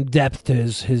 There's some depth to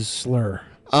his slur.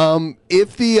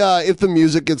 If the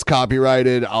music gets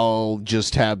copyrighted, I'll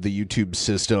just have the YouTube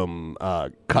system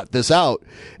cut this out,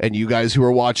 and you guys who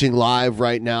are watching live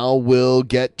right now will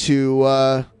get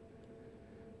to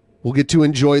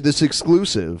enjoy this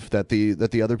exclusive that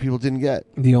the other people didn't get.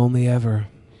 The only ever.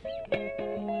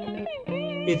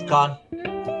 It's gone.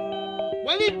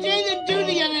 What did Jaden do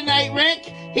the other night,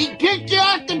 Rick? He kicked you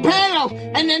off the panel,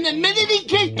 and then the minute he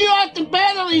kicked you off the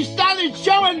panel, he started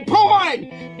showing porn.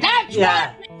 That's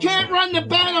why Rick can't run the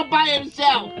panel by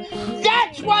himself.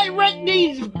 That's why Rick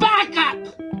needs backup.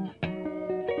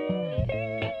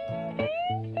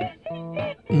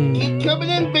 Keep coming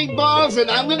in, big balls, and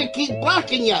I'm gonna keep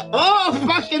blocking you all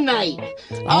fucking night.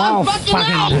 All fucking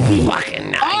night. All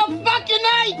fucking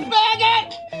night,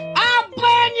 faggot. I'll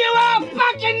ban you all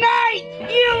fucking night,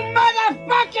 you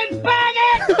motherfucking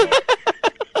faggot.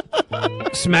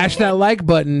 Smash that like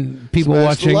button, people Smash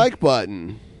watching. the like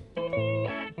button.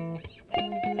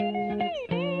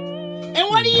 And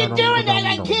what are you doing that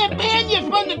I can't ban you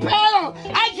from the panel?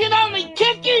 I can only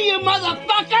kick you, you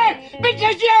motherfucker,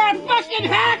 because you're a fucking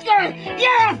hacker.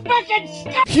 You're a fucking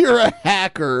You're a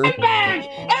hacker. scumbag,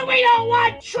 and we don't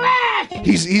want trash.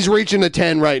 He's reaching a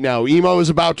 10 right now. Emo is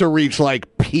about to reach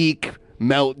like peak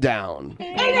meltdown.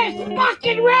 In this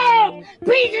fucking room,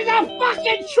 pieces of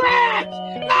fucking trash,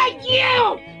 like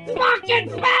you, fucking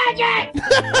faggot.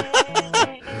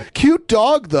 Cute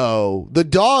dog though. The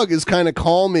dog is kind of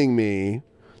calming me.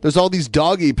 There's all these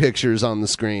doggy pictures on the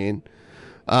screen.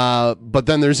 But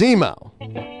then there's Emo.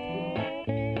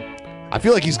 I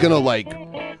feel like he's gonna like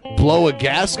blow a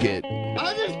gasket.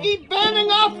 I'll just keep banning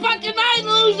all fucking night,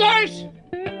 losers.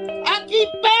 I'll keep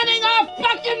banning all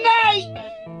fucking night.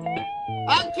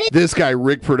 This guy,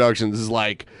 Rick Productions, is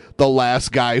like the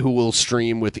last guy who will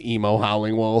stream with Emo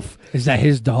Howlingwolf. Is that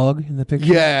his dog in the picture?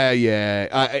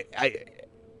 Yeah.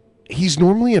 He's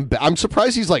normally in bed. I'm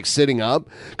surprised he's like sitting up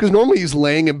because normally he's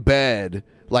laying in bed,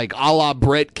 like a la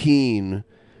Brett Keane.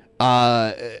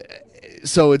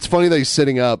 So it's funny that he's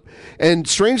sitting up. And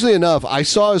strangely enough, I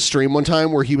saw a stream one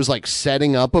time where he was like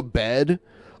setting up a bed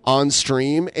on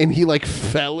stream and he like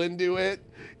fell into it.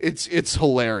 It's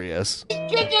hilarious.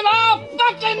 Kicking all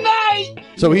fucking night.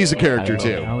 So he's a character I love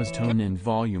too. how his tone and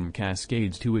volume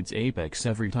cascades to its apex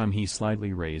every time he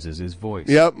slightly raises his voice.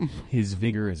 Yep. His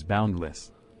vigor is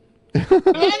boundless. I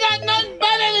got nothing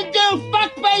better to do,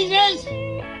 fuckfaces.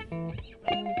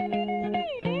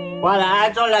 Well,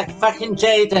 I don't like fucking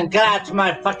Jade and get out to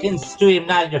my fucking stream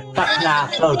now, you fucking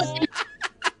assholes.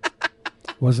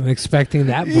 Wasn't expecting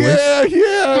that voice.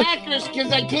 Yeah. Hackers, because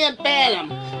I can't ban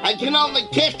them. I can only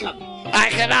kick them.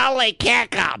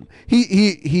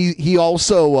 He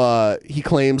also he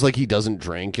claims like he doesn't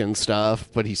drink and stuff,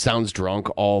 but he sounds drunk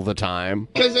all the time.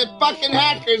 Because they're fucking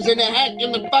hackers and they're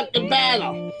hacking the fucking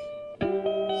battle.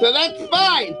 So that's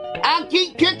fine. I'll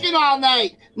keep kicking all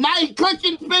night. My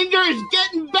clicking finger is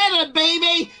getting better,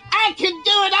 baby. I can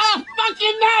do it all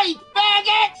fucking night,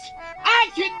 faggots. I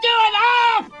can do it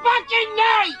all fucking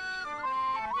night.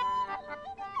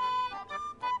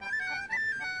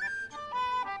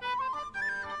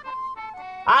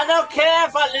 I don't care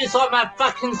if I lose all my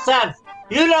fucking subs.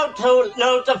 You don't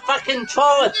know the fucking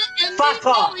trollers. Fuck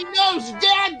off. Nobody knows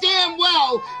damn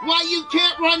well why you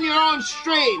can't run your own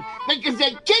stream. Because they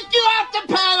kick you off the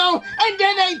panel and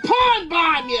then they porn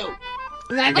bomb you.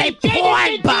 Then they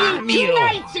porn bomb you. 2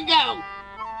 nights ago.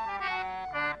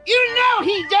 You know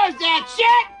he does that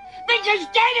shit because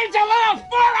Gator's a little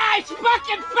four-eyed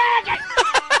fucking faggot.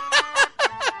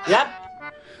 Yep.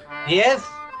 Yes.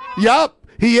 Yup,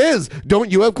 he is. Don't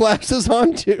you have glasses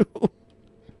on too?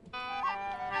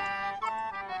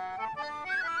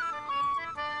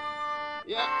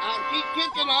 Yeah, I'll keep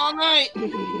kicking all night.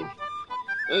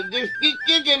 Just keep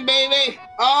kicking, baby.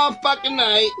 All fucking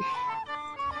night.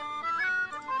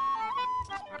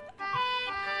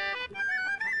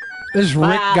 This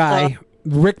Rick guy,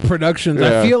 Rick Productions,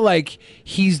 Yeah. I feel like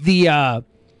he's the...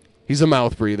 he's a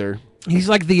mouth breather. He's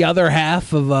like the other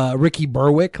half of Ricky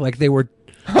Berwick. Like they were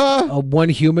one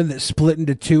human that split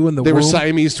into two in the They womb. were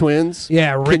Siamese twins?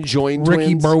 Yeah, Conjoined Ricky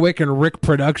twins? Berwick and Rick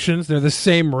Productions. They're the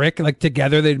same Rick. Like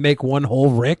together they'd make one whole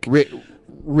Rick.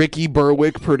 Ricky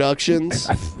Berwick Productions?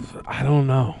 I don't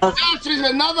know. Josh is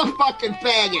another fucking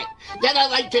faggot that I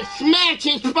like to smash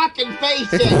his fucking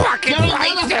face in. Fucking You're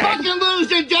another face in. fucking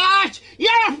loser, Josh.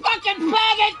 You're a fucking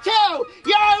faggot too.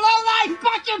 You're a low-life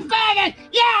fucking faggot.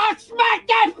 Yeah, I'll smack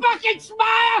that fucking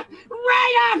smile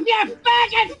right off your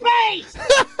faggot face.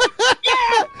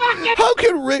 You're a fucking... How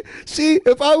can Rick... See,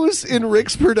 if I was in Rick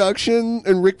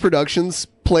Productions'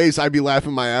 place, I'd be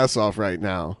laughing my ass off right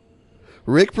now.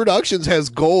 Rick Productions has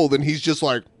gold, and he's just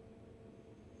like...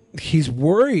 He's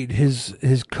worried his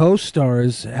co-star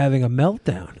is having a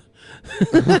meltdown.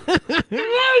 Loser!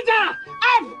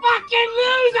 A fucking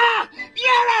loser!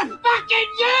 You're a fucking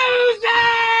loser!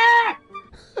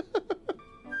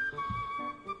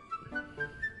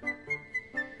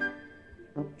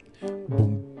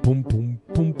 Boom, boom,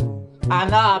 boom, boom. I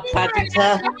know,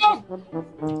 Predator.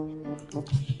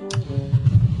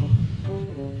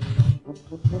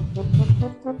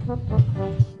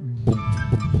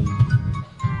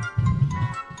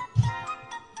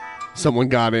 Someone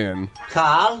got in.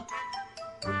 Carl?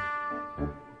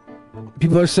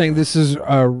 People are saying this is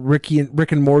Rick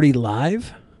and Morty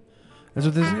live. That's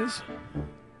what this is.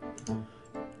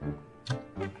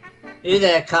 You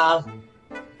there, Carl?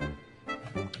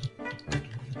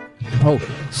 Oh,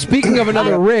 speaking of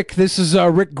another Rick, this is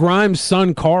Rick Grimes'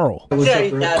 son, Carl. What's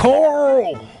up, Rick?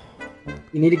 Carl!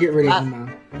 You need to get rid of emo.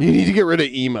 You need to get rid of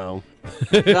emo.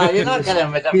 No, you're not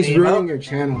getting rid of He's emo. ruining your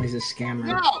channel. He's a scammer.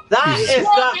 No, that is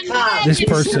not Carl. This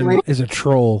person is a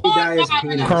troll. Penis.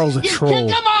 Carl's a troll.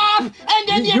 Come off, and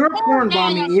then You're porn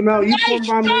bombing, emo. You porn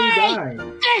bomb Lady Di.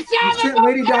 You sent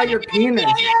Lady Di your penis.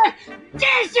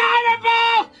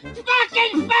 Dishonorable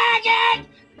fucking faggot!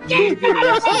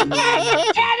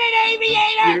 Dishonorable cannon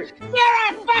aviator! You're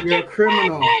a fucking You're a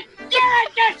criminal. faggot! You're a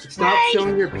disgrace! Stop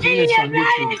showing your to the penis on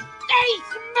United YouTube. States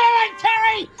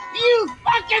military! You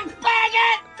fucking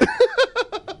faggot!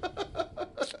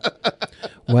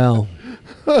 Well.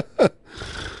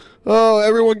 Oh,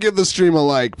 everyone give the stream a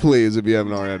like, please, if you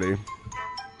haven't already.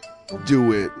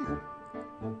 Do it.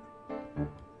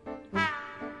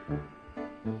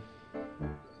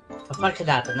 I've fucking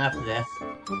had enough of this.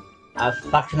 I've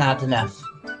fucking had enough.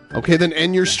 Okay, then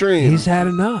end your stream. He's had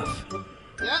enough.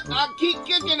 Yep, I'll keep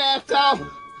kicking, asshole.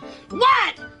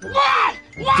 What? Why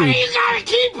do you gotta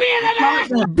keep being an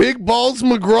asshole? Big Balls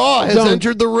McGraw has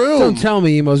entered the room. Don't tell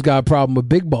me Emo's got a problem with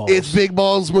big balls. It's Big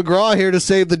Balls McGraw here to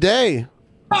save the day.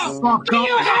 Do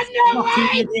you have no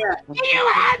life? Do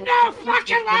you have no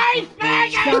fucking life,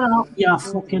 faggot? Shut up, you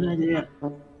fucking idiot.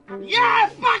 You're a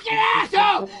fucking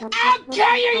asshole! I'll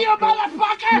kill you, you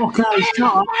motherfucker! Okay, I shut don't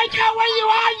up. find out where you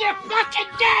are, you're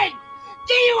fucking dead!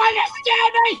 Do you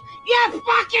understand me? You're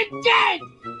fucking dead!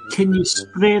 Can you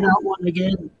spray that one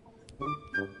again?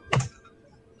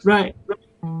 Right.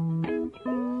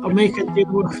 I'll make a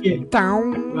deal with you.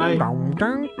 Right.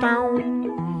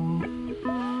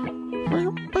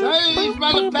 Hey, these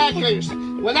motherfuckers!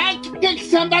 When I kick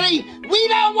somebody, we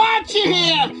don't want you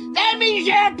here! That means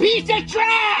you're a piece of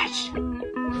trash!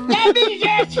 That means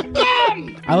you're a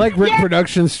scum! I like Rick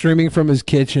Productions streaming from his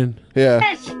kitchen. Yeah.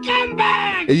 You're a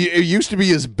scumbag! It used to be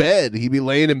his bed. He'd be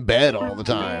laying in bed all the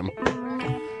time.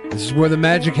 This is where the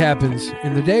magic happens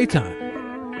in the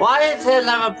daytime. Why is there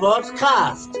another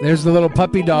broadcast? There's the little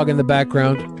puppy dog in the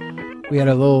background. We had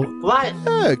a little, What?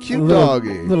 Yeah, cute little,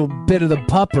 doggy. little bit of the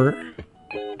pupper.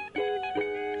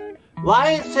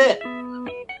 Why is it?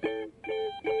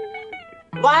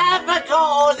 Why have I got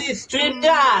all these stream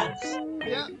yards?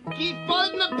 Yeah, keep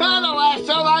putting the pedal,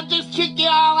 asshole. I'll just kick you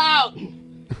all out.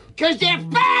 Cause you're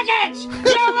faggots!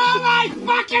 You're all like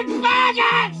fucking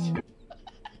faggots!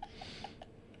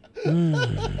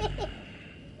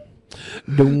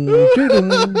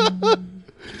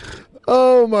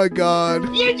 Oh my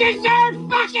god. You deserve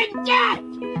fucking death!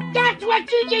 That's what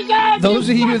you deserve! Those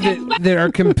of you that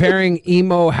are comparing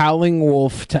emo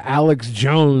Howlingwolf to Alex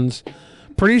Jones,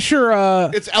 pretty sure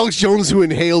it's Alex Jones who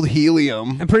inhaled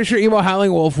helium. I'm pretty sure emo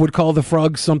Howlingwolf would call the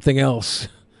frog something else.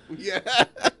 Yeah.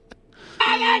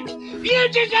 Alex, you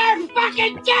deserve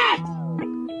fucking death!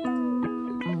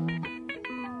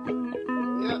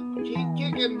 Yep, keep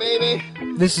kicking, baby.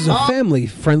 This is a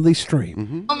family-friendly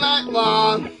stream. All night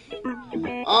long.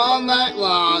 All night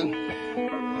long.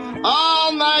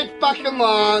 All night fucking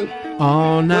long.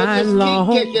 All night we'll just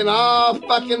long. keep kicking all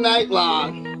fucking night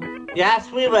long.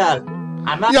 Yes, we will.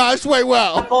 I'm up Yes, we will.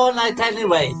 up all night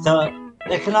anyway, so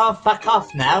they can all fuck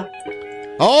off now.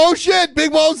 Oh shit,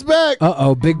 Big Balls back.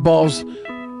 Uh-oh, Big Balls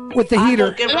with the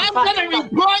heater. And I'm gonna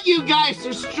report you guys to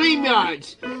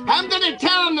StreamYards. I'm gonna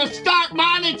tell them to start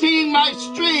monitoring my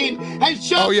stream and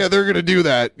show. Oh yeah, they're gonna do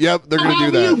that. Yep, they're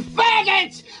gonna do You that.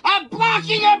 faggots are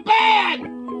blocking a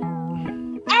ban.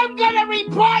 I'm gonna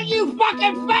report you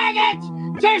fucking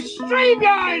faggots to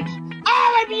StreamYards.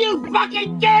 All of you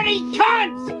fucking dirty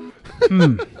cunts.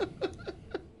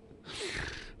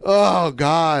 Oh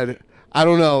god. I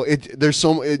don't know. It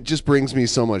just brings me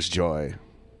so much joy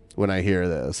when I hear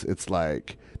this. It's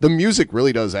like the music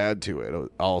really does add to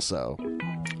it also.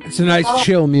 It's a nice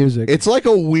chill music. It's like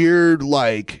a weird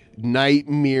like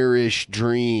nightmare-ish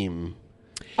dream.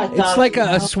 It's like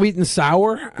a sweet and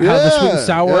sour. How the Yeah, sweet and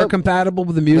sour are yep. compatible,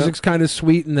 but the music's kind of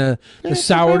sweet, and the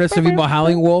sourness of Emo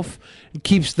Howlingwolf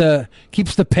keeps the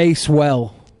pace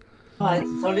well. Oh,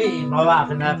 it's only emo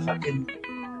having a fucking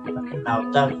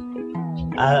meltdown.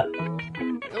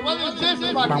 What is this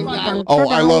fucking guy? Oh,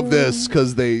 I love this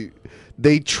because they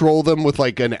troll them with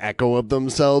like an echo of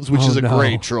themselves, which is a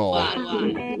great troll.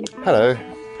 Hello,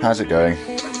 how's it going?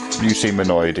 You seem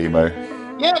annoyed, Emo.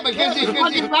 Yeah, because it's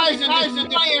fucking guys are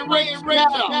playing Rick's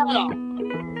metal.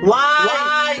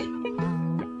 Why?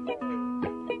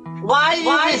 Why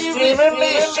are you streaming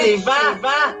me, Shiva?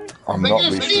 I'm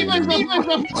not receiving. Alright,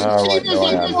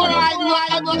 no, I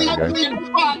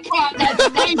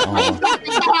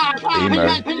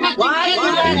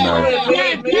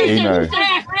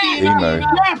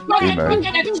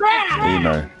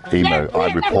am. Emo,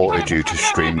 I reported you to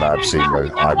Streamlabs, Emo.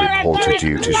 I reported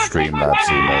you to Streamlabs,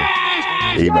 Emo.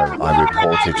 Emo, I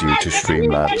reported you to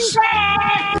Streamlabs.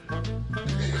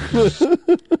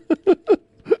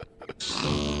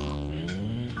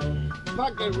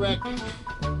 Fucking Rick.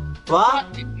 What?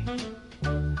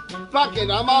 Fuck it,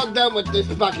 I'm all done with this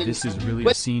fucking... This is really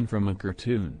a scene from a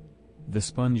cartoon. The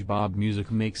SpongeBob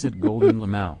music makes it golden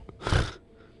lamau.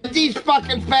 These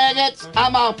fucking faggots,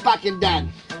 I'm all fucking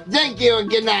done. Thank you and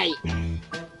good night.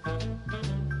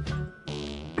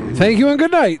 Thank you and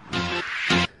good night.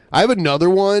 I have another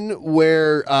one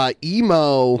where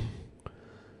Emo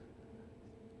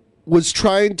was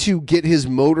trying to get his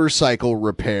motorcycle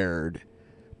repaired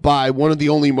by one of the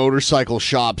only motorcycle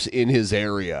shops in his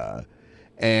area.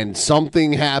 And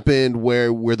something happened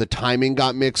where the timing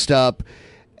got mixed up,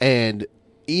 and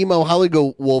Emo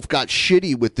Howlingwolf got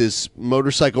shitty with this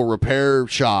motorcycle repair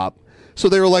shop. So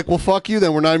they were like, well, fuck you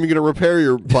then. We're not even going to repair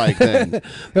your bike then.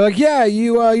 They're like, yeah,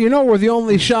 you know we're the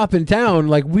only shop in town.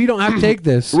 Like, we don't have to take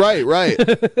this. Right.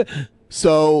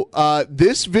 So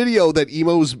this video that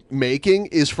Emo's making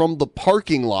is from the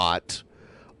parking lot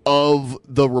of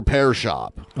the repair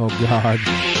shop. Oh, God.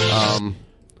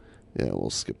 Yeah, we'll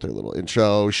skip their little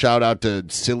intro. Shout out to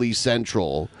Silly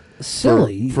Central for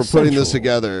putting this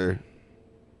together.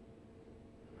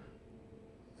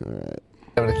 All right.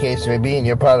 Whatever the case may be, and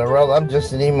you're part of the world, I'm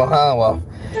just an Emo Howlingwolf.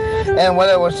 And what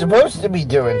I was supposed to be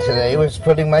doing today was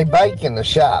putting my bike in the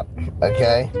shop,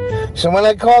 okay? So when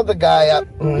I called the guy up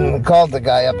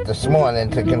this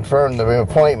morning to confirm the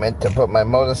appointment to put my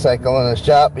motorcycle in the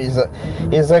shop, he's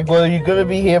like, well, you're gonna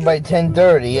be here by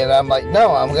 10:30, and I'm like,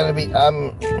 no, I'm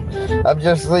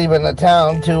just leaving the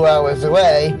town 2 hours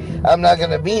away. I'm not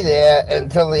gonna be there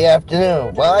until the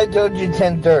afternoon. Well, I told you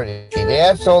 10:30. The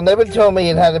asshole never told me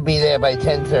it had to be there by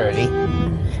 10:30.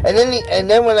 And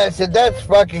then when I said, that's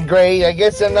fucking great, I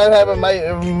guess I'm not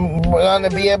going to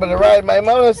be able to ride my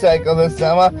motorcycle this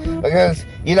summer, because,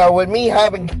 you know, with me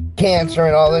having cancer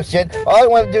and all this shit, all I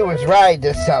want to do is ride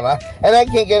this summer, and now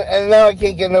I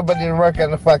can't get nobody to work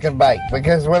on the fucking bike,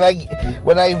 because when I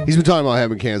He's been talking about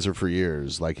having cancer for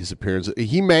years, like his appearance,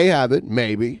 he may have it,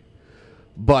 maybe,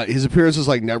 but his appearance has,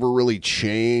 like, never really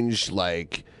changed,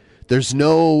 like, there's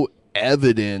no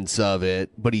evidence of it,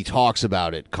 but he talks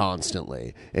about it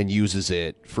constantly and uses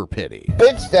it for pity.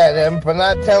 Bitched at him for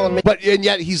not telling me. And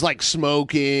yet he's like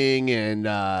smoking and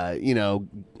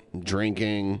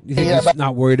drinking. You think he's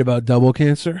not worried about double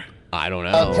cancer? I don't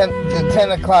know. The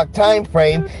 10 o'clock time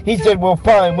frame, he said, well,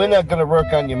 fine, we're not going to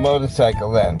work on your motorcycle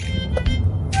then.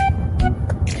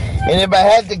 And if I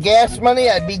had the gas money,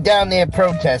 I'd be down there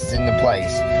protesting the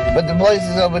place. But the place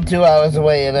is over 2 hours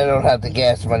away, and I don't have the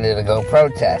gas money to go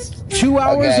protest. 2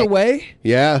 hours away?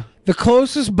 Yeah. The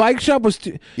closest bike shop was...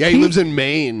 Yeah, he lives in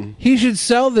Maine. He should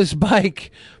sell this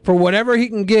bike for whatever he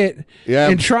can get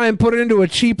and try and put it into a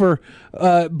cheaper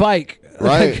bike.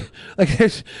 Right. Like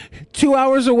there's 2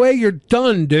 hours away, you're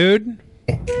done, dude.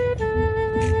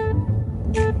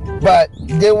 But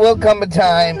there will come a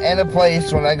time and a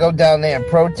place when I go down there and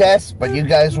protest, but you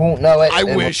guys won't know it. I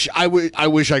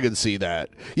wish I could see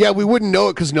that. Yeah, we wouldn't know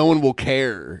it because no one will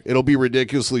care. It'll be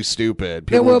ridiculously stupid.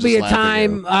 There will be a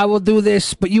time I will do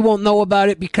this, but you won't know about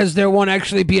it because there won't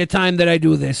actually be a time that I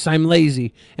do this. I'm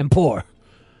lazy and poor.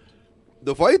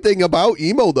 The funny thing about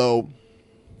Emo, though,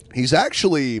 he's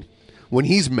actually, when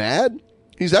he's mad,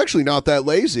 he's actually not that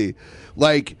lazy.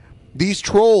 Like, these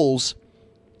trolls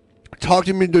talked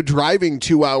him into driving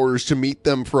 2 hours to meet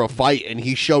them for a fight, and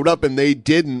he showed up and they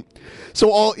didn't.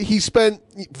 So he spent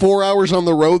 4 hours on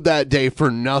the road that day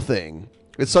for nothing.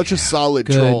 It's such a solid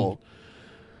troll.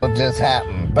 Will just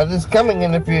happen, but it's coming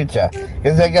in the future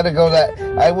because I gotta go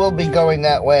I will be going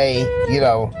that way, you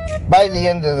know, by the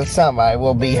end of the summer. I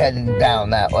will be heading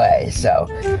down that way. So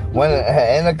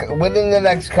within the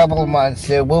next couple of months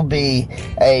there will be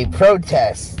a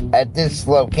protest at this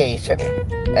location,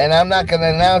 and I'm not gonna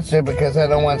announce it because I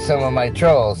don't want some of my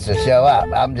trolls to show up.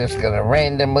 I'm just gonna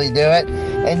randomly do it.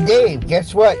 And Dave,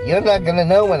 guess what? You're not gonna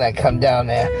know when I come down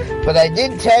there, but I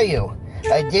did tell you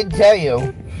that I did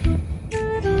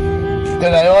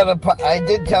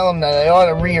tell him that I ought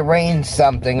to rearrange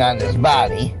something on his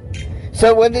body.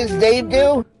 So what does Dave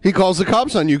do? He calls the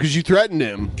cops on you because you threatened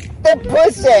him. The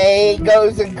pussy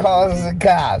goes and calls the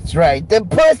cops, right? The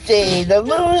pussy, the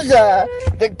loser,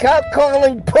 the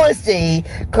cop-calling pussy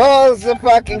calls the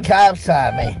fucking cops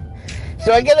on me.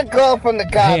 So I get a call from the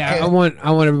cop. Hey, I want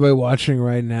everybody watching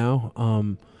right now.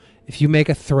 If you make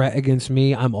a threat against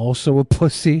me, I'm also a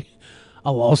pussy.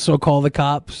 I'll also call the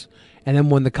cops. And then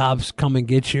when the cops come and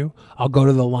get you, I'll go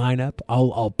to the lineup.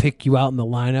 I'll pick you out in the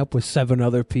lineup with 7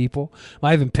 other people.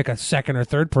 I'll even pick a second or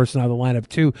third person out of the lineup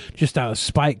too, just out of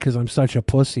spite because I'm such a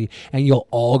pussy. And you'll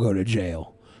all go to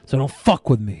jail. So don't fuck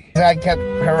with me. I kept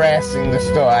harassing the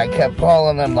store. I kept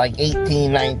calling them like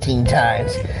 18, 19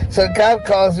 times. So the cop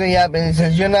calls me up and he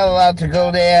says, you're not allowed to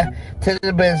go there to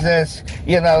the business.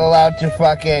 You're not allowed to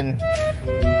fucking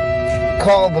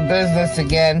call the business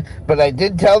again. But I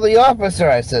did tell the officer,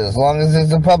 I said, as long as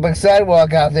there's a public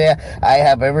sidewalk out there, I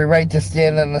have every right to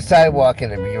stand on the sidewalk.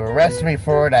 And if you arrest me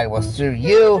for it, I will sue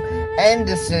you and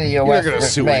the city of West Maine. You're going to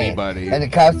sue anybody. And the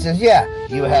cop says, yeah,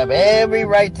 you have every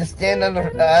right to stand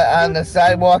on the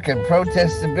sidewalk and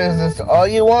protest the business all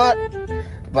you want,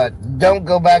 but don't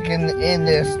go back in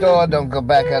their store, don't go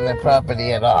back on their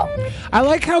property at all. I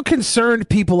like how concerned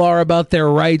people are about their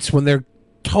rights when they're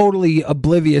totally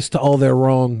oblivious to all their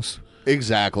wrongs.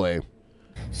 Exactly.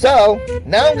 So,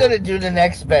 now I'm going to do the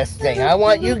next best thing. I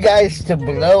want you guys to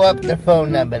blow up the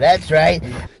phone number. That's right.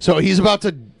 So he's about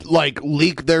to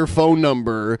leak their phone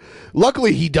number.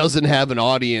 Luckily, he doesn't have an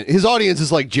audience. His audience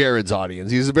is like Jared's audience.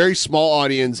 He's a very small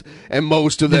audience, and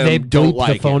most of them don't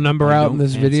like the phone number out in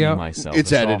this video.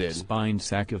 It's edited. Spined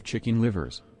sack of chicken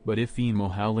livers. But if emo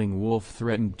Howlingwolf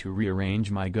threatened to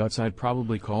rearrange my guts, I'd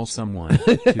probably call someone.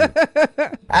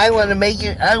 I want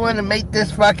to make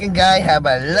this fucking guy have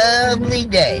a lovely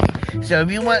day. So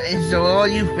if you want, all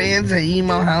you fans of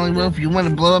emo Howlingwolf, if you want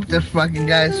to blow up this fucking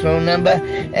guy's phone and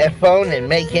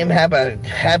make him have a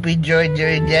happy joy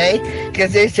day,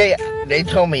 because they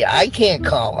told me I can't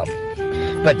call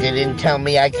him, but they didn't tell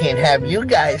me I can't have you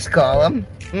guys call him.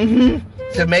 Mm-hmm.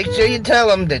 So make sure you tell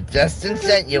him that Justin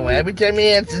sent you. Every time he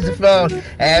answers the phone,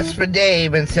 ask for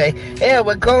Dave and say, yeah,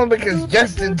 we're calling because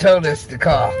Justin told us to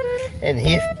call. And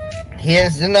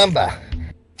here's the number.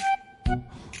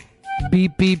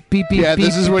 Beep, beep, beep, beep. Yeah,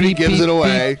 this is when he gives it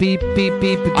away. Beep, beep,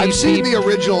 beep, beep. I've seen the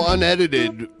original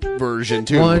unedited version,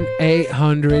 too.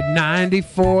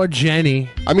 1-800-94-JENNY.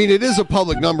 I mean, it is a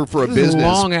public number for a business. This is a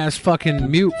long-ass fucking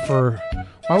mute for...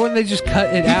 Why wouldn't they just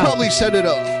cut it out? He probably said it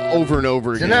over and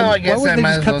over again. So now I guess I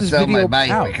might as well sell my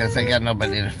bike because I got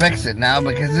nobody to fix it now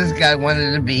because this guy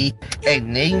wanted to be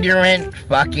an ignorant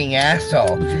fucking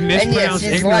asshole. And yes,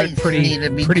 his lights need to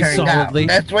be turned out.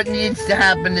 That's what needs to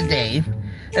happen to Dave.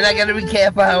 And I gotta be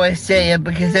careful how I say it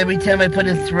because every time I put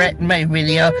a threat in my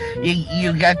video,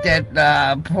 you got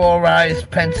that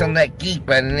polarized pencil neck geek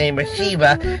by the name of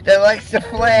Shiva that likes to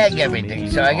flag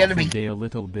everything. So I gotta be a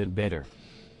little bit better.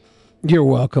 You're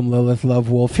welcome, Lilith Love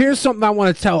Wolf. Here's something I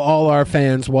want to tell all our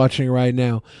fans watching right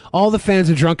now. All the fans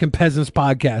of Drunken Peasants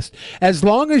podcast. As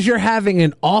long as you're having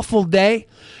an awful day,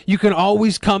 you can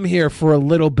always come here for a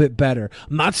little bit better.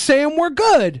 I'm not saying we're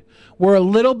good. We're a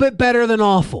little bit better than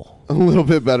awful. A little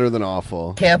bit better than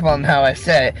awful. Careful on how I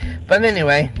say it. But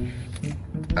anyway,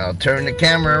 I'll turn the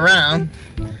camera around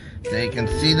so you can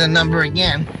see the number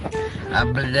again. I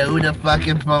blow the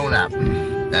fucking phone up.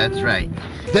 That's right.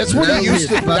 That's what he used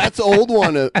to. That's the old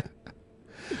one.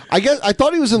 I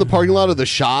thought he was in the parking lot of the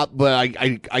shop, but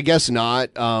I guess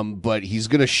not. But he's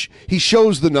gonna he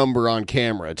shows the number on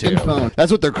camera too.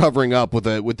 That's what they're covering up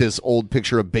with this old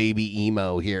picture of baby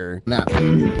emo here. No.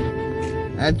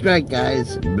 That's right,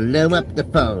 guys. Blow up the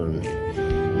phone.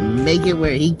 Make it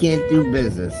where he can't do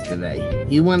business today.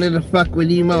 He wanted to fuck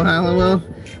with emo Howlingwolf.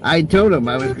 I told him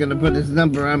I was gonna put his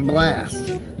number on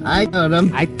blast. I told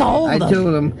him. I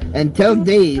told him. And tell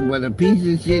Dave what a piece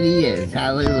of shit he is.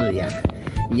 Hallelujah.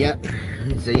 Yep.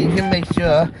 So you can make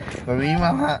sure for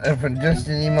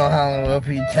Justin emo Howlingwolf,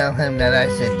 you tell him that I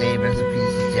said Dave is a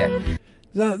piece of shit.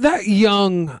 That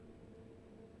young,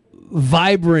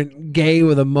 vibrant gay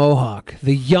with a mohawk,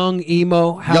 the young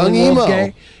emo Howlingwolf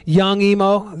gay, young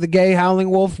emo, the gay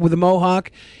Howlingwolf with a mohawk,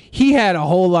 he had a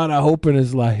whole lot of hope in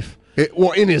his life.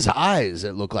 Well, in his eyes,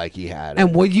 it looked like he had it.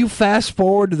 And when you fast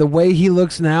forward to the way he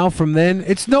looks now from then,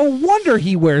 it's no wonder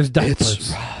he wears diapers.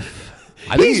 It's rough.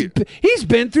 He's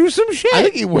been through some shit. I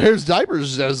think he wears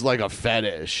diapers as like a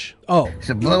fetish. Oh.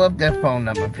 So blow up their phone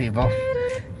number, people.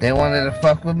 They wanted to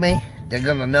fuck with me, they're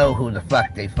gonna know who the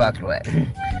fuck they fucked with.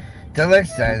 Till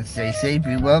next time, stay safe,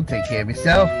 be well, take care of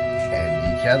yourself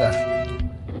and each other.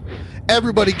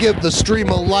 Everybody give the stream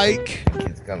a like.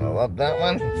 It's gonna love that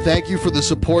one. Thank you for the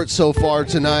support so far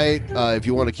tonight. If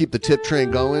you want to keep the tip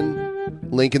train going,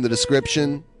 link in the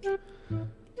description.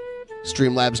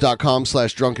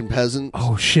 Streamlabs.com/drunkenpeasant.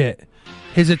 Oh, shit.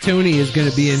 His attorney is going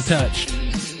to be in touch.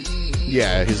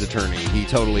 Yeah, his attorney. He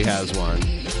totally has one.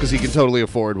 Because he can totally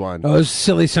afford one. Oh,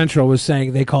 Silly Central was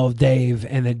saying they call Dave,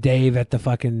 and then Dave at the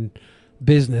fucking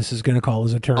business is going to call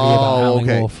his attorney about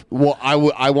Howlingwolf. Well,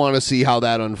 I want to see how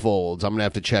that unfolds. I'm going to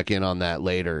have to check in on that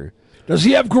later. Does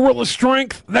he have gorilla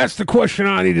strength? That's the question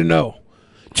I need to know.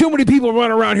 Too many people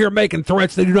run around here making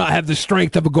threats. They do not have the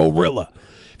strength of a gorilla.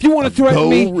 If you want to threaten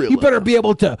me, you better be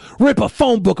able to rip a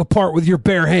phone book apart with your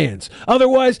bare hands.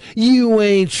 Otherwise, you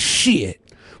ain't shit.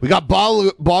 We got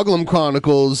Boglum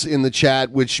Chronicles in the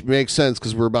chat, which makes sense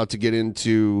because we're about to get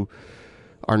into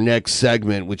our next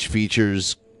segment, which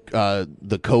features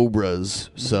the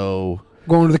Cobras. So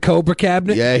going to the Cobra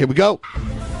cabinet? Yeah, here we go.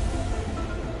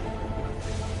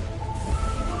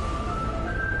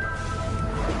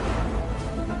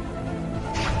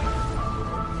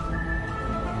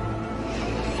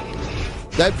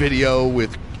 That video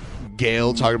with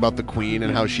Gail talking about the Queen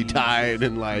and how she died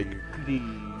and like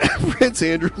Prince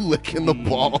Andrew licking the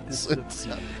balls and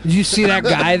stuff. Did you see that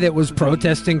guy that was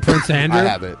protesting Prince Andrew? I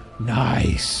haven't.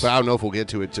 Nice. But I don't know if we'll get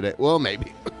to it today. Well,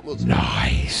 maybe. We'll see.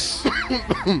 Nice.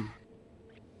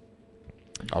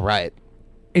 All right.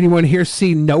 Anyone here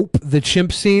see Nope, the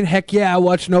chimp scene? Heck yeah, I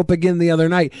watched Nope again the other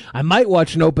night. I might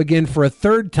watch Nope again for a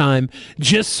third time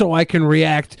just so I can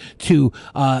react to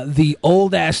the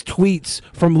old-ass tweets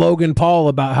from Logan Paul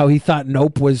about how he thought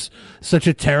Nope was such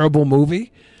a terrible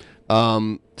movie.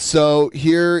 So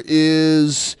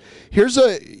here's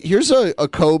a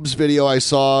Cobes video I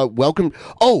saw. Welcome.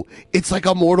 Oh, it's like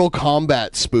a Mortal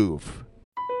Kombat spoof.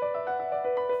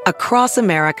 Across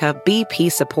America,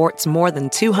 BP supports more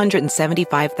than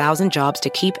 275,000 jobs to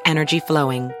keep energy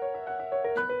flowing.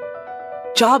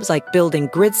 Jobs like building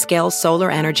grid-scale solar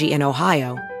energy in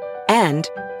Ohio and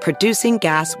producing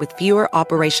gas with fewer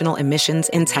operational emissions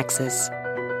in Texas.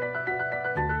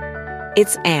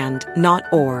 It's and, not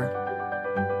or.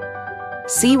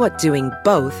 See what doing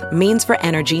both means for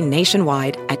energy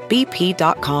nationwide at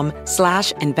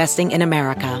bp.com/investing in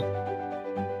America.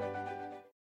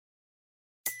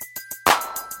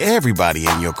 Everybody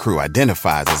in your crew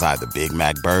identifies as either Big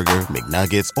Mac Burger,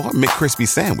 McNuggets, or McCrispy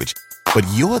Sandwich. But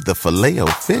you're the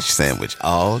Filet-O-Fish Sandwich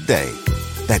all day.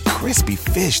 That crispy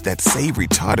fish, that savory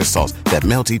tartar sauce, that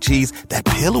melty cheese, that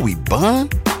pillowy bun.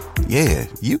 Yeah,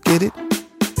 you get it.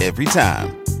 Every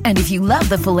time. And if you love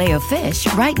the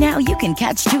Filet-O-Fish, right now you can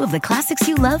catch two of the classics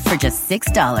you love for just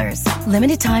 $6.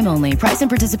 Limited time only. Price and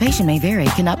participation may vary.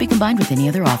 Cannot be combined with any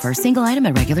other offer. Single item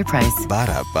at regular price.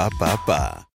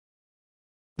 Ba-da-ba-ba-ba.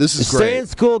 This is Stay great. in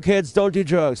school, kids. Don't do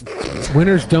drugs.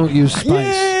 Winners don't use spice.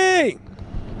 Yay!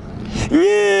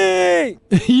 Yay!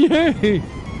 Yay!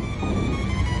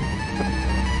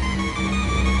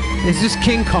 Is this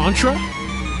King Contra?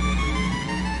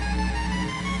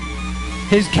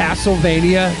 His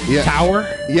Castlevania tower?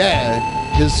 Yeah.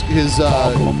 His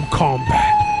Problem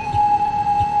combat.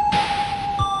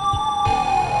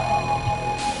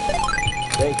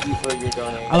 Thank you for your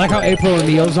donation. I like how April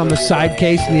O'Neil's on the side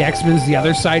case and the X-Men's the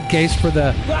other side case for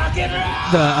the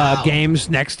games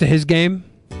next to his game.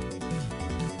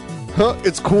 Huh,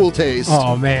 it's cool taste.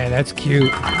 Oh man, that's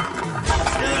cute.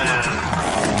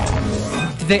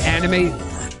 Did they animate?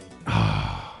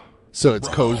 So it's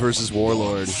Cobes versus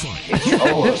Warlord.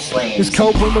 Is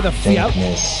Cope win with a fiat?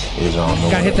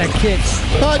 Gotta hit that kick.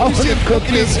 You see him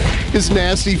cooking his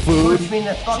nasty food.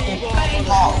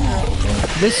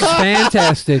 This is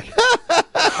fantastic.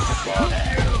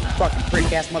 Fucking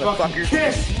freak ass motherfucker.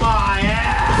 Kiss my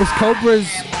ass. This Cobra's.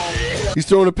 He's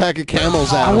throwing a pack of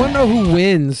camels at I him. want to know who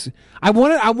wins. I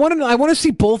want to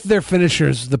see both their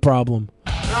finishers. The problem.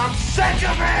 I'm sick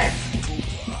of it.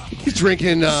 He's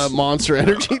drinking Monster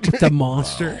Energy drink. The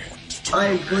Monster.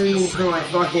 I'm bleeding through my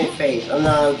fucking face. I'm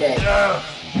not okay.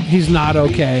 He's not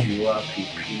okay. You up, you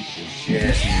piece of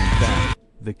shit.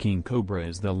 The king cobra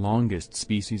is the longest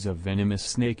species of venomous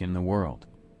snake in the world.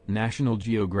 National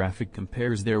Geographic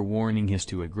compares their warning hiss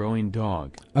to a growing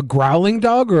dog. A growling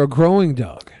dog or a growing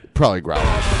dog? Probably growling.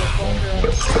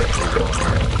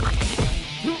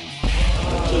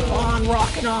 Keep on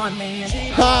rocking on, man.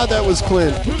 Ha, that was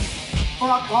Clint.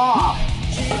 Fuck off.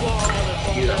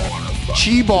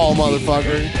 Chi-ball,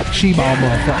 motherfucker. Chi-ball,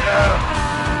 motherfucker.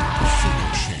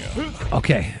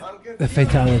 Okay, the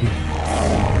fatality.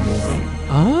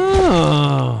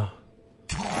 Oh.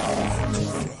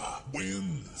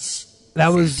 That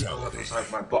was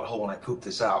like my butthole when I poop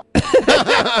this out.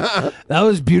 that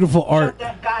was beautiful art.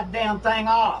 That goddamn thing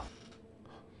off.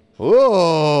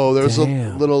 Oh, there's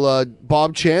Damn. a little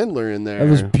Bob Chandler in there.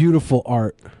 That was beautiful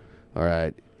art. All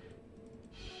right.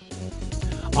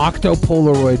 Octo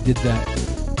Polaroid did that.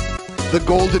 The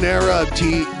golden era of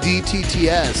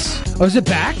DTTS. Oh, is it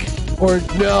back? Or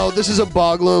no, this is a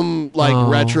Boglum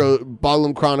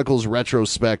Boglum Chronicles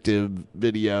retrospective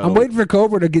video. I'm waiting for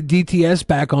Cobra to get DTS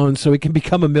back on so he can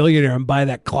become a millionaire and buy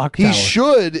that clock tower. He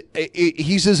should.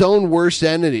 He's his own worst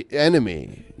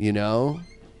enemy, you know?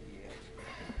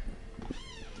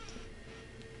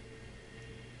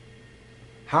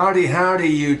 Howdy,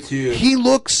 you two. He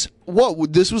looks,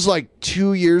 this was like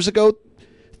 2 years ago,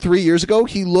 3 years ago.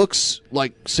 He looks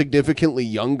like significantly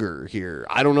younger here.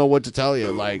 I don't know what to tell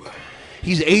you. Like,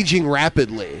 he's aging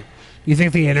rapidly. You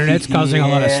think the internet's causing a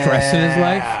lot of stress in his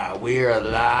life? Yeah, we're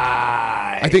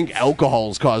alive. I think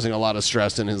alcohol's causing a lot of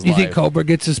stress in his You life. think Cobra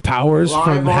gets his powers Live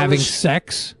from on having the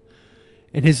sex?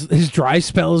 And his dry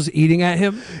spells eating at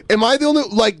him? Am I the only,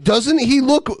 like, doesn't he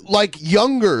look like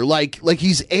younger? Like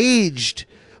he's aged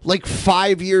like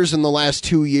 5 years in the last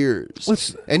 2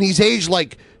 years. And he's aged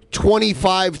like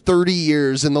 25, 30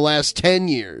 years in the last 10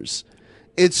 years.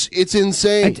 It's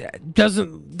insane. It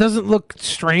doesn't look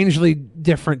strangely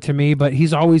different to me, but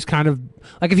he's always kind of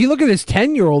like, if you look at his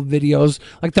 10-year-old videos,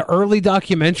 like the early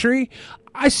documentary,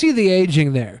 I see the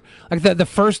aging there. Like the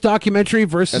first documentary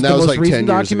versus the most like recent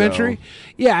 10 years documentary. ago.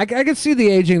 Yeah, I can see the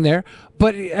aging there.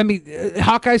 But I mean,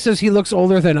 Hawkeye says he looks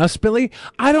older than us, Billy.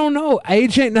 I don't know.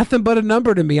 Age ain't nothing but a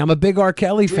number to me. I'm a big R.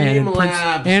 Kelly fan. And Prince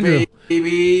Dreamlabs, Andrew.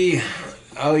 baby.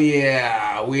 Oh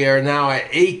yeah, we are now at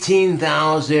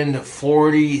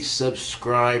 18,040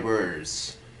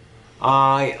 subscribers.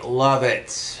 I love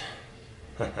it.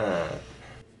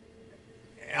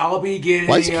 I'll be getting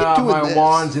my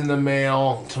wands in the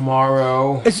mail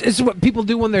tomorrow. It's what people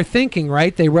do when they're thinking,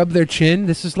 right? They rub their chin.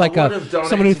 This is like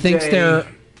someone who thinks they're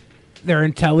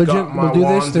intelligent will do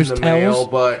this. There's mail, tells.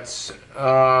 but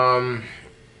I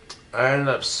ended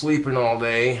up sleeping all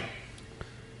day.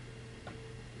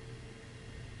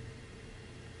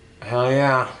 Hell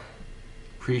yeah.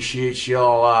 Appreciate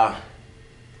y'all.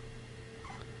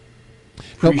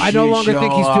 Nope, I no longer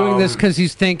think he's doing this because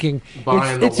he's thinking.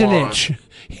 It's an itch.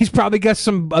 He's probably got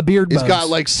a beard bugs. He's got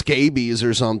like scabies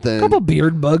or something. A couple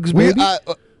beard bugs, maybe.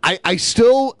 I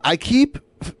keep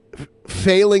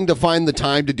failing to find the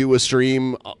time to do a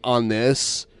stream on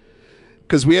this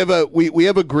because we have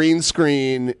a green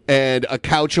screen and a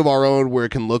couch of our own where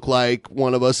it can look like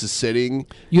one of us is sitting.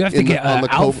 You have to get an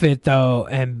outfit though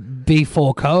and be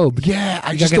full cobe. Yeah,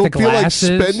 I just don't feel like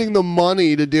spending the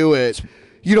money to do it.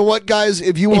 You know what, guys?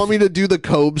 If you want me to do the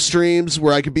Cobe streams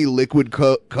where I could be liquid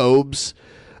Cobes,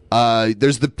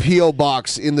 there's the P.O.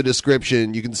 box in the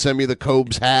description. You can send me the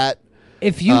Cobes hat.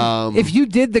 If you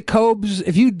did the Cobes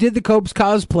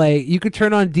cosplay, you could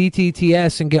turn on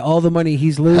DTTS and get all the money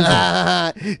he's losing.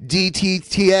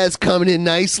 DTTS coming in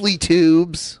nicely,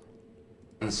 tubes.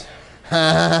 Cobes,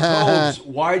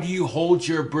 why do you hold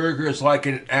your burgers like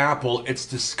an apple? It's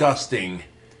disgusting.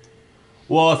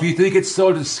 Well, if you think it's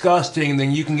so disgusting,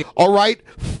 then you can get... All right,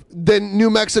 then New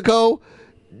Mexico,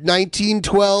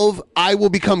 1912, I will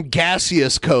become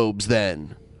Gaseous Cobes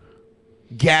then.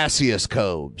 Gaseous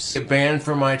Cobes. Get banned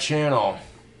from my channel.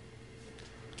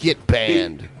 Get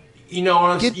banned. You know,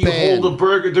 hold a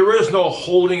burger. There is no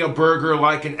holding a burger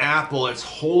like an apple. It's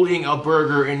holding a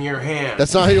burger in your hand.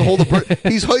 That's not how you hold a burger.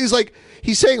 He's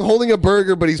saying holding a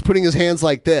burger, but he's putting his hands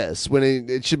like this when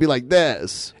it should be like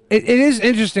this. It is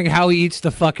interesting how he eats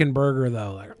the fucking burger,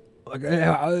 though. You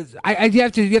have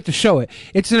to show it.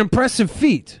 It's an impressive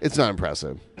feat. It's not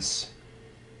impressive.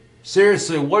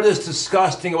 Seriously, what is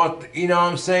disgusting about? You know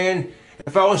what I'm saying?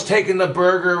 If I was taking the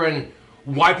burger and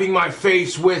wiping my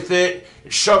face with it,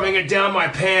 shoving it down my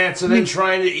pants, and then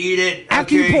trying to eat it.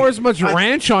 After you pour as much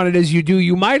ranch on it as you do,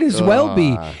 you might as well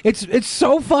be. It's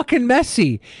so fucking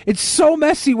messy. It's so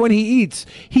messy when he eats.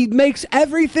 He makes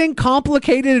everything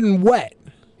complicated and wet.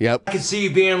 Yep. I can see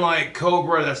you being like,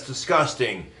 Cobra, that's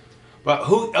disgusting. But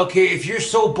if you're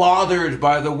so bothered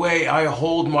by the way I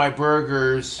hold my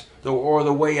burgers or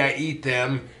the way I eat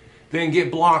them, then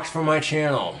get blocked from my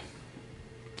channel.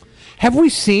 Have we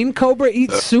seen Cobra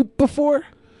eat soup before?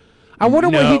 I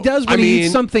wonder what he does when he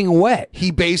eats something wet.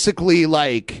 He basically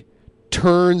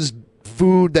turns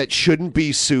food that shouldn't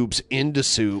be soups into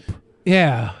soup.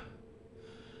 Yeah.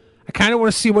 I kind of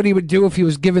want to see what he would do if he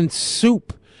was given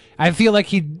soup. I feel like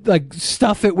he'd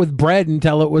stuff it with bread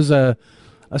until it was a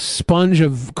sponge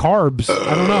of carbs.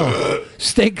 I don't know.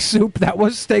 Steak soup. That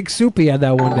was steak soup he had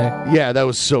that one day. Yeah, that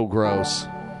was so gross.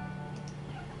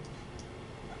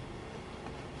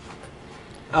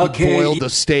 Okay. He boiled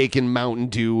the steak in Mountain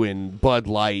Dew and Bud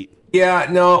Light. Yeah,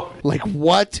 no. Like,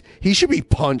 what? He should be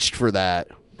punched for that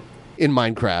in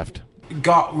Minecraft.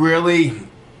 Really?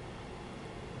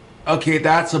 Okay,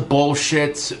 that's a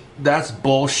bullshit. That's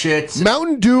bullshit.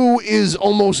 Mountain Dew is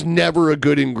almost never a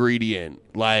good ingredient.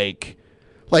 Like,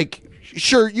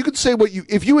 sure, you could say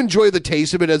if you enjoy the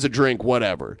taste of it as a drink,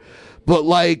 whatever. But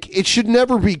like, it should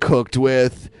never be cooked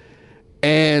with,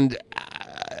 and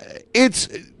it's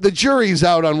the jury's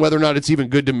out on whether or not it's even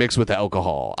good to mix with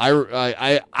alcohol.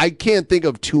 I can't think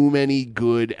of too many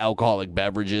good alcoholic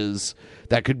beverages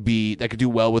that could do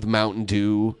well with Mountain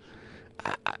Dew.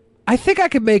 I think I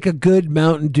could make a good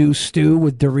Mountain Dew stew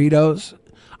with Doritos.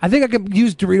 I think I could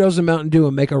use Doritos and Mountain Dew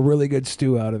and make a really good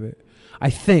stew out of it. I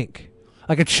think.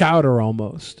 Like a chowder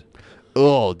almost.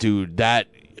 Oh, dude, you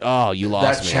lost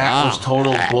that me. chat was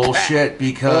total bullshit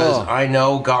because I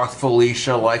know Goth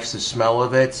Felicia likes the smell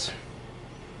of it.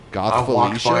 Goth I've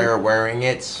walked Felicia? by her wearing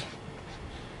it.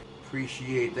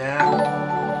 Appreciate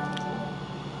that.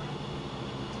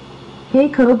 Hey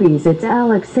Kobe's, it's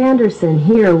Alex Sanderson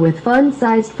here with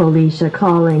fun-sized Felicia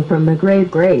calling from the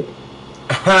Grave Great.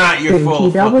 You're full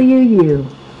of TWU.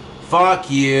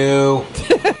 Fuck you.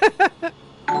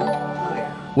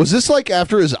 Was this like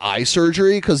after his eye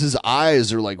surgery? Because his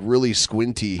eyes are like really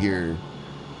squinty here.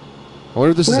 I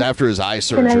wonder if this is after his eye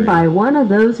Can I surgery. buy one of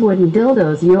those wooden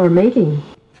dildos you're making?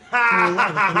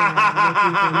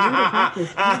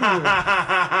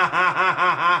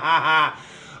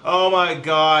 Oh my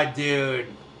god, dude.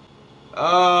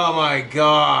 Oh my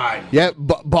god. Yeah,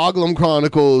 Boglum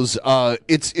Chronicles.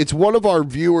 It's one of our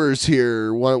viewers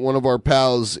here, one of our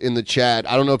pals in the chat.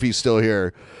 I don't know if he's still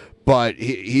here, but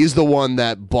he's the one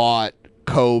that bought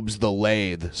Cobes the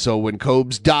lathe. So when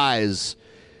Cobes dies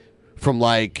from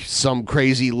like some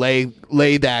crazy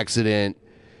lathe accident,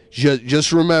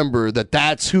 just remember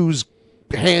that's whose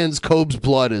hands Cobes'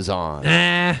 blood is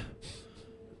on.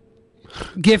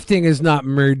 Gifting is not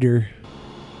murder.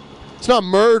 It's not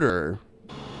murder.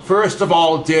 First of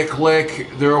all, Dick Lick,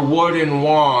 they're wooden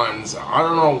wands. I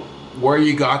don't know where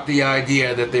you got the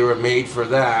idea that they were made for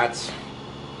that.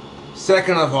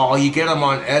 Second of all, you get them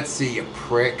on Etsy, you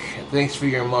prick. Thanks for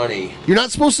your money. You're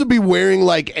not supposed to be wearing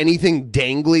like anything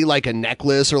dangly like a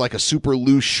necklace or like a super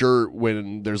loose shirt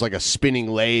when there's like a spinning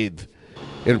lathe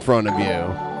in front of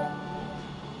you.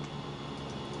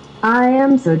 I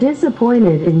am so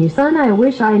disappointed in you, son. I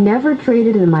wish I never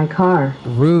traded in my car.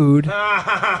 Rude.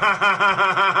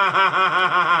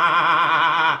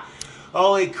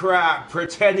 Holy crap,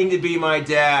 pretending to be my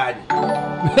dad.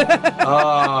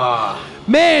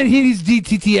 Man, he needs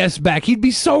DTTS back. He'd be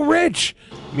so rich.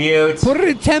 Mute. Put it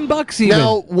at $10 even.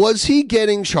 Now, was he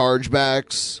getting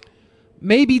chargebacks?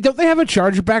 Maybe. Don't they have a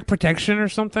chargeback protection or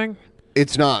something?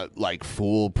 It's not like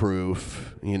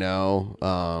foolproof, you know.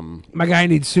 My guy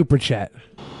needs super chat.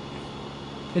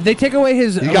 If they take away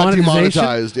his He got monetization,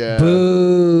 demonetized, yeah.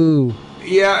 Boo.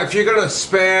 Yeah, if you're gonna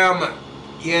spam,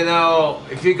 you know,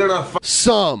 if you're gonna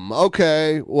some,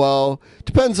 okay, well,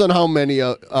 depends on how many.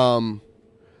 80%.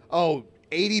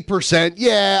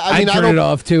 Yeah, I mean, turn it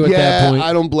off too at that point.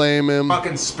 I don't blame him.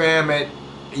 fucking spam it,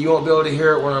 you won't be able to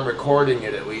hear it when I'm recording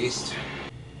it, at least.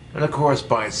 And of course,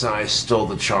 Bite Size stole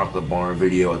the chocolate bar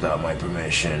video without my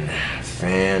permission.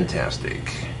 Fantastic.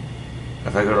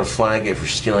 If I go to flag it for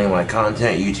stealing my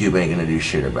content, YouTube ain't gonna do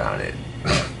shit about it.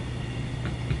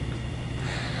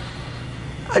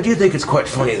 I do think it's quite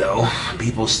funny, though.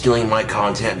 People stealing my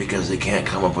content because they can't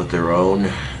come up with their own.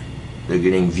 They're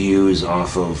getting views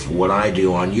off of what I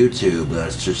do on YouTube.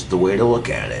 That's just the way to look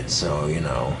at it. So, you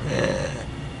know,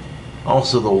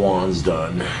 Also, the wand's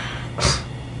done.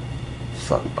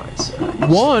 Fuck Bite Size.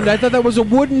 Wand? I thought that was a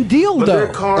wooden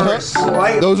dildo.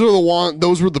 Those are the wand.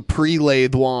 Those were the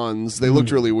pre-lathe wands. They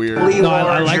looked really weird.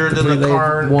 Larger than the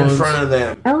car in front of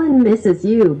them. Ellen misses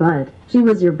you, bud. She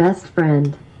was your best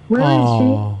friend. Where is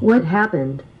she? What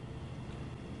happened?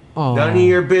 None of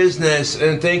your business,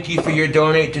 and thank you for your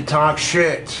donate to talk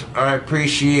shit. I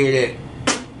appreciate it.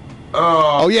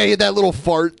 Oh yeah, he had that little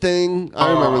fart thing.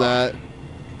 I remember that.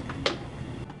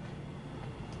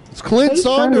 It's Clint Hey,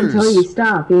 son, Saunders. until you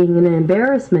stop being an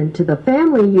embarrassment to the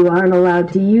family, you aren't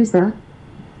allowed to use that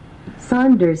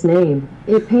Saunders name.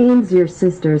 It pains your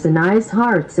sisters and I's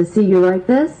hearts to see you like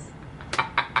this.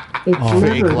 It's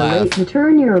never too late to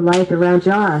turn your life around,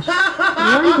 Josh.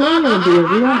 One day you'll be a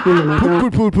real human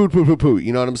adult. Poo.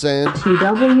 You know what I'm saying?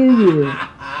 TWU.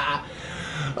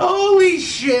 Holy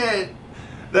shit!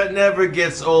 That never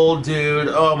gets old, dude.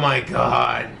 Oh my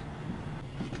god.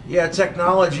 Yeah,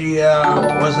 technology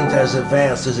wasn't as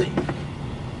advanced as it.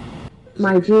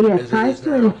 My GF tries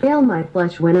to inhale my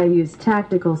flesh when I use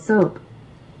tactical soap.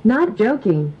 Not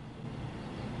joking.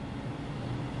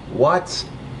 What?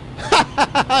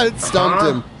 It stumped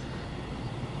him.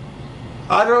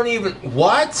 I don't even.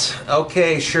 What?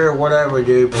 Okay, sure, whatever,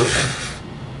 dude.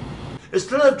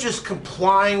 instead of just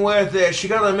complying with it, she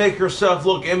gotta make herself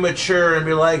look immature and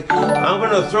be like, I'm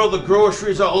gonna throw the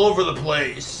groceries all over the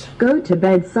place. Go to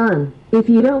bed, son. If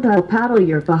you don't, I'll paddle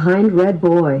your behind, red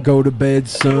boy. Go to bed,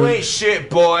 son. You ain't shit,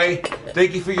 boy.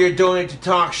 Thank you for your donate to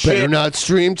talk shit. Better not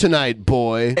stream tonight,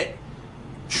 boy.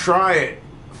 Try it.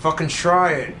 Fucking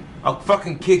try it. I'll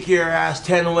fucking kick your ass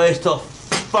 10 ways till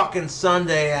fucking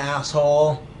Sunday,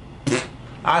 asshole.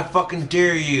 I fucking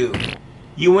dare you.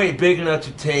 You ain't big enough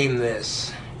to tame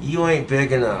this. You ain't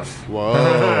big enough.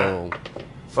 Whoa.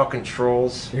 Fucking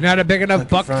trolls. You're not a big enough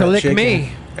buck to lick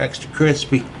me. Extra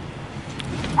crispy.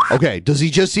 Okay, does he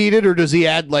just eat it or does he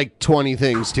add like 20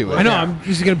 things to it? I know,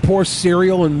 he's going to pour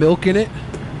cereal and milk in it.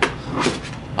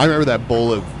 I remember that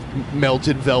bowl of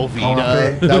melted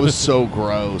Velveeta. That was so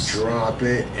gross. Drop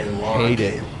it and lock Hate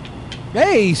it.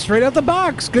 Hey, straight out the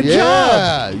box. Good job.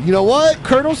 Yeah, you know what?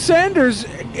 Colonel Sanders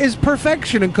is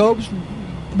perfection, and Cobes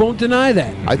won't deny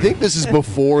that. I think this is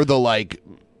before the like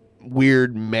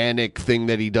weird manic thing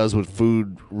that he does with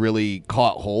food really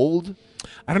caught hold.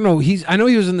 I don't know. I know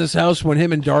he was in this house when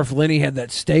him and Darth Linney had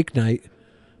that steak night.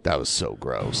 That was so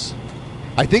gross.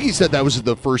 I think he said that was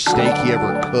the first steak he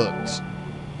ever cooked,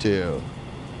 too.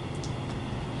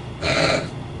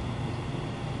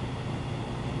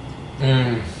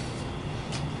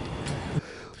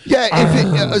 Yeah,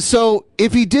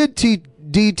 if he did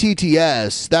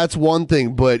DTTS, that's one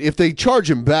thing. But if they charge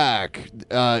him back,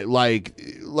 like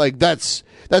that's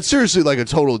seriously like a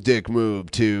total dick move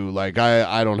too. Like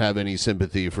I don't have any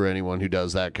sympathy for anyone who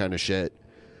does that kind of shit.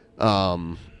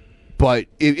 But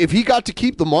if he got to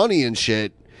keep the money and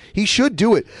shit, he should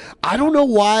do it. I don't know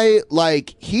why.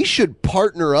 Like he should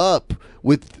partner up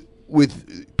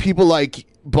with people like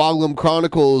Boglum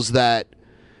Chronicles that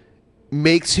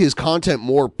makes his content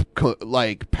more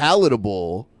like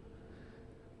palatable.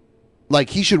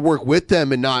 Like he should work with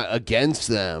them and not against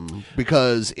them,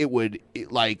 because it would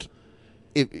I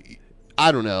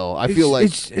don't know. I feel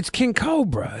like it's King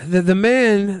Cobra. The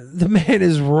man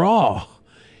is raw.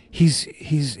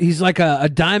 He's like a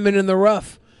diamond in the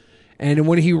rough. And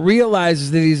when he realizes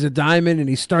that he's a diamond and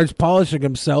he starts polishing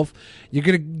himself, you're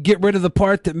gonna get rid of the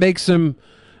part that makes him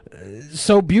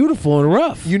so beautiful and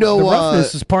rough. You know, the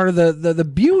roughness is part of the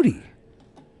beauty.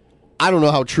 I don't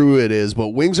know how true it is, but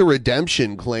Wings of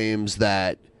Redemption claims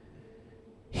that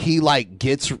he like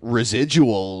gets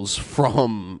residuals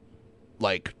from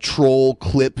like troll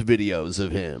clip videos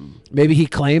of him. Maybe he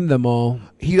claimed them all.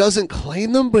 He doesn't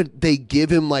claim them, but they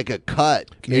give him like a cut,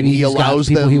 Maybe and he he's got allows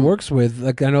people them. he works with.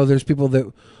 Like I know there's people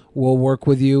that will work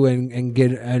with you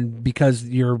and because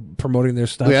you're promoting their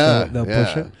stuff, they'll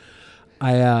push it.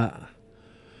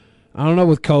 I don't know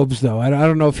with Cobes though. I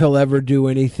don't know if he'll ever do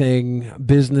anything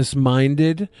business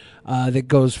minded that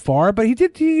goes far. But he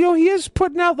did. He is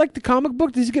putting out like the comic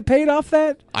book. Does he get paid off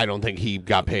that? I don't think he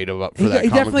got paid for that. He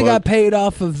comic definitely book. got paid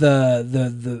off of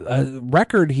the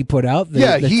record he put out.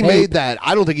 Yeah, the he tape. made that.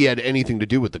 I don't think he had anything to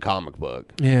do with the comic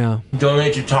book. Yeah.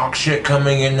 Donate to talk shit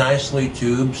coming in nicely,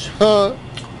 Tubes.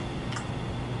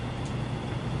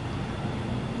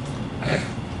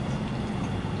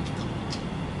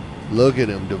 Look at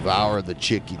him devour the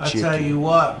chicken. I tell you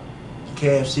what,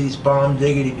 KFC's bomb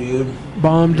diggity, dude.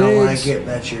 Bomb you don't digs. like it,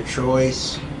 that's your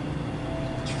choice.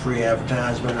 It's free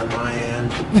advertisement on my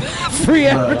end. Free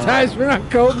advertisement on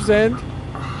Cobes' end.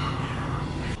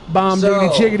 Bomb diggity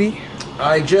chickity.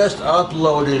 I just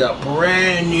uploaded a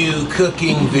brand new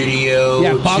cooking video.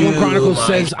 Yeah, Boglum to Chronicles my-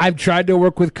 says, I've tried to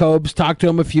work with Cobes, talked to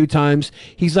him a few times.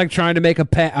 He's like trying to make a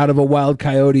pet out of a wild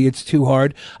coyote. It's too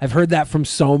hard. I've heard that from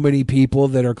so many people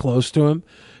that are close to him.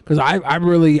 Because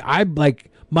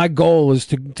my goal is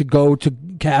to go to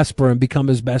Casper and become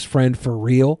his best friend for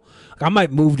real. Like, I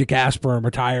might move to Casper and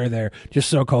retire there just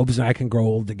so Cobes and I can grow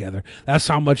old together. That's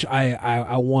how much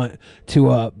I want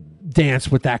to dance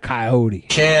with that coyote.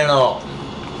 Channel.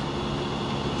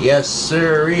 Yes,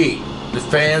 sirree. The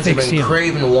fans have been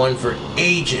craving one for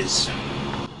ages.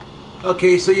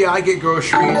 Okay, so yeah, I get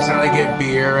groceries and I get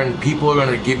beer, and people are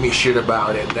gonna give me shit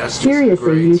about it. That's just Seriously,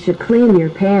 great. you should clean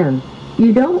your pan.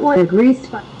 You don't want a greased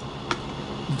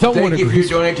Thank you for your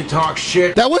donate to talk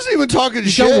shit. That wasn't even talking You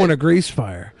shit. don't want a grease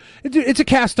fire. It's a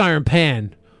cast iron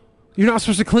pan. You're not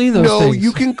supposed to clean those things. No,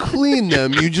 you can clean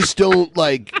them. You just don't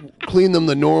like clean them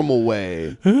the normal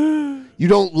way. You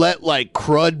don't let like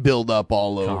crud build up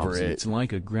all over it. It's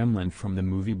like a gremlin from the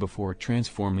movie before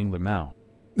transforming Lamau.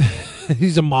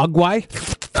 He's a mogwai.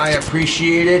 I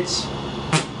appreciate it.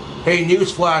 Hey,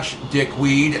 newsflash,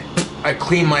 dickweed. I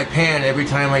clean my pan every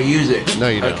time I use it. No,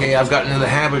 you don't. Okay, I've gotten in the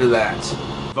habit of that.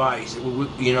 Advice,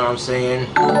 you know what I'm saying?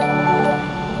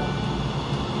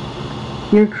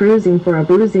 You're cruising for a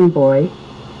bruising boy.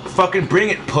 Fucking bring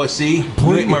it, pussy.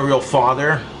 You ain't my real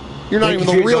father. You're not even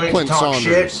the real Clint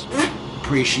Saunders.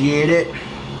 Appreciate it.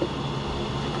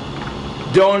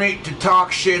 Donate to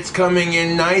talk shit's coming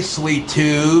in nicely,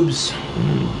 tubes.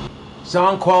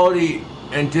 Sound quality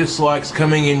and dislikes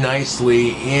coming in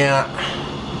nicely. Yeah.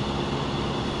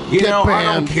 You know, I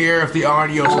don't care if the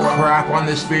audio's crap on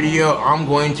this video. I'm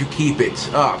going to keep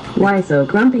it up. Why so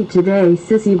grumpy today,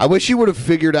 sissy? I wish you would have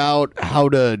figured out how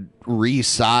to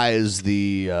resize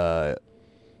the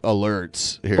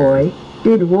alerts here. Boy,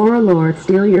 did Warlord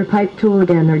steal your pipe tool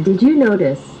again, or did you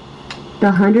notice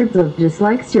the hundreds of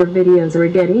dislikes your videos are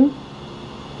getting?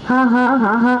 Ha ha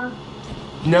ha ha.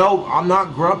 No, I'm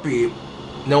not grumpy.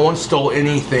 No one stole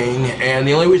anything, and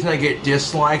the only reason I get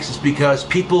dislikes is because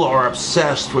people are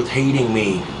obsessed with hating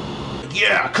me.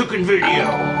 Yeah, cooking video.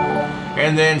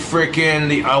 And then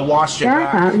frickin' I watched it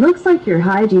back. That hat looks like your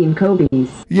hygiene Kobe's.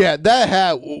 Yeah, that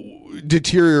hat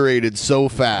deteriorated so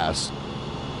fast.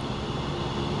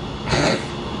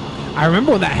 I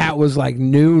remember when that hat was like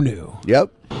new.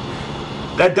 Yep.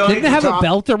 That didn't it have a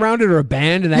belt around it or a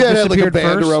band, and that yeah, it had disappeared like a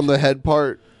band first? around the head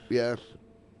part. Yeah.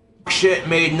 Shit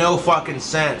made no fucking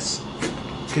sense,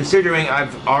 considering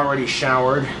I've already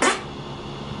showered.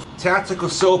 Tactical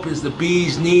soap is the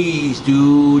bee's knees,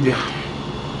 dude.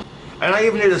 And I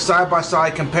even did a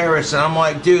side-by-side comparison. I'm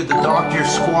like, dude, the Dr.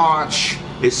 Squatch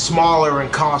is smaller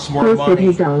and costs more Posted money.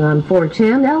 his song on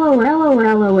 4chan.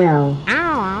 LOL.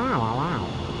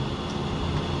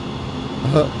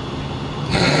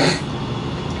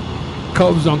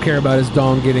 Cobes don't care about his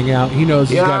dong getting out. He knows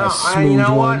he's got a smooth you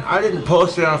know one. what? I didn't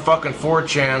post it on fucking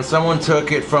 4chan. Someone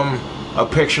took it from a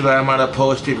picture that I might have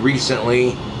posted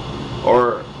recently,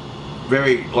 or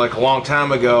very, like, a long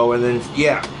time ago, and then,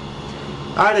 yeah.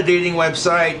 I had a dating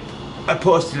website. I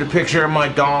posted a picture of my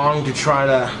dong to try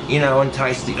to, you know,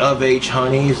 entice the of-age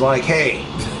honeys. Like, hey.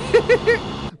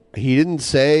 He didn't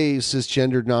say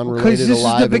cisgendered, non-related,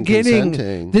 alive, and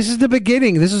consenting. This is the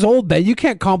beginning. This is old, Ben. You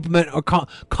can't compliment or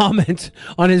comment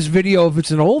on his video if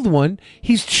it's an old one.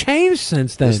 He's changed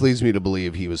since then. This leads me to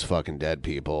believe he was fucking dead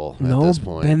people at No, this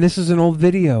point. Ben, this is an old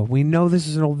video. We know this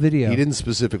is an old video. He didn't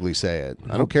specifically say it.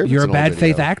 I don't care if You're it's a an old bad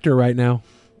faith video. actor right now.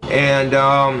 And,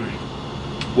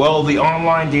 well, the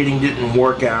online dating didn't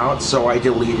work out, so I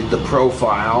deleted the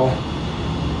profile.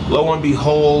 Lo and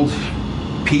behold,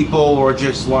 people were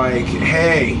just like,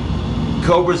 hey,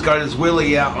 Cobra's got his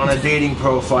willy out on a dating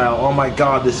profile. Oh my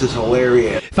god, this is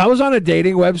hilarious. If I was on a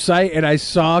dating website and I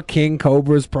saw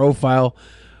KingCobra's profile,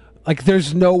 like,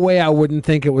 there's no way I wouldn't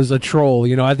think it was a troll.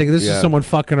 You know, I think this is someone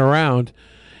fucking around.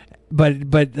 But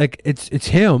like, it's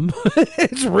him.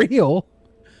 It's real.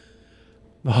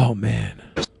 Oh, man.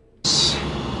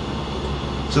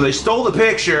 So they stole the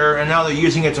picture, and now they're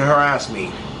using it to harass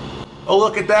me. Oh,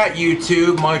 look at that,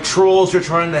 YouTube. My trolls are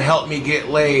trying to help me get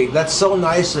laid. That's so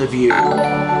nice of you.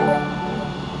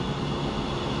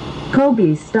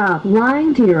 Kobe, stop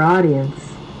lying to your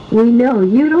audience. We know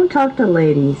you don't talk to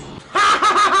ladies.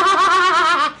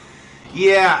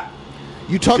 Yeah.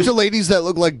 You talk to ladies that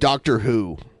look like Doctor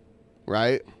Who,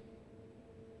 right?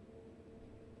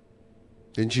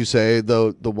 Didn't you say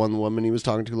the one woman he was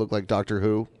talking to looked like Doctor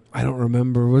Who? I don't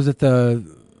remember. Was it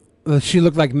she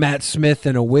looked like Matt Smith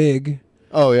in a wig.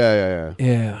 Oh, yeah.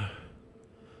 Yeah.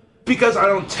 Because I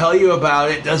don't tell you about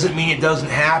it doesn't mean it doesn't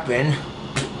happen.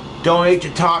 Donate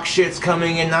to talk shit's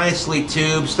coming in nicely,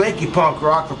 tubes. Thank you, Punk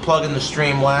Rock, for plugging the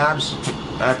Streamlabs.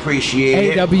 I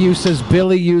appreciate it. AW says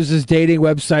Billy uses dating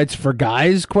websites for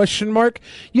guys, ?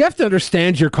 You have to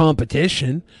understand your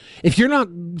competition. If you're not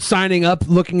signing up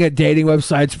looking at dating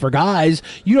websites for guys,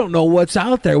 you don't know what's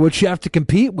out there, what you have to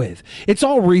compete with. It's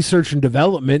all research and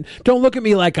development. Don't look at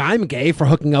me like I'm gay for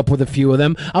hooking up with a few of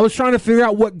them. I was trying to figure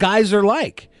out what guys are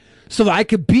like so that I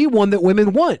could be one that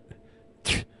women want.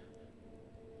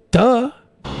 Duh.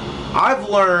 I've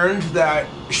learned that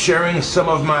sharing some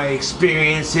of my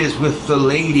experiences with the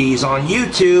ladies on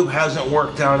YouTube hasn't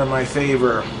worked out in my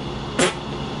favor.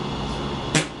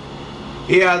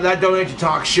 Yeah, that donate to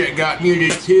talk shit got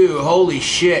muted too. Holy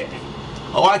shit.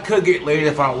 Oh, I could get laid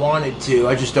if I wanted to.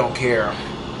 I just don't care.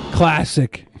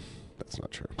 Classic. That's not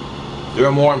true. There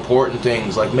are more important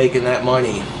things like making that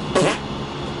money.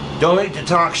 Donate to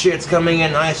talk shit's coming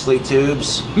in nicely,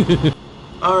 tubes.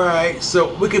 Alright,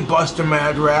 so we could bust a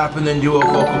mad rap and then do a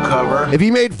vocal cover. If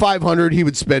he made 500, he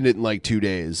would spend it in like 2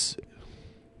 days.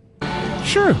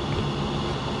 Sure.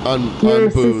 On You're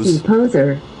a booze. sissy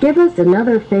poser. Give us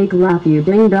another fake laugh, you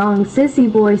ding dong,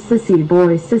 sissy boy, sissy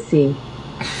boy, sissy.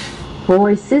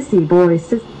 Boy, sissy boy,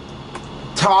 sissy.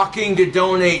 talking to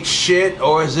donate shit,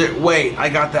 or is it, wait, I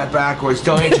got that backwards.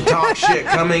 Donate to talk shit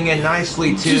coming in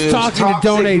nicely, tubes. Just talking to Toxic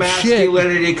donate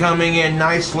masculinity coming in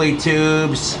nicely,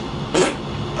 tubes.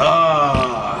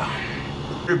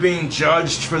 They're being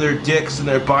judged for their dicks and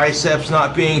their biceps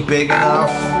not being big enough.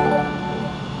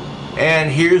 And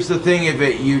here's the thing of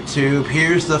it, YouTube.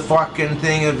 Here's the fucking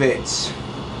thing of it.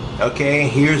 Okay,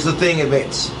 here's the thing of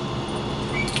it.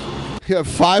 Yeah,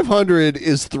 500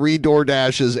 is 3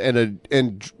 DoorDashes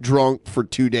and drunk for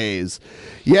 2 days.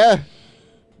 Yeah.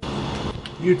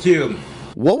 YouTube.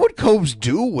 What would Cobes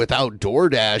do without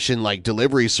DoorDash and like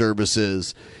delivery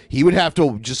services? He would have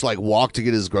to just like walk to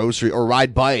get his grocery or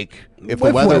ride bike if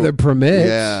the weather permits.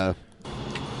 Yeah.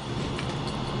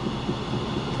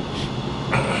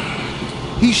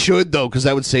 He should though, because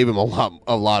that would save him a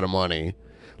lot of money.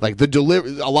 Like a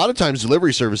lot of times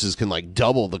delivery services can like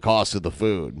double the cost of the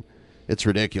food. It's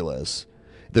ridiculous.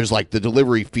 There's like the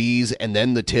delivery fees and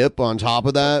then the tip on top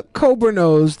of that. Cobra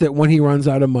knows that when he runs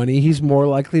out of money, he's more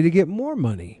likely to get more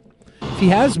money. If he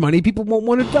has money, people won't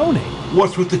want to donate.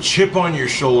 What's with the chip on your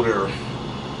shoulder?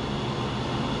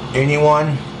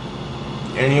 Anyone?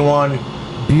 Anyone?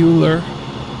 Bueller.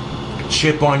 A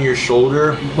chip on your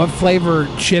shoulder? What flavor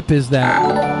chip is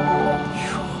that?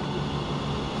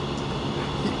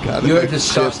 You're a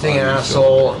disgusting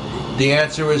asshole. The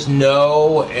answer is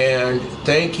no, and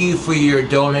thank you for your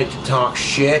donate to talk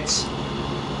shit.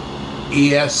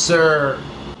 Yes, sir.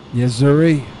 Yes,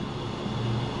 sirree.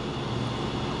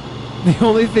 The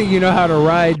only thing you know how to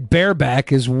ride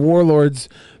bareback is Warlord's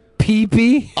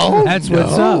pee-pee. Oh, that's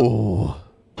what's up.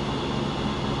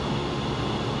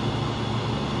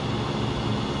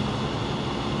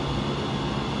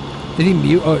 Did he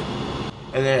mute? Oh.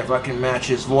 And then if I can match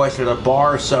his voice at a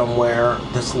bar somewhere,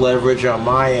 that's leverage on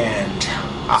my end.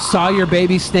 Saw your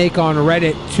baby snake on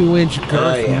Reddit, 2-inch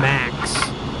girth max.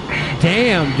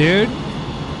 Damn, dude.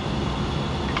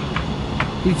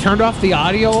 He turned off the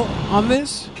audio on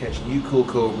this? Catching you cool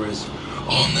cobras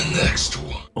on the next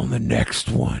one. On the next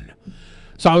one.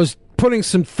 So I was putting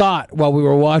some thought while we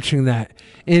were watching that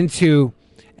into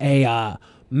a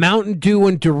Mountain Dew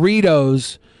and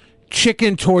Doritos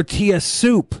chicken tortilla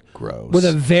soup. Gross. With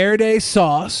a verde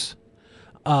sauce,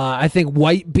 I think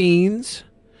white beans.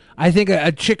 I think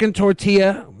a chicken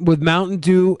tortilla with Mountain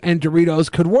Dew and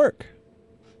Doritos could work.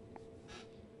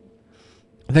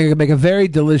 I think it could make a very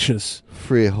delicious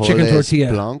Frijoles chicken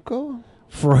tortilla. Blanco?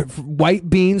 For white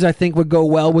beans, I think would go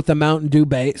well with the Mountain Dew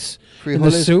base. In the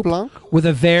Frijoles soup Blanco? with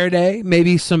a verde,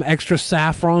 maybe some extra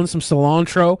saffron, some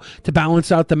cilantro to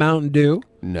balance out the Mountain Dew.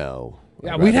 No.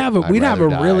 Yeah, we'd have a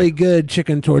really good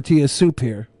chicken tortilla soup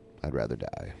here. I'd rather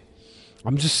die.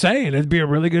 I'm just saying, it'd be a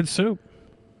really good soup.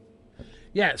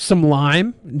 Yeah, some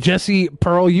lime. Jesse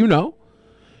Pearl, you know.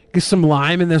 Get some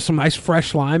lime, and there's some nice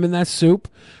fresh lime in that soup.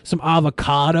 Some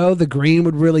avocado. The green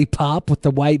would really pop with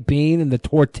the white bean and the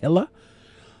tortilla.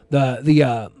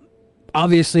 The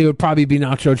obviously it would probably be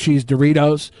nacho cheese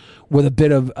Doritos with a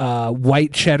bit of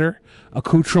white cheddar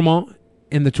accoutrement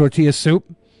in the tortilla soup.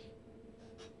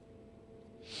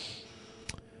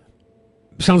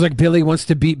 Sounds like Billy wants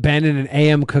to beat Ben in an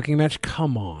AM cooking match.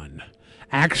 Come on.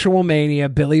 Actual Mania,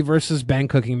 Billy versus Ben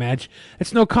cooking match.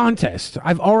 It's no contest.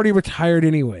 I've already retired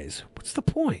anyways. What's the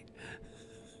point?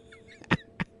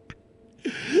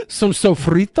 Some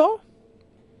sofrito?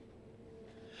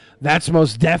 That's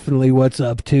most definitely what's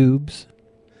up, tubes.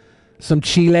 Some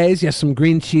chiles. Yes, some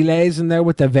green chiles in there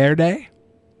with the verde.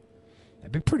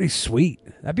 That'd be pretty sweet.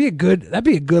 That'd be a good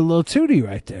little tootie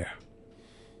right there.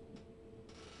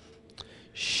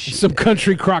 Shit. Some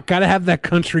country crock. Gotta have that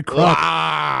country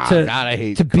crock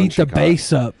to beat the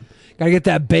bass up. Gotta get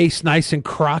that bass nice and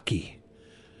crocky.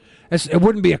 It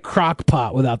wouldn't be a crock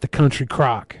pot without the country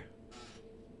crock.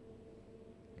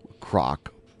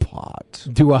 Crock pot.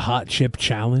 Do a hot chip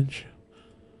challenge.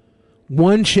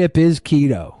 One chip is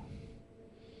keto.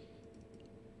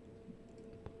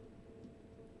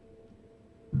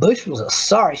 Bush was a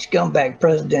sorry scumbag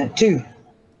president, too.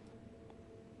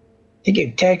 He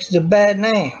gave Texas a bad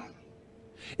name.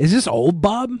 Is this old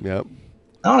Bob? Yep.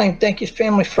 I don't even think his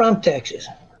family's from Texas.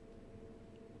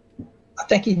 I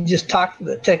think he just talked with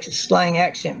a Texas slang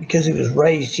accent because he was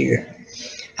raised here.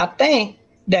 I think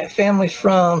that family's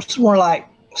from somewhere like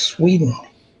Sweden.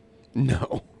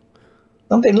 No.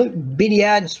 Don't they look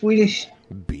beady-eyed and Swedish?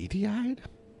 Beady-eyed?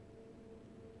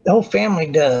 The whole family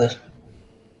does.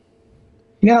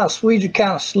 You know how Swedes are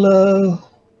kind of slow?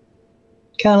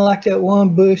 Kind of like that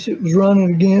one Bush that was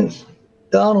running against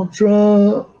Donald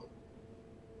Trump.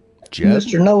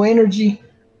 Mr. No Energy.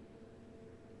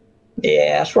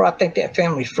 Yeah, that's where I think that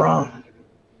family's from.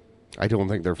 I don't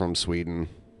think they're from Sweden.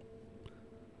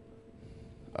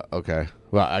 Okay.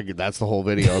 Well, that's the whole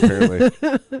video, apparently.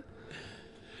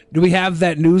 Do we have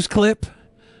that news clip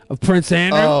of Prince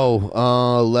Andrew?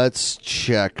 Oh, let's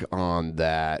check on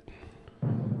that.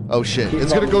 Oh, shit.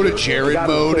 It's going to go to Jared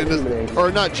mode,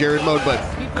 or not Jared mode, but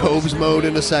Cobes mode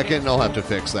in a second, and I'll have to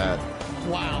fix that.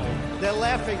 Wow. They're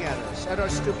laughing at us, at our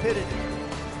stupidity.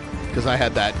 Because I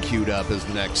had that queued up as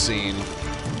the next scene.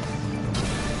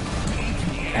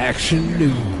 Action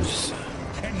news.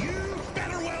 And you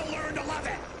better well learn to love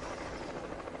it.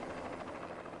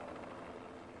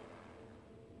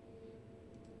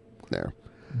 There.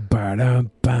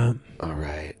 Ba-dum-bum. All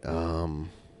right.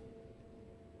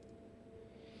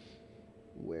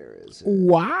 Where is it?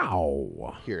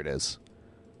 Wow. Here it is.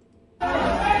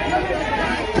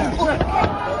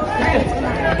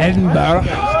 Edinburgh.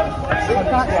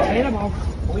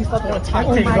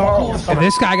 And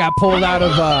this guy got pulled out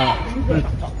of.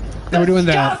 They were doing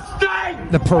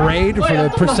the parade for the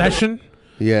procession.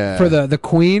 Yeah. For the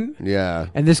Queen. Yeah.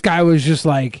 And this guy was just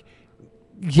like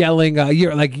yelling,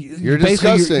 "You're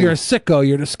disgusting. You're a sicko.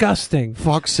 You're disgusting.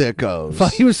 Fuck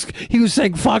sickos." He was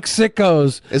saying fuck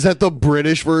sickos. Is that the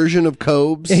British version of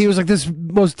Cobes? Yeah, he was like, "This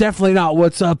most definitely not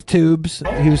what's up, tubes."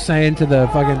 He was saying to the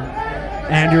fucking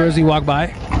Andrew as he walked by.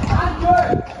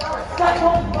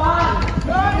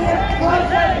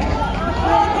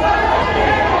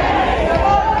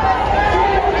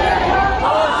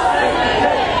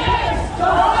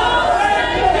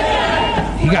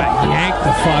 He got yanked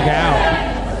the fuck out.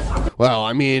 Well,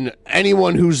 I mean,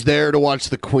 anyone who's there to watch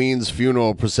the Queen's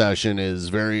funeral procession is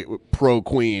very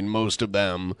pro-Queen, most of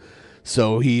them.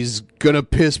 So he's gonna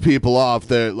piss people off.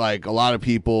 That like a lot of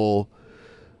people.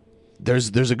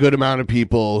 There's a good amount of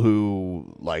people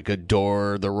who like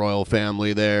adore the royal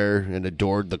family there and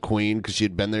adored the Queen because she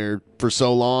had been there for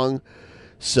so long.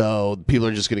 So people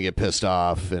are just gonna get pissed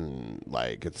off, and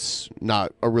like it's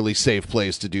not a really safe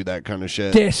place to do that kind of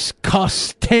shit.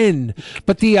 Disgusting.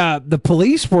 But the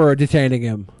police were detaining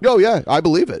him. Oh yeah, I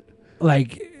believe it.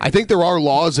 Like I think there are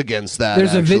laws against that.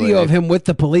 There's actually. a video of him with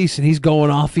the police, and he's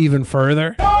going off even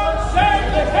further.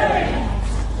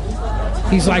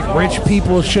 He's like, rich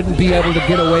people shouldn't be able to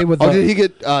get away with. Did he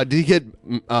get? I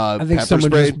think pepper someone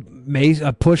sprayed?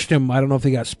 Just pushed him. I don't know if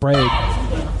he got sprayed.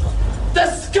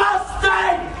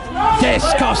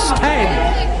 Disgusting!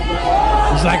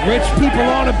 He's like, rich people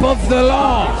aren't above the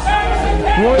law.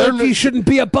 Royalty shouldn't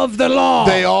be above the law.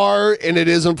 They are, and it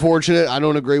is unfortunate. I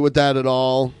don't agree with that at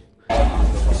all. Yep.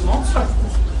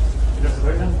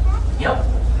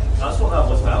 That's what that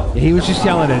was about. He was just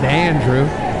yelling at Andrew.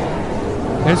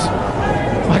 There's,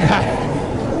 my God.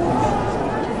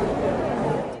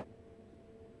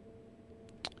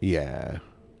 Yeah.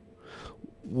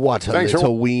 What a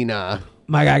little wiener.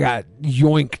 My guy got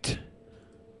yoinked.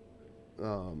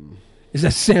 Is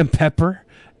that Sam Pepper?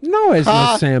 No, it's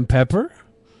not Sam Pepper.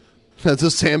 That's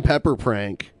a Sam Pepper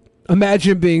prank.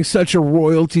 Imagine being such a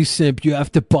royalty simp you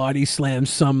have to body slam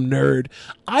some nerd.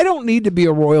 I don't need to be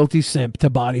a royalty simp to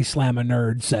body slam a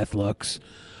nerd, Seth looks.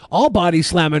 I'll body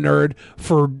slam a nerd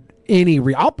for any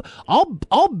I'll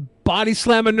body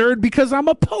slam a nerd because I'm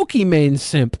a Pokimane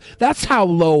simp. That's how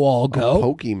low I'll go.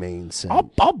 Pokimane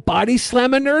simp. I'll body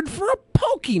slam a nerd for a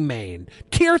Pokimane.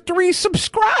 Tier 3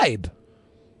 subscribe.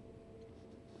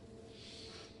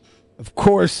 Of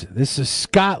course, this is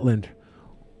Scotland,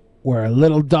 where a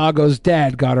little doggo's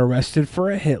dad got arrested for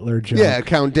a Hitler joke. Yeah,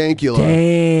 Count Dankula.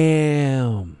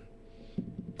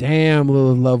 Damn,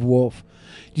 little love wolf.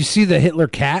 You see the Hitler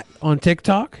cat on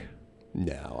TikTok?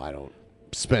 No, I don't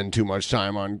spend too much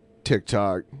time on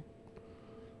TikTok.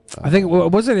 I think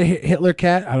was it a Hitler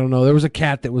cat? I don't know. There was a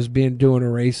cat that was doing a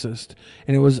racist,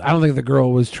 and it was. I don't think the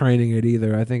girl was training it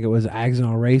either. I think it was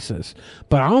accidental racist.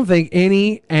 But I don't think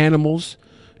any animals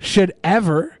should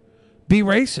ever be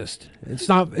racist. It's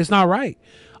not right.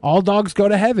 All dogs go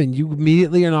to heaven. You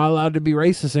immediately are not allowed to be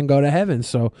racist and go to heaven.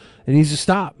 So it needs to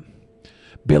stop.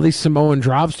 Billy Samoan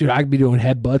drops, dude. I could be doing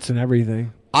headbutts and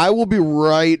everything. I will be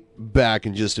right back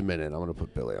in just a minute. I'm going to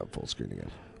put Billy on full screen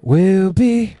again. We'll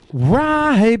be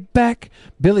right back.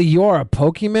 Billy, you're a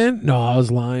Pokemon? No, I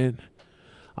was lying.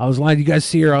 You guys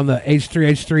see her on the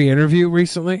H3H3 interview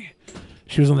recently?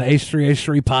 She was on the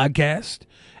H3H3 podcast,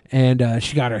 and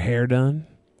she got her hair done.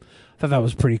 I thought that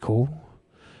was pretty cool.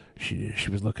 She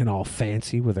was looking all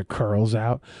fancy with her curls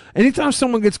out. Anytime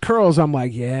someone gets curls, I'm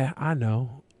like, yeah, I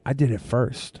know. I did it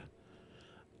first.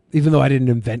 Even though I didn't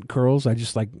invent curls, I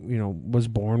just was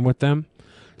born with them.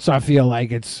 So I feel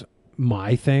like it's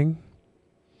my thing.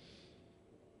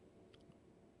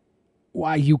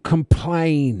 Why you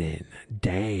complaining?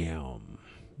 Damn.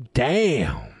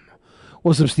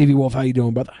 What's up, Stevie Wolf? How you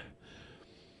doing, brother?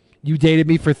 You dated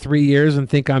me for 3 years and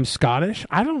think I'm Scottish?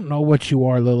 I don't know what you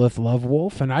are, Lilith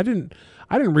Lovewolf, and I didn't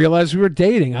realize we were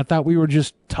dating. I thought we were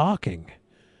just talking.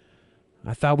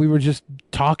 I thought we were just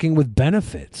talking with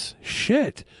benefits.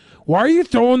 Shit. Why are you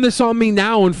throwing this on me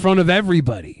now in front of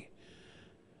everybody?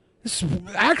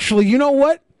 Actually, you know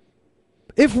what?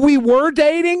 If we were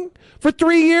dating for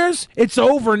 3 years, it's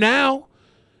over now.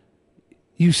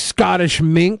 You Scottish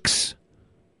minx.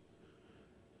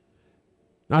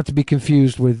 Not to be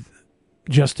confused with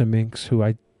Justa Minx,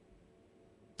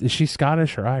 is she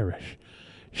Scottish or Irish?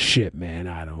 Shit, man,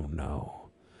 I don't know.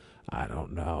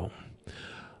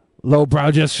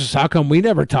 Lowbrow Justice, how come we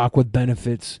never talk with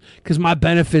benefits? Because my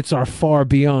benefits are far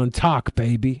beyond talk,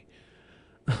 baby.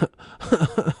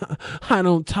 I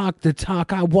don't talk the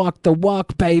talk, I walk the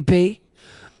walk, baby.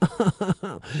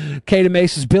 Kata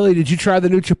Mace says, Billy, did you try the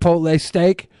new Chipotle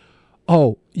steak?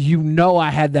 Oh, you know I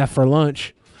had that for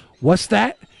lunch. What's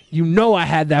that? You know I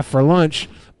had that for lunch.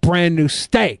 Brand new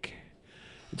steak.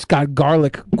 It's got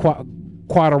garlic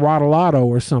quadrilato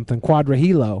or something.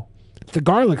 Quadrahilo. The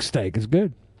garlic steak is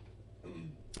good.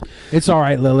 It's all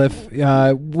right, Lilith.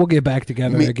 We'll get back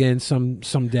together again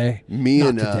someday.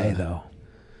 Not today, though.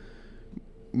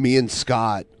 Me and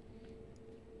Scott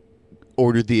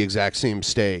ordered the exact same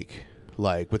steak,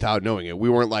 like, without knowing it. We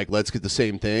weren't like, let's get the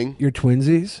same thing. You're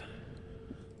twinsies?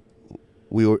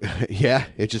 We were, yeah,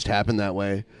 it just happened that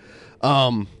way.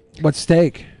 What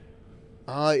steak?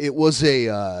 It was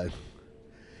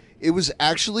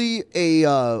actually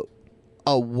a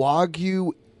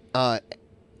Wagyu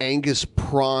Angus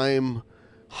Prime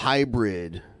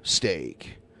hybrid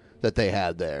steak that they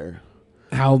had there.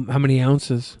 How many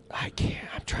ounces? I'm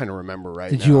trying to remember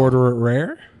right now. Did you order it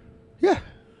rare? Yeah.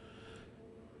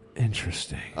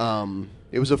 Interesting.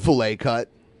 It was a filet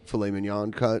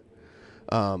mignon cut.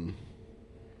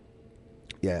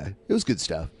 Yeah, it was good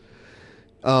stuff.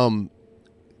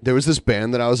 There was this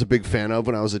band that I was a big fan of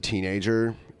when I was a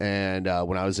teenager, and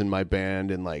when I was in my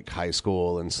band in like high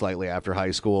school and slightly after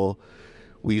high school,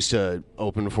 we used to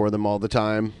open for them all the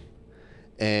time,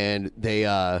 and they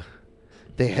had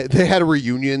a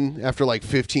reunion after like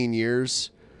 15 years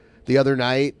the other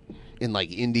night in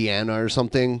like Indiana or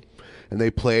something, and they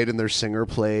played, and their singer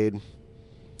played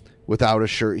without a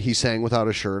shirt. He sang without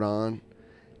a shirt on,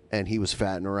 and he was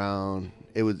fatting around.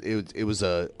 It was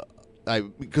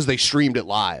because they streamed it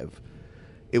live.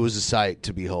 It was a sight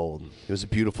to behold. It was a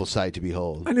beautiful sight to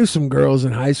behold. I knew some girls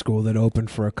in high school that opened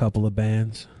for a couple of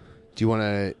bands. Do you want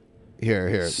to here?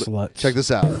 Sluts. Check this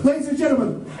out. Ladies and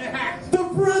gentlemen, the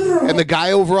brother. And the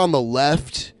guy over on the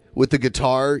left with the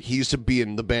guitar, he used to be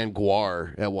in the band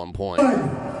Guar at one point.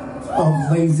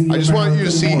 Lazy I just want you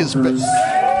to see his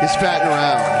fatting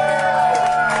around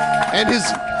and his.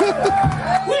 We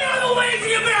are the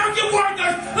lazy American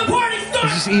workers. The party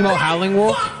starts. Is this emo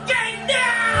Howlingwolf?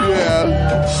 Yeah.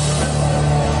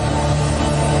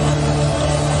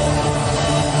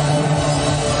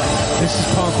 This is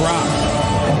punk rock.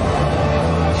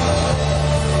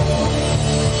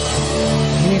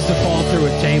 He needs to fall through a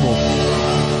table.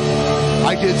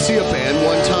 I did see a band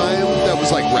one time that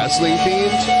was like wrestling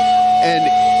themed, and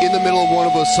in the middle of one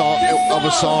of a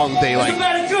song, they like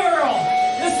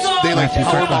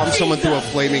powerbombed someone through a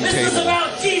flaming This table. is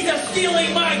about Jesus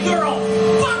stealing my girl.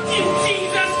 Fuck you,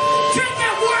 Jesus.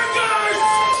 Ticket workers.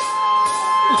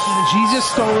 Jesus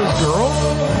stole his girl?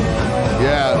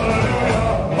 Yeah.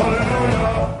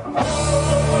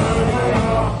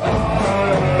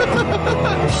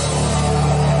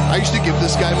 I used to give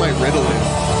this guy my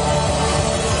Ritalin.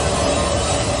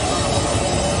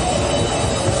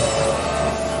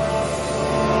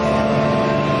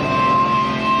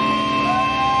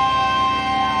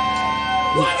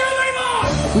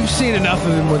 We've seen enough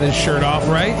of him with his shirt off,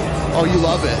 right? Oh, you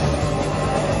love it.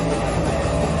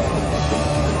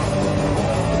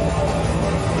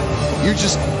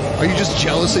 Are you just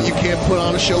jealous that you can't put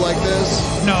on a show like this?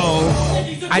 No.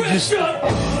 I just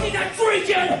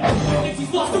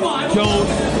don't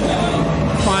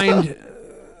find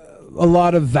a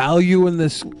lot of value in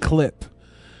this clip.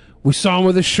 We saw him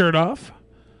with his shirt off.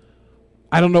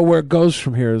 I don't know where it goes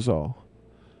from here is all.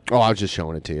 Oh, I was just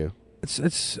showing it to you.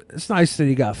 It's nice that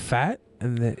he got fat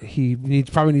and that he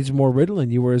probably needs more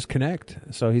Ritalin. You were his connect,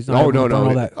 so he's not. Oh no.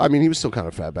 All that. I mean, he was still kind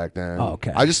of fat back then. Oh,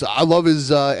 okay. I love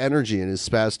his energy and his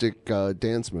spastic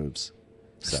dance moves.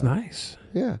 It's nice.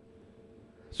 Yeah.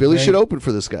 Billy should open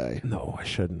for this guy. No, I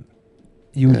shouldn't.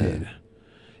 You did.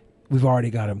 We've already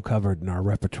got him covered in our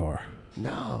repertoire.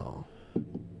 No.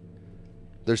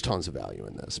 There's tons of value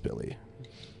in this, Billy.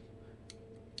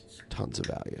 Tons of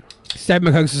value. Stab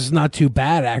McHooks is not too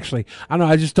bad, actually. I don't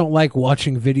know. I just don't like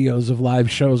watching videos of live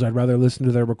shows. I'd rather listen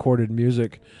to their recorded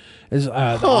music. The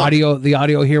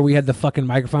audio here, we had the fucking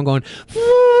microphone going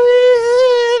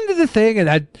into the thing, and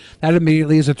that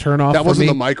immediately is a turn off. That wasn't me.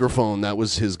 the microphone. That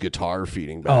was his guitar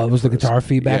feeding back. Oh, it was the guitar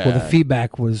feedback. Yeah. Well, the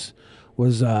feedback was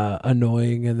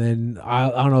annoying, and then I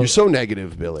don't know. You're so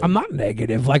negative, Billy. I'm not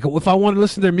negative. Like, if I want to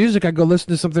listen to their music, I go listen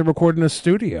to something recorded in a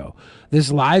studio.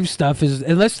 This live stuff is,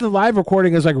 unless the live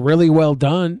recording is like really well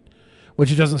done,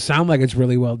 which it doesn't sound like it's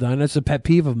really well done. That's a pet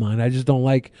peeve of mine. I just don't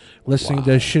like listening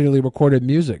to shittily recorded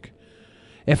music.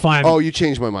 If I'm you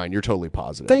changed my mind. You're totally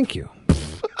positive. Thank you.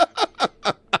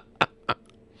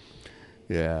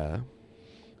 Yeah.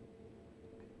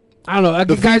 I don't know.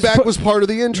 The feedback was part of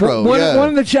the intro. One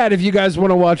in the chat if you guys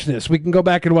want to watch this. We can go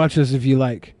back and watch this if you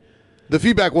like. The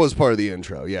feedback was part of the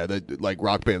intro. Yeah, like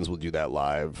rock bands will do that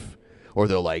live, or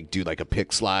they'll like do like a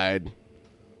pick slide.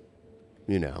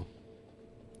 You know.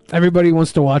 Everybody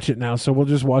wants to watch it now, so we'll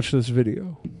just watch this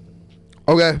video.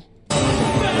 Okay.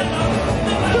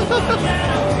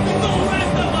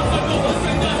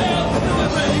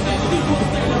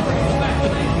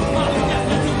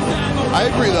 I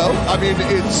agree, though. I mean,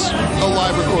 it's a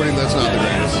live recording that's not the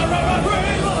greatest.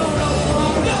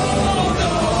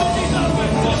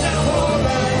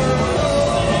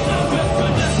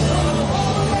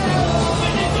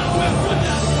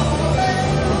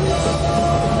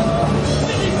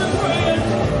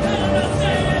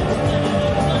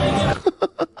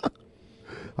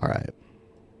 All right.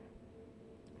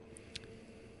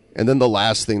 And then the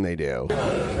last thing they do.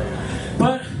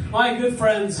 But, my good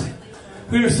friends,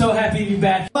 we are so happy to be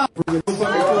back. The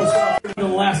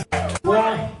last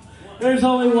one. There's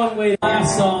only one way.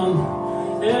 Last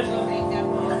song.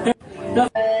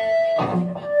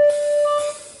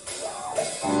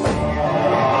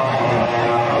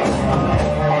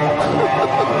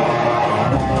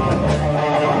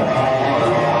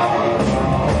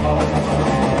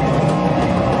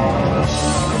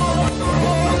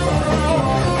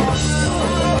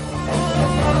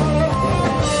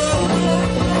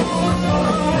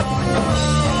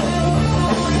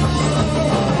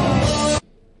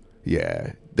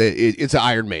 Yeah, it's an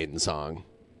Iron Maiden song.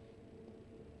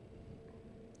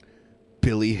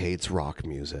 Billy hates rock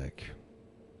music.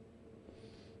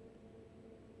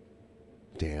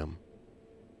 Damn.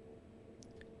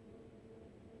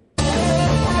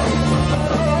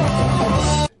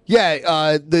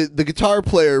 Yeah, the guitar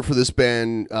player for this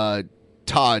band,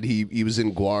 Todd, he was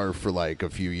in Gwar for like a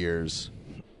few years.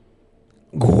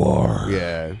 Gwar.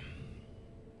 Yeah.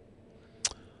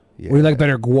 What do you like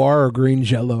better, Gwar or green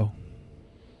Jello?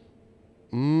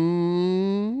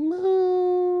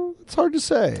 It's hard to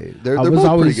say. They're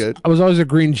both pretty good. I was always a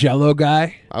green Jello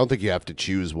guy. I don't think you have to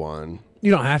choose one.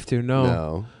 You don't have to.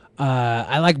 No.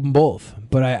 I like them both,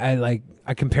 but I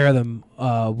compare them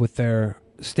with their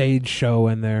stage show,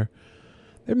 and their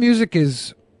music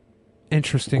is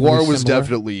interesting. Gwar was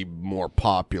definitely more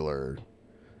popular.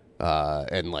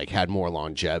 And like had more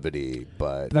longevity,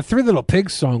 but the Three Little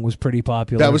Pigs song was pretty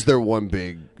popular. That was their one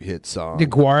big hit song. Did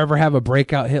Gwar ever have a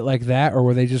breakout hit like that, or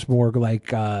were they just more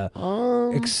like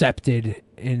accepted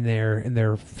in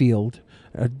their field?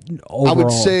 Overall? I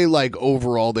would say like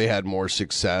overall they had more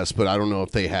success, but I don't know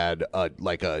if they had a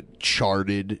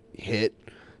charted hit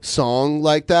song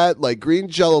like that. Like Green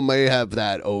Jello may have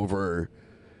that over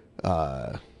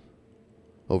Gwar.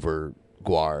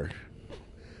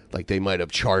 Like they might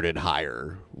have charted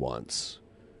higher once.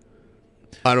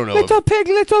 I don't know. Little pig,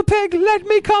 let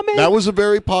me come in. That was a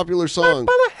very popular song.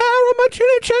 I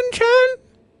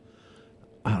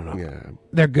don't know. Yeah.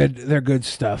 They're good. They're good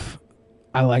stuff.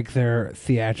 I like their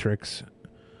theatrics.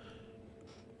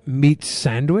 Meat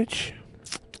sandwich.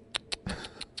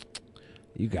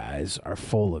 You guys are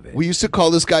full of it. We used to call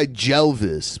this guy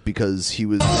Jelvis because he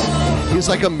was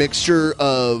like a mixture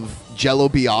of Jello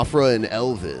Biafra and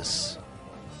Elvis.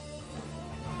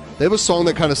 They have a song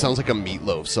that kind of sounds like a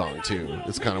Meatloaf song, too.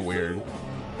 It's kind of weird.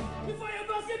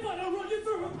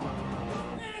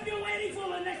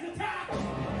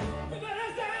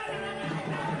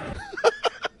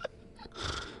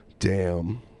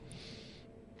 Damn.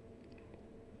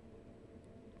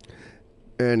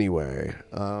 Anyway,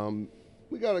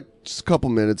 we got just a couple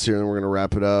minutes here, and we're going to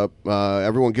wrap it up.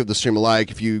 Everyone give the stream a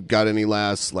like. If you got any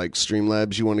last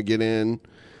Streamlabs you want to get in,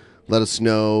 let us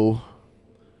know.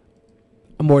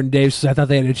 Morton Dave says, I thought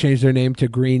they had to change their name to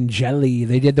Green Jelly.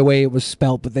 They did the way it was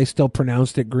spelt, but they still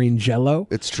pronounced it Green Jello.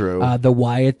 It's true. The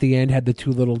Y at the end had the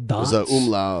two little dots. It was a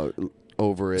umlaut.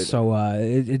 over it. So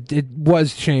it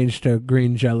was changed to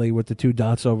green jelly with the 2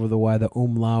 dots over the Y, the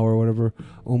umlaut or whatever,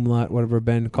 umlaut, whatever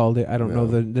Ben called it. I don't know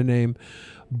the name.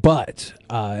 But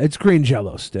it's green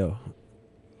Jello still.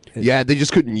 Yeah, they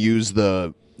just couldn't use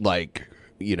the, like,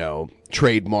 you know,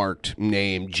 trademarked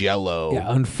name Jello. Yeah,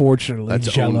 unfortunately,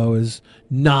 Jello is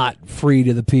not free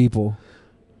to the people.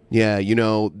 Yeah, you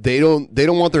know, they don't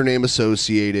want their name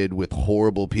associated with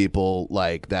horrible people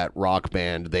like that rock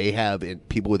band. They have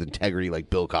people with integrity like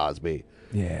Bill Cosby.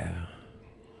 Yeah.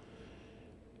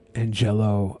 And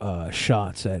Jello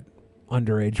shots at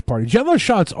underage parties. Jello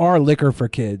shots are liquor for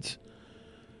kids.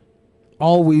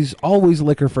 Always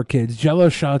liquor for kids. Jello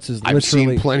shots is literally... I've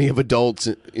seen plenty of adults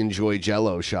enjoy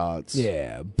Jello shots.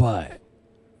 Yeah, but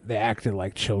they acted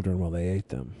like children while they ate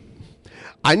them.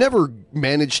 I never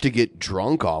managed to get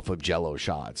drunk off of Jello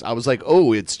shots. I was like,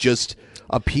 oh, it's just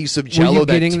a piece of Jello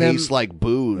that tastes like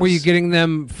booze. Were you getting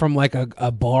them from like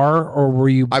a bar, or were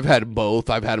you... I've had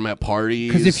both. I've had them at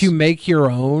parties. Because if you make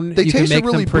your own, you can make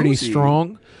them pretty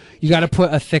strong. You got to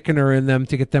put a thickener in them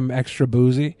to get them extra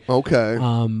boozy. Okay.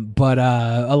 But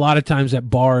a lot of times at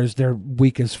bars, they're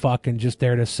weak as fuck and just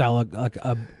there to sell an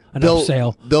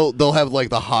upsale. They'll have like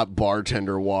the hot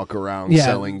bartender walk around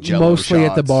selling Jello mostly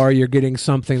shots. At the bar, you're getting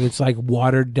something that's like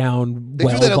watered down. They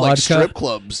do that at like strip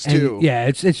clubs too. And, yeah,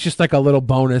 it's just like a little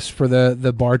bonus for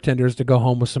the bartenders to go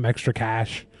home with some extra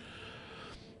cash.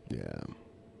 Yeah,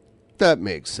 that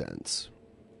makes sense.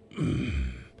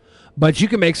 But you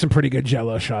can make some pretty good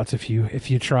Jello shots if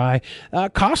you try.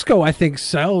 Costco, I think,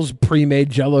 sells pre-made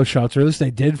Jello shots, or at least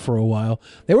they did for a while.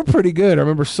 They were pretty good. I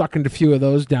remember sucking a few of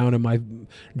those down in my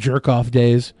jerk-off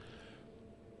days.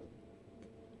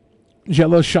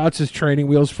 Jello shots as training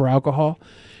wheels for alcohol.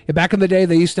 Yeah, back in the day,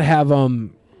 they used to have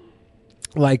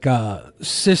like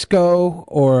Cisco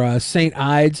or St.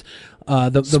 Ides.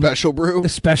 The special brew, the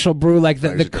special brew, like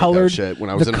the colored, when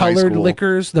I was the in high colored school.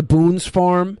 liquors, the Boone's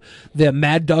Farm, the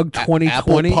Mad Dog 2020.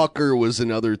 Apple Pucker was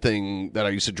another thing that I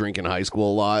used to drink in high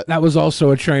school a lot. That was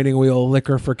also a training wheel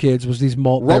liquor for kids. Was these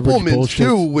malt beverage Rumplemints bullshits.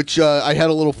 too, which I had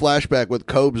a little flashback with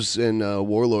Cobes and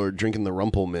Warlord drinking the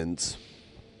Rumplemints.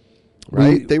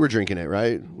 Right, they were drinking it.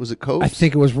 Right, was it Cobes? I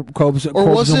think it was Cobes. Or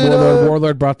Cobes was and it, Warlord?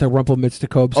 Warlord brought the Rumplemints to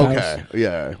Cobes' house. Okay,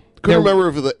 yeah. Couldn't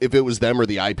remember if it was them or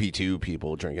the IP2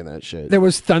 people drinking that shit. There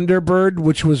was Thunderbird,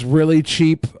 which was really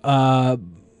cheap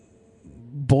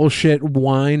bullshit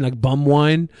wine, like bum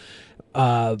wine.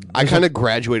 I kind of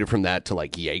graduated from that to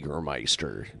like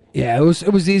Jägermeister. Yeah, it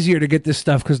was easier to get this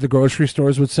stuff because the grocery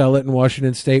stores would sell it in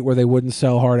Washington State where they wouldn't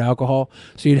sell hard alcohol.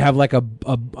 So you'd have like a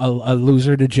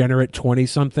loser degenerate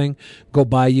 20-something go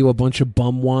buy you a bunch of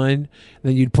bum wine. And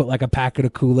then you'd put like a packet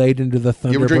of Kool-Aid into the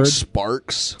Thunderbird. You ever drink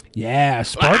Sparks? Yeah,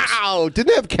 Sparks. Wow,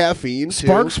 didn't it have caffeine too?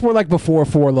 Sparks were like before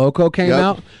Four Loko came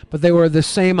out, but they were the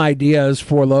same idea as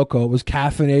Four Loko. It was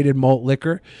caffeinated malt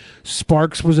liquor.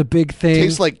 Sparks was a big thing.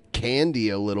 Tastes like candy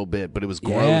a little bit, but it was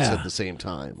gross at the same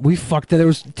time. We fucked it. There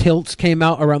was Tilts came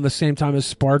out around the same time as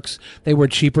Sparks. They were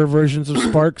cheaper versions of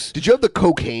Sparks. Did you have the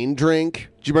cocaine drink?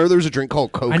 Do you remember there was a drink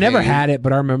called cocaine? I never had it,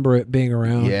 but I remember it being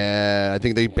around. Yeah, I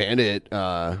think they banned it,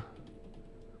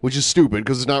 which is stupid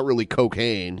because it's not really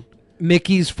cocaine.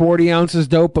 Mickey's 40 ounces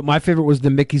dope, but my favorite was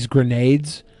the Mickey's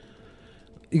grenades.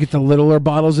 You get the littler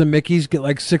bottles of Mickey's, get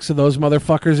like 6 of those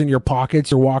motherfuckers in your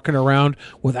pockets. You're walking around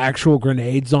with actual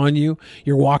grenades on you.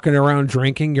 You're walking around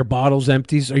drinking. Your bottle's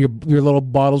empty, or your little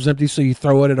bottle's empty, so you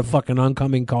throw it at a fucking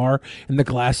oncoming car, and the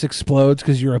glass explodes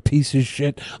because you're a piece of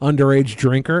shit underage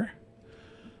drinker.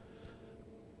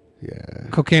 Yeah.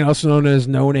 Cocaine, also known as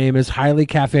No Name, is highly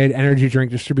caffeinated energy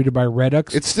drink distributed by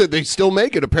Redux. They still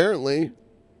make it apparently.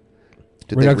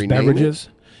 Did Redux they rename Beverages.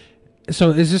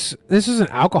 So this isn't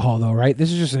alcohol though, right?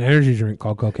 This is just an energy drink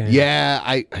called cocaine. Yeah,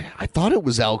 I thought it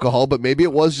was alcohol, but maybe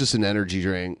it was just an energy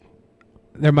drink.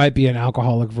 There might be an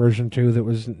alcoholic version too that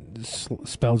was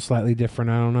spelled slightly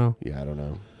different. I don't know. Yeah, I don't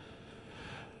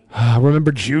know.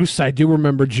 Remember Juice? I do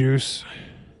remember Juice.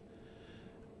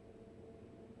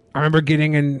 I remember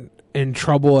getting in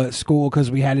trouble at school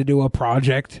because we had to do a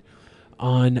project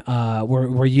on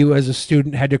where you as a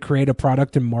student had to create a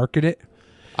product and market it.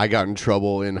 I got in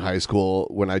trouble in high school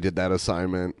when I did that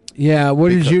assignment. Yeah, what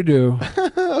did you do?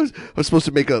 I was supposed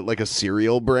to make a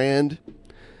cereal brand,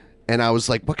 and I was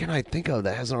like, what can I think of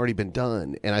that hasn't already been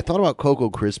done? And I thought about Cocoa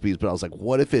Krispies, but I was like,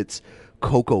 what if it's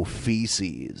Cocoa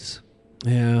Feces?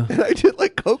 Yeah. And I did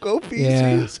like Cocoa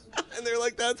Feces. Yeah. And they're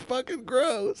like, that's fucking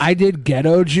gross. I did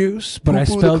Ghetto Juice, but I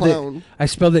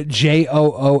spelled it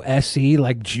Joose,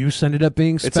 like juice ended up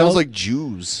being spelled. It sounds like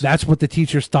Jews. That's what the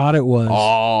teachers thought it was.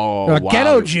 Oh, They're like, wow.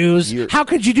 Ghetto Juice? How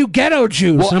could you do Ghetto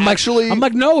Juice? Well, and I'm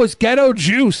like, no, it's Ghetto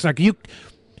Juice. Like you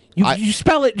You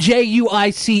spell it Juice,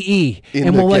 In and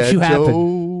the we'll let you ghetto.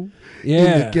 happen. Yeah.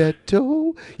 In the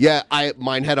ghetto. Yeah,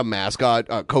 mine had a mascot.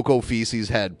 Coco Feces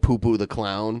had Poo Poo the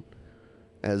Clown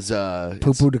as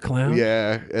Poo Poo the Clown?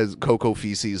 Yeah, as Coco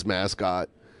Feces mascot.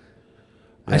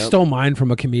 I stole mine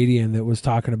from a comedian that was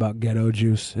talking about ghetto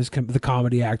juice. The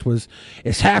comedy act was,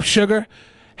 it's half sugar,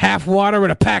 half water,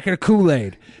 and a packet of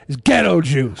Kool-Aid. It's ghetto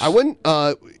juice. I went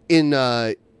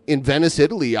in Venice,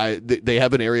 Italy. They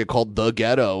have an area called the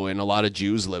Ghetto, and a lot of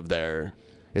Jews live there.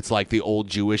 It's like the old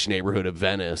Jewish neighborhood of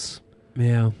Venice.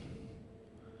 Yeah.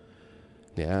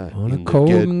 Yeah. On a cold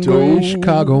and gray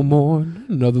Chicago morning,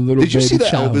 another little Did you baby see the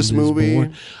child Elvis is movie?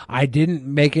 born. I didn't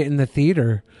make it in the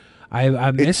theater.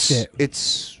 I missed it.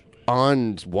 It's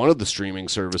on one of the streaming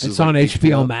services. It's on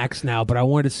HBO Max now, but I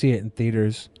wanted to see it in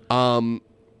theaters.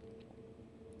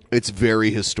 It's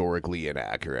very historically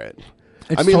inaccurate.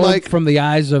 It's told from the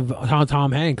eyes of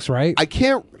Tom Hanks, right? I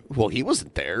can't. Well, he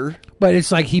wasn't there. But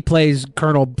it's like he plays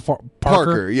Colonel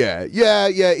Parker. Yeah.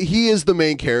 He is the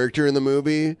main character in the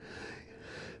movie.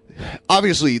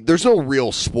 Obviously, there's no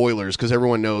real spoilers because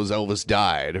everyone knows Elvis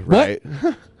died, right?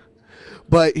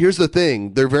 But here's the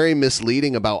thing. They're very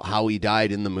misleading about how he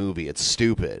died in the movie. It's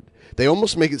stupid. They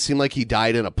almost make it seem like he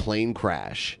died in a plane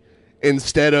crash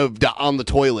instead of on the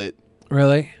toilet.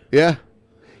 Really? Yeah.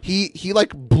 He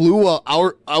like blew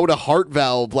out a heart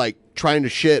valve like trying to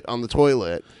shit on the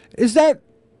toilet. Is that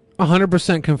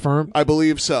 100% confirmed? I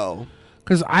believe so.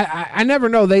 Because I never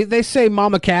know. They say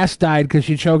Mama Cass died because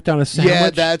she choked on a sandwich. Yeah,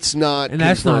 that's not And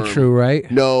that's not true,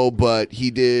 right? No, but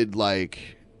he did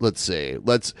let's see.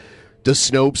 Does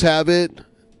Snopes have it?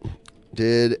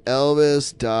 Did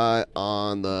Elvis die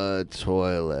on the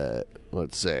toilet?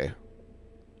 Let's see.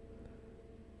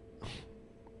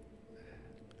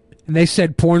 And they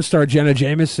said porn star Jenna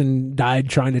Jameson died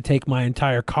trying to take my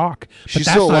entire cock. But She's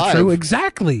that's still not alive. true.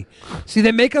 Exactly. See,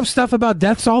 they make up stuff about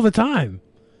deaths all the time.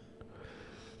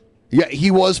 Yeah, he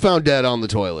was found dead on the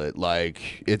toilet.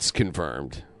 It's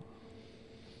confirmed.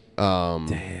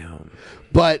 Damn.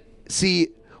 But see,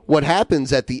 what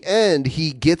happens at the end,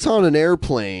 he gets on an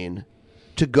airplane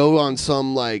to go on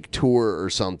some tour or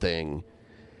something,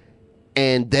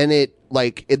 and then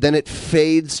it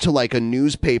fades to a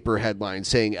newspaper headline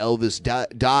saying Elvis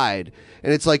died,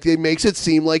 and it's it makes it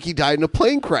seem like he died in a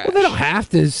plane crash. Well, they don't have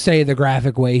to say the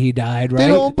graphic way he died, right? They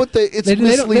don't, but it's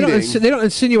misleading. They don't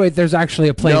insinuate there's actually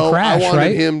a plane crash, I wanted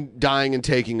right? him dying and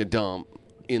taking a dump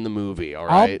in the movie. All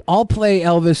right, I'll play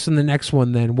Elvis in the next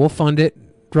one. Then we'll fund it.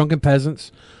 Drunken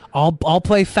Peasants. I'll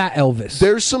play Fat Elvis.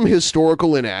 There's some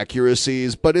historical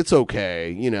inaccuracies, but it's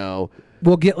okay.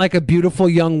 We'll get a beautiful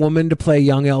young woman to play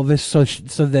young Elvis,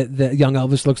 so that the young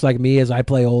Elvis looks like me as I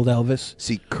play old Elvis.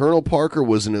 See, Colonel Parker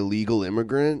was an illegal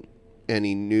immigrant, and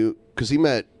he knew because he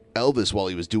met Elvis while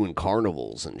he was doing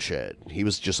carnivals and shit. He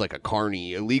was just like a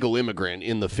carny, illegal immigrant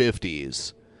in the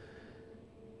 50s.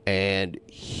 And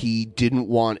he didn't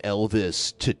want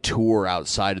Elvis to tour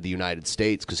outside of the United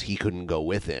States because he couldn't go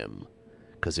with him.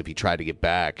 Because if he tried to get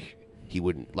back, he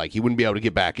wouldn't be able to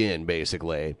get back in,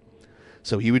 basically.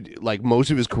 So he would,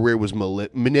 most of his career was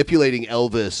manipulating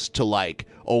Elvis to,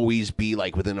 always be,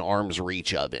 within arm's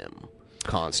reach of him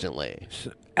constantly.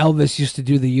 Elvis used to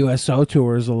do the USO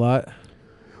tours a lot.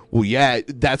 Well, yeah,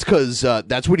 that's because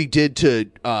that's what he did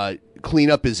to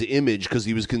clean up his image because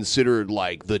he was considered,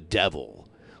 the devil.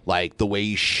 The way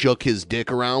he shook his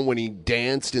dick around when he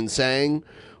danced and sang,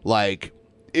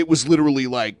 it was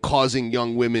literally, causing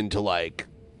young women to,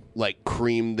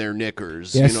 cream their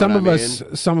knickers. Yeah, you know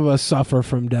some of us suffer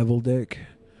from devil dick.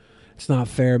 It's not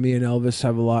fair. Me and Elvis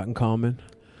have a lot in common,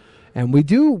 and we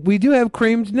do have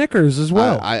creamed knickers as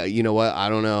well. You know what? I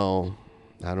don't know.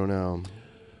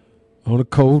 On a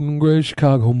cold and gray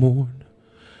Chicago morning.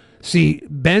 See,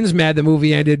 Ben's mad the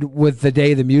movie ended with the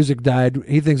day the music died.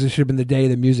 He thinks it should have been the day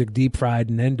the music deep fried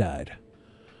and then died.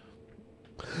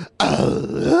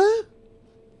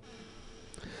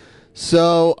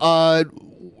 So, I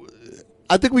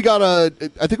think we're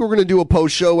gonna do a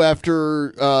post show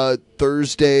after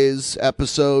Thursday's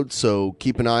episode. So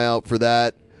keep an eye out for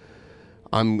that.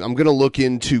 I'm gonna look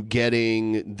into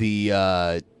getting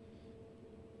the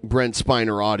Brent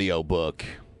Spiner audio book,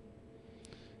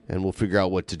 and we'll figure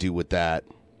out what to do with that.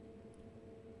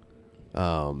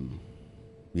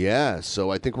 Yeah,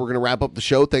 so I think we're going to wrap up the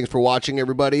show. Thanks for watching,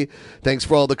 everybody. Thanks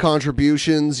for all the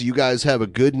contributions. You guys have a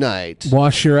good night.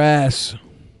 Wash your ass.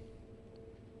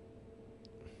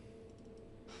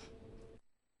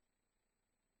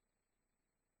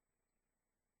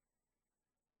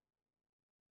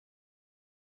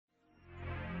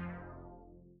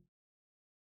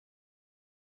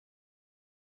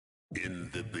 In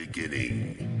the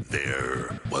beginning,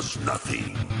 there was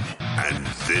nothing. And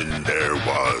then there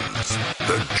was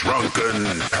the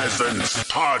Drunken Peasants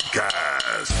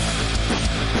Podcast.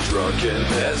 Drunken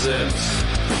Peasants.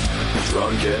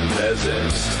 Drunken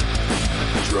Peasants.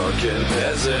 Drunken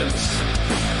Peasants.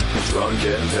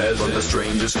 Drunken Peasants. From the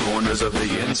strangest corners of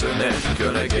the internet,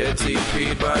 gonna get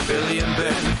TP'd by Billy and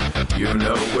Ben. You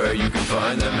know where you can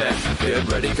find them at.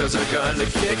 Get ready, cause they're gonna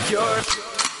kick your...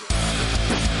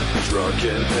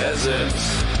 Drunken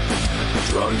Peasants.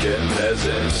 Drunken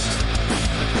Peasants.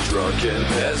 Drunken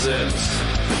Peasants.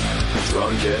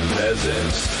 Drunken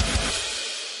Peasants.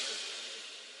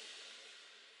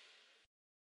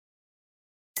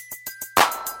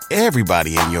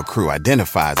 Everybody in your crew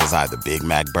identifies as either Big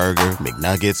Mac Burger,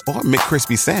 McNuggets, or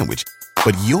McCrispy Sandwich.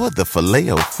 But you're the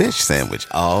Filet-O-Fish Sandwich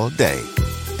all day.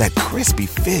 That crispy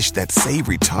fish, that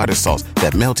savory tartar sauce,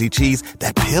 that melty cheese,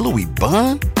 that pillowy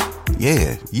bun.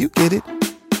 Yeah, you get it.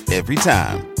 Every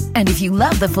time. And if you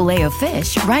love the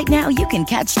Filet-O-Fish, right now you can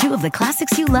catch two of the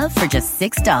classics you love for just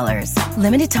 $6.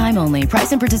 Limited time only.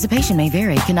 Price and participation may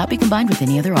vary. Cannot be combined with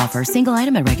any other offer. Single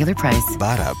item at regular price.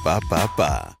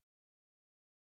 Ba-da-ba-ba-ba.